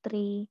 4,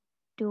 3,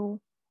 2,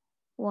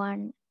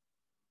 1.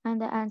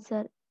 And the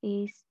answer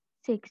is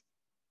 6.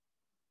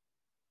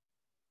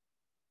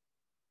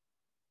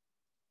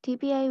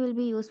 TPI will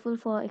be useful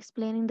for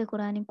explaining the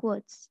Quranic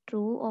words.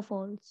 True or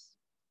false?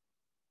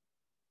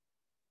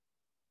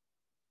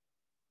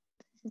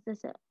 This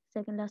is the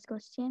second last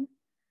question.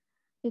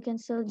 You can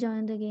still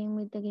join the game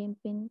with the game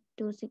pin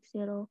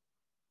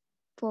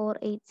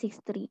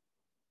 2604863.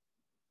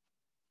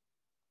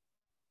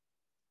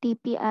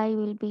 TPI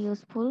will be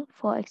useful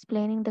for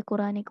explaining the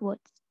Quranic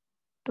words.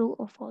 True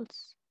or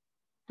false?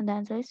 And the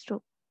answer is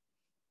true.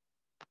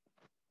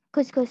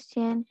 Quiz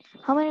question.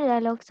 How many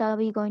dialogues are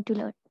we going to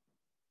learn?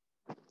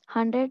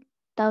 100,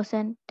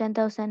 1,000,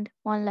 10,000,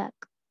 1 lakh.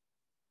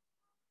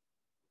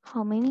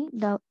 How many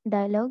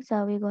dialogues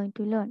are we going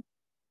to learn?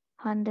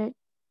 100,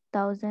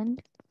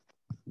 1,000,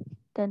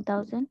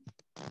 10,000,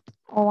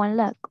 or 1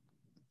 lakh?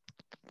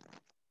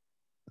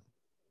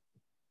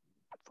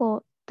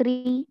 4,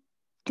 3,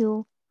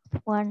 2,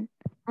 1.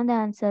 And the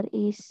answer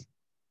is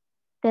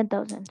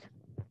 10,000.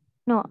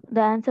 No,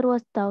 the answer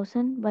was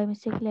 1,000. By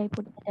mistake, I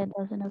put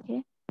 10,000.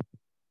 Okay.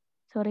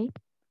 Sorry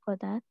for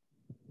that.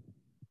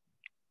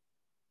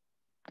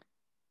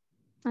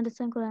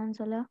 Understand Quran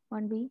Salah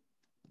 1B.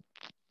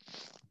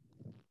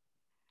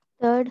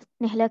 Third,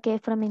 Nihla K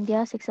from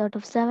India, 6 out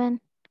of 7.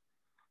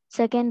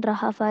 Second,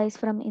 Raha Faiz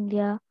from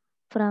India,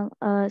 from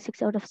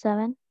 6 out of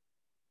 7.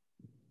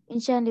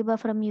 Insha and Liba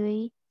from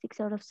UAE, 6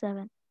 out of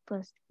 7.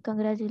 First,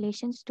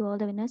 congratulations to all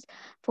the winners.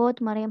 Fourth,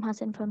 Mariam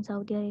Hassan from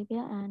Saudi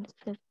Arabia. And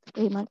fifth,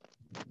 Iman.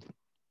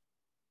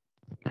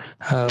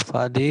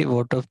 Fadi,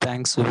 vote of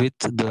thanks with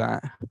dua.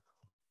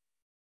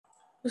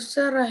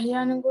 ഉസ്താദ്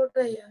റഹിയാനും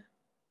കൂടെ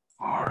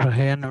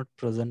Rahiya not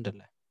present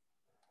അല്ലേ?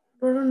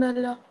 ഇവിടെ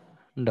ഉണ്ടല്ലോ.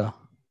 ഉണ്ടോ?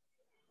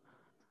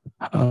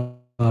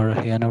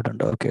 Rahiya out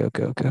ഉണ്ടോ? Okay.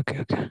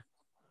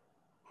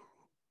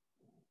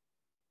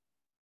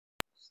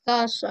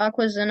 That's a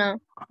quiz now.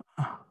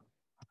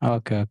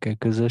 Okay.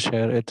 Quiz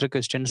share. എത്ര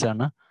questions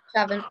ആണ്?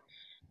 7.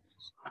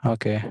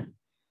 Okay.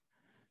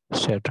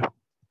 Start.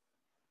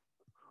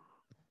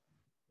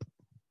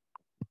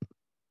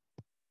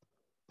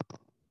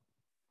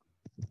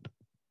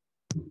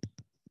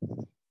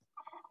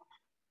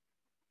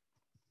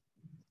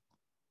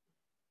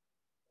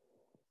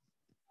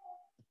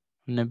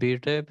 നബി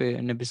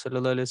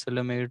സല്ലല്ലാഹു അലൈഹി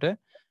വസല്ലമയുടെ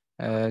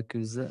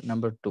ക്വിസ്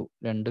നമ്പർ 2.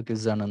 2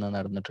 ക്വിസ് ആണ് ഇന്ന്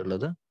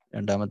നടന്നിട്ടുള്ളത്.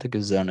 രണ്ടാമത്തെ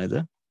ക്വിസ് ആണ് ഇത്.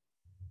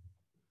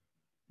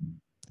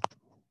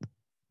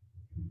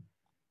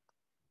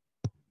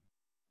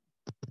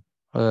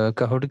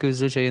 കഹോഡ്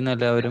ക്വിസ് ചെയ്യുന്ന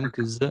എല്ലാവരും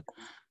ക്വിസ്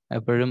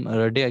എപ്പോഴും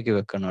റെഡി ആക്കി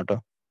വെക്കണം കേട്ടോ.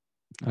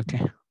 ഓക്കെ,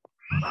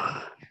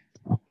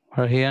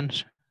 റഹിയാൻ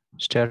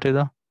സ്റ്റാർട്ട്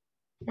ചെയ്തോ.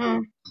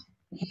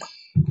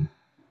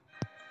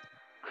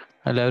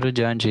 എല്ലാവരും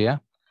ജോയിൻ ചെയ്യാം.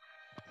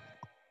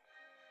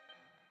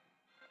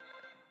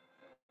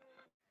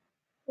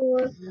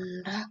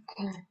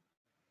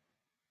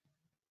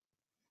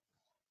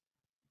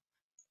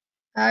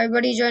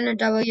 Everybody join at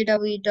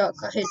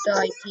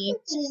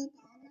www.kahoot.it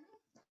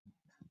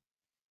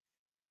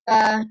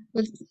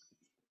with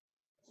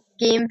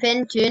game pin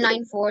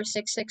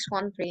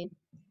 2946613.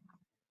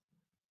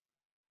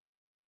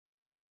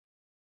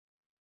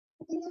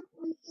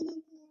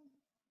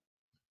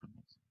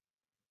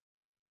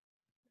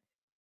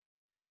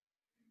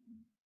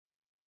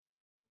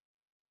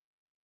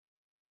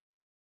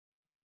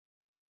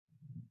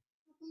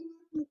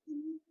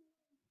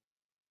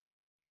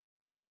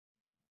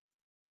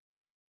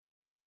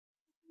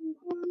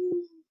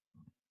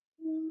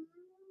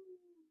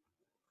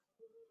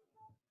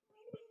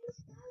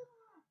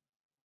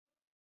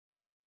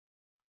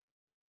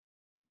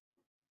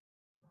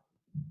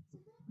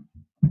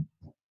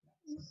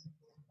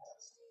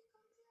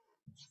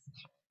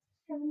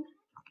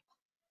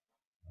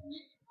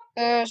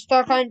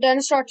 Start countdown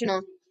starting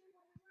now.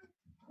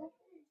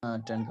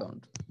 10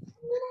 count.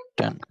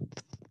 10.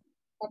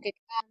 Okay.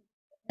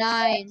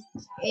 9,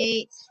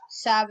 8,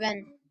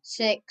 7,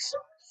 6,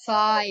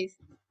 5,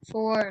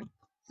 4,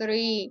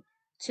 3,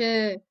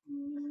 2,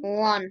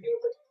 1.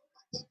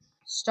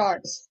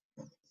 Start.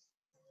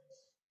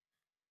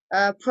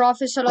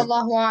 Prophet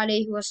sallallahu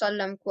alaihi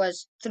wasallam quiz.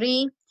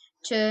 3,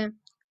 2,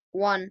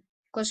 1.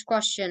 Quiz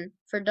question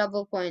for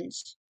double points.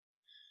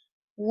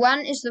 When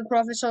is the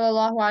Prophet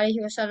sallallahu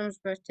alaihi wasallam's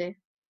birthday?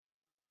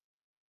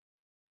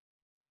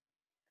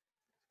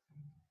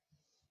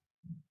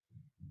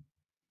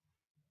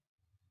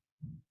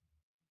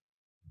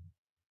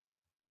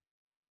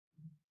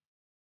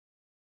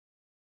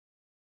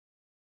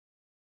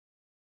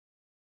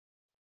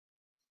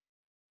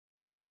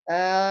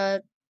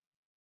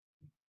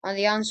 And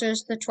the answer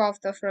is the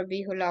 12th of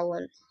Rabi'ul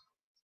Awwal.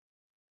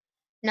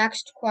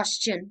 Next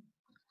question.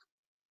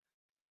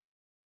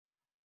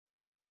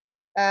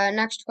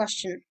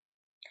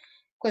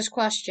 Quiz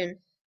question.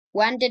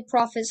 When did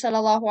Prophet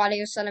sallallahu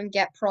alaihi wasallam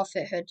get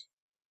prophethood?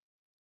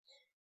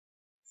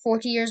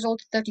 40 years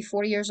old,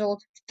 34 years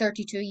old,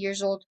 32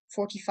 years old,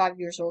 45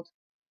 years old.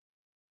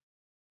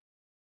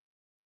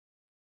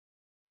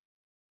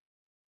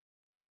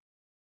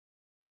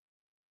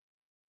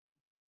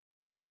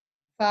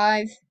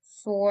 Five,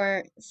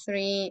 4,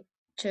 3,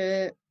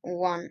 2,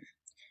 1.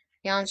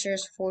 The answer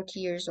is 40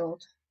 years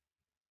old.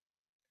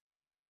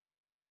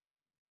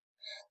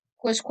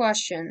 Quiz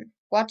question.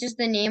 What is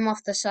the name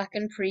of the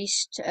second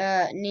priest's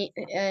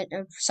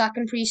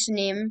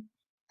name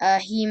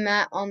he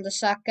met on the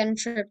second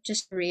trip to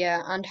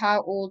Syria, and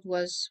how old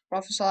was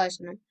Prophet sallallahu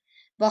alaihi wasallam?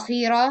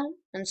 Bakhira,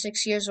 and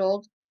 6 years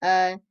old.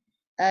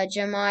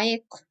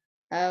 Jamaiq,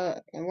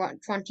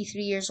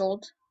 23 years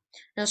old.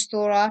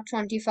 Nastura,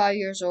 25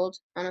 years old.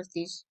 None of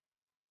these.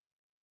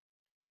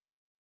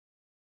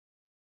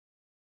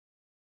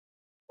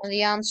 And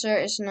the answer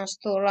is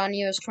Nastura, and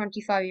he was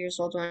 25 years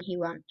old when he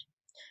went.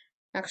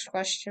 Next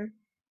question.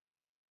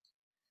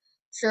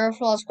 True or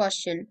false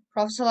question.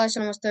 Prophet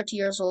ﷺ was 30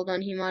 years old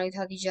when he married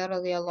Khadija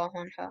radiallahu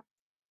anha.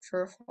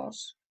 True or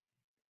false?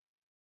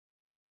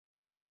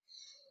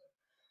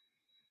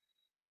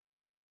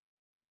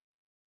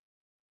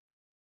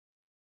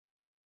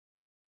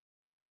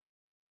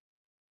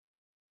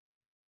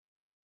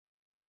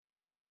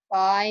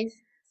 Five,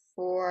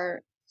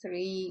 4,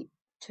 3,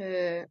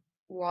 2,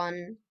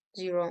 1,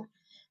 0.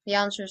 The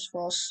answer is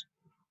false.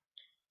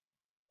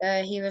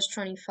 He was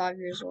 25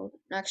 years old.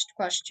 Next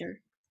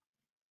question.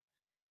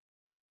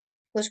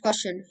 First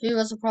question. Who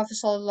was the Prophet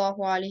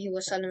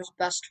ﷺ's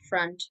best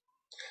friend?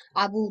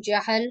 Abu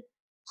Jahl,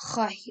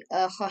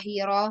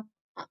 Khahira,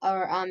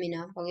 or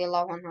Amina?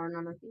 Radiallahu anha, or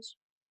none of these.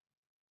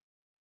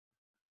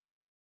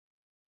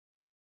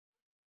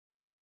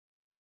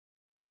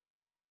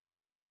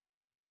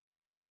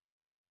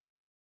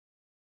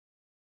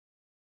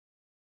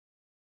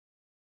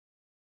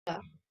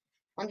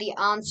 And the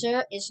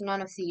answer is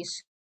none of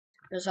these.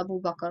 It's Abu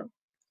Bakr.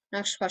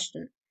 Next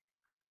question.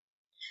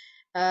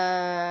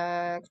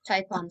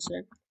 Type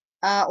answer.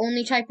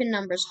 Only type in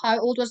numbers. How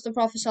old was the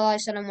Prophet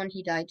ﷺ when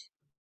he died?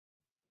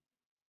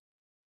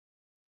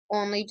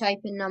 Only type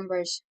in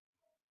numbers.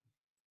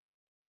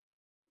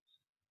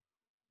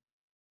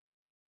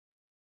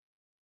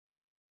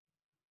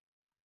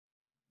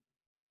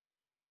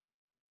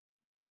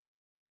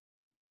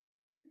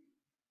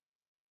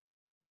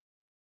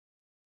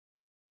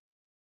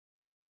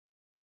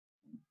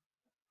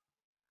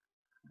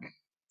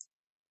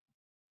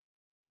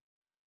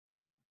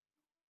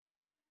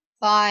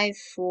 Five,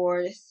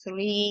 4,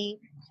 3,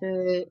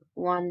 2,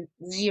 1,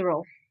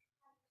 0.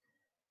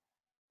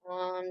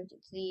 And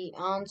the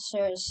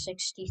answer is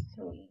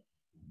 63.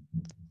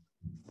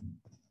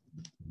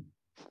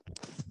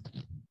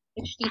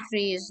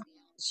 63 is the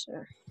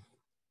answer.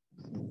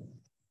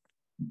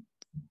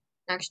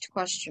 Next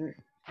question.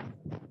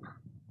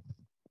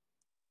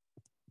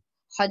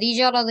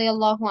 Khadija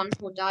radiallahu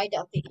anhu died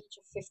at the age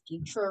of 50.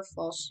 True or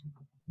false?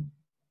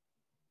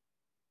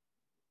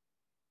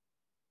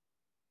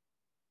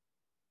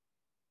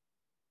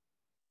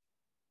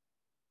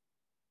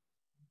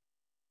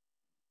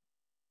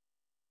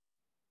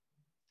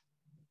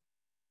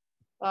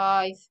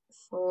 Five,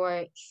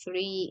 4,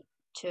 3,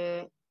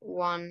 2,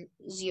 1,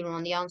 0.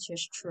 And the answer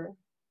is true.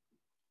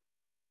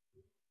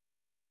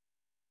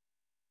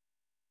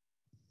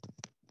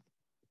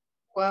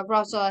 Well,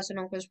 Prophet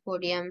ﷺ was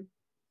podium.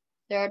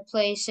 Third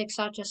place, 6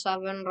 out of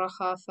 7,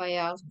 Raha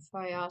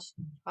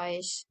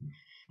Faiz.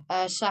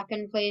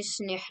 Second place,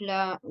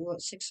 Nihla,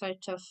 6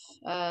 out of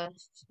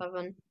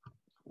 7.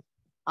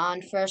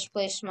 And first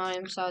place,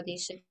 Mariam Saudi,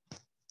 6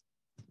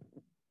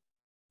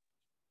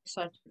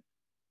 out of 7.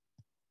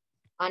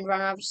 And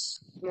runner-ups,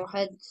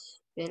 Muhammad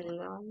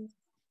Bilal.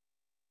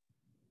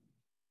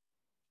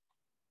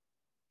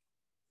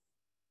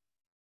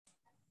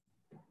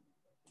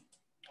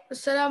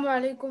 Assalamu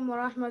alaikum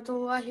wa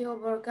rahmatullahi wa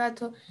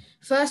barakatuh.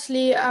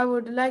 Firstly, I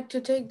would like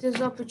to take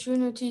this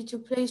opportunity to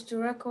place to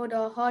record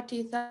our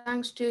hearty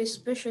thanks to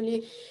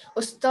especially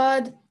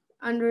Ustad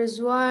and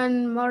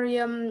Rizwan,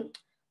 Maryam,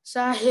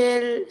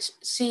 Sahil,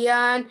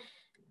 Sian,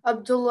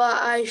 Abdullah,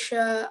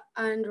 Aisha,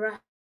 and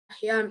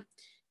Rahyan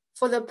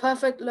for the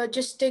perfect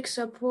logistic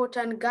support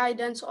and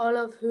guidance, all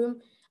of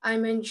whom I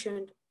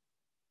mentioned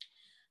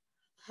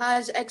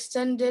has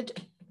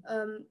extended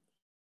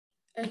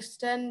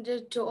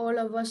to all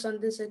of us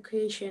on this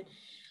occasion.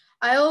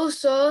 I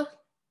also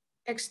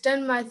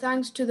extend my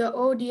thanks to the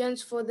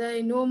audience for their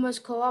enormous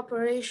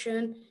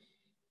cooperation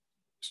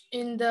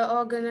in the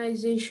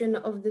organization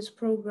of this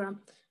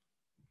program.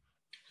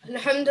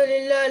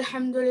 Alhamdulillah,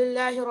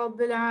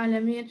 Rabbil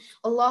Alameen.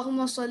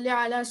 Allahumma salli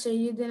ala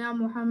Sayyidina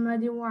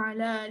Muhammad wa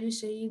ala ali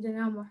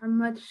Sayyidina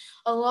Muhammad.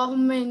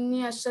 Allahumma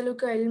inni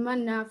as'aluka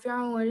ilman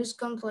nafi'an wa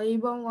rizqan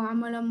tayyiban wa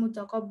amalan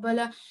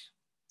mutaqabbala.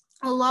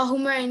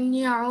 اللهم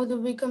إني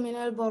أعوذ بك من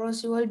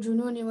البرص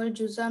والجنون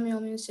والجذام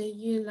ومن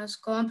سيء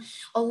الأسقام.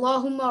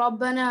 اللهم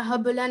ربنا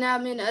هب لنا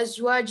من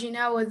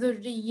أزواجنا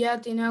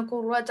وذرياتنا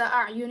قرة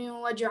أعين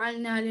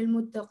واجعلنا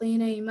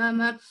للمتقين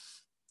إماما.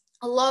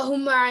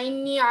 اللهم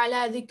أعني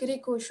على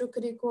ذكرك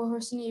وشكرك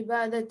وحسن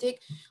عبادتك.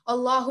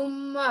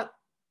 اللهم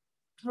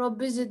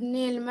رب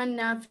زدني علما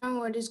نافعا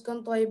ورزقا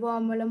طيبا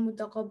وعملا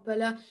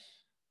متقبلا.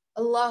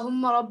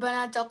 اللهم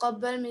ربنا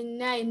تقبل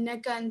منا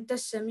إنك أنت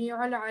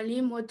السميع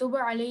العليم وتب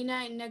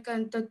علينا إنك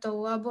أنت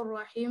التواب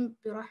الرحيم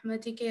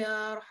برحمتك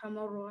يا أرحم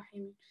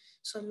الراحمين.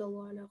 صلى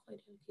الله على خير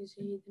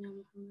سيدنا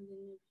محمد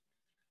النبي.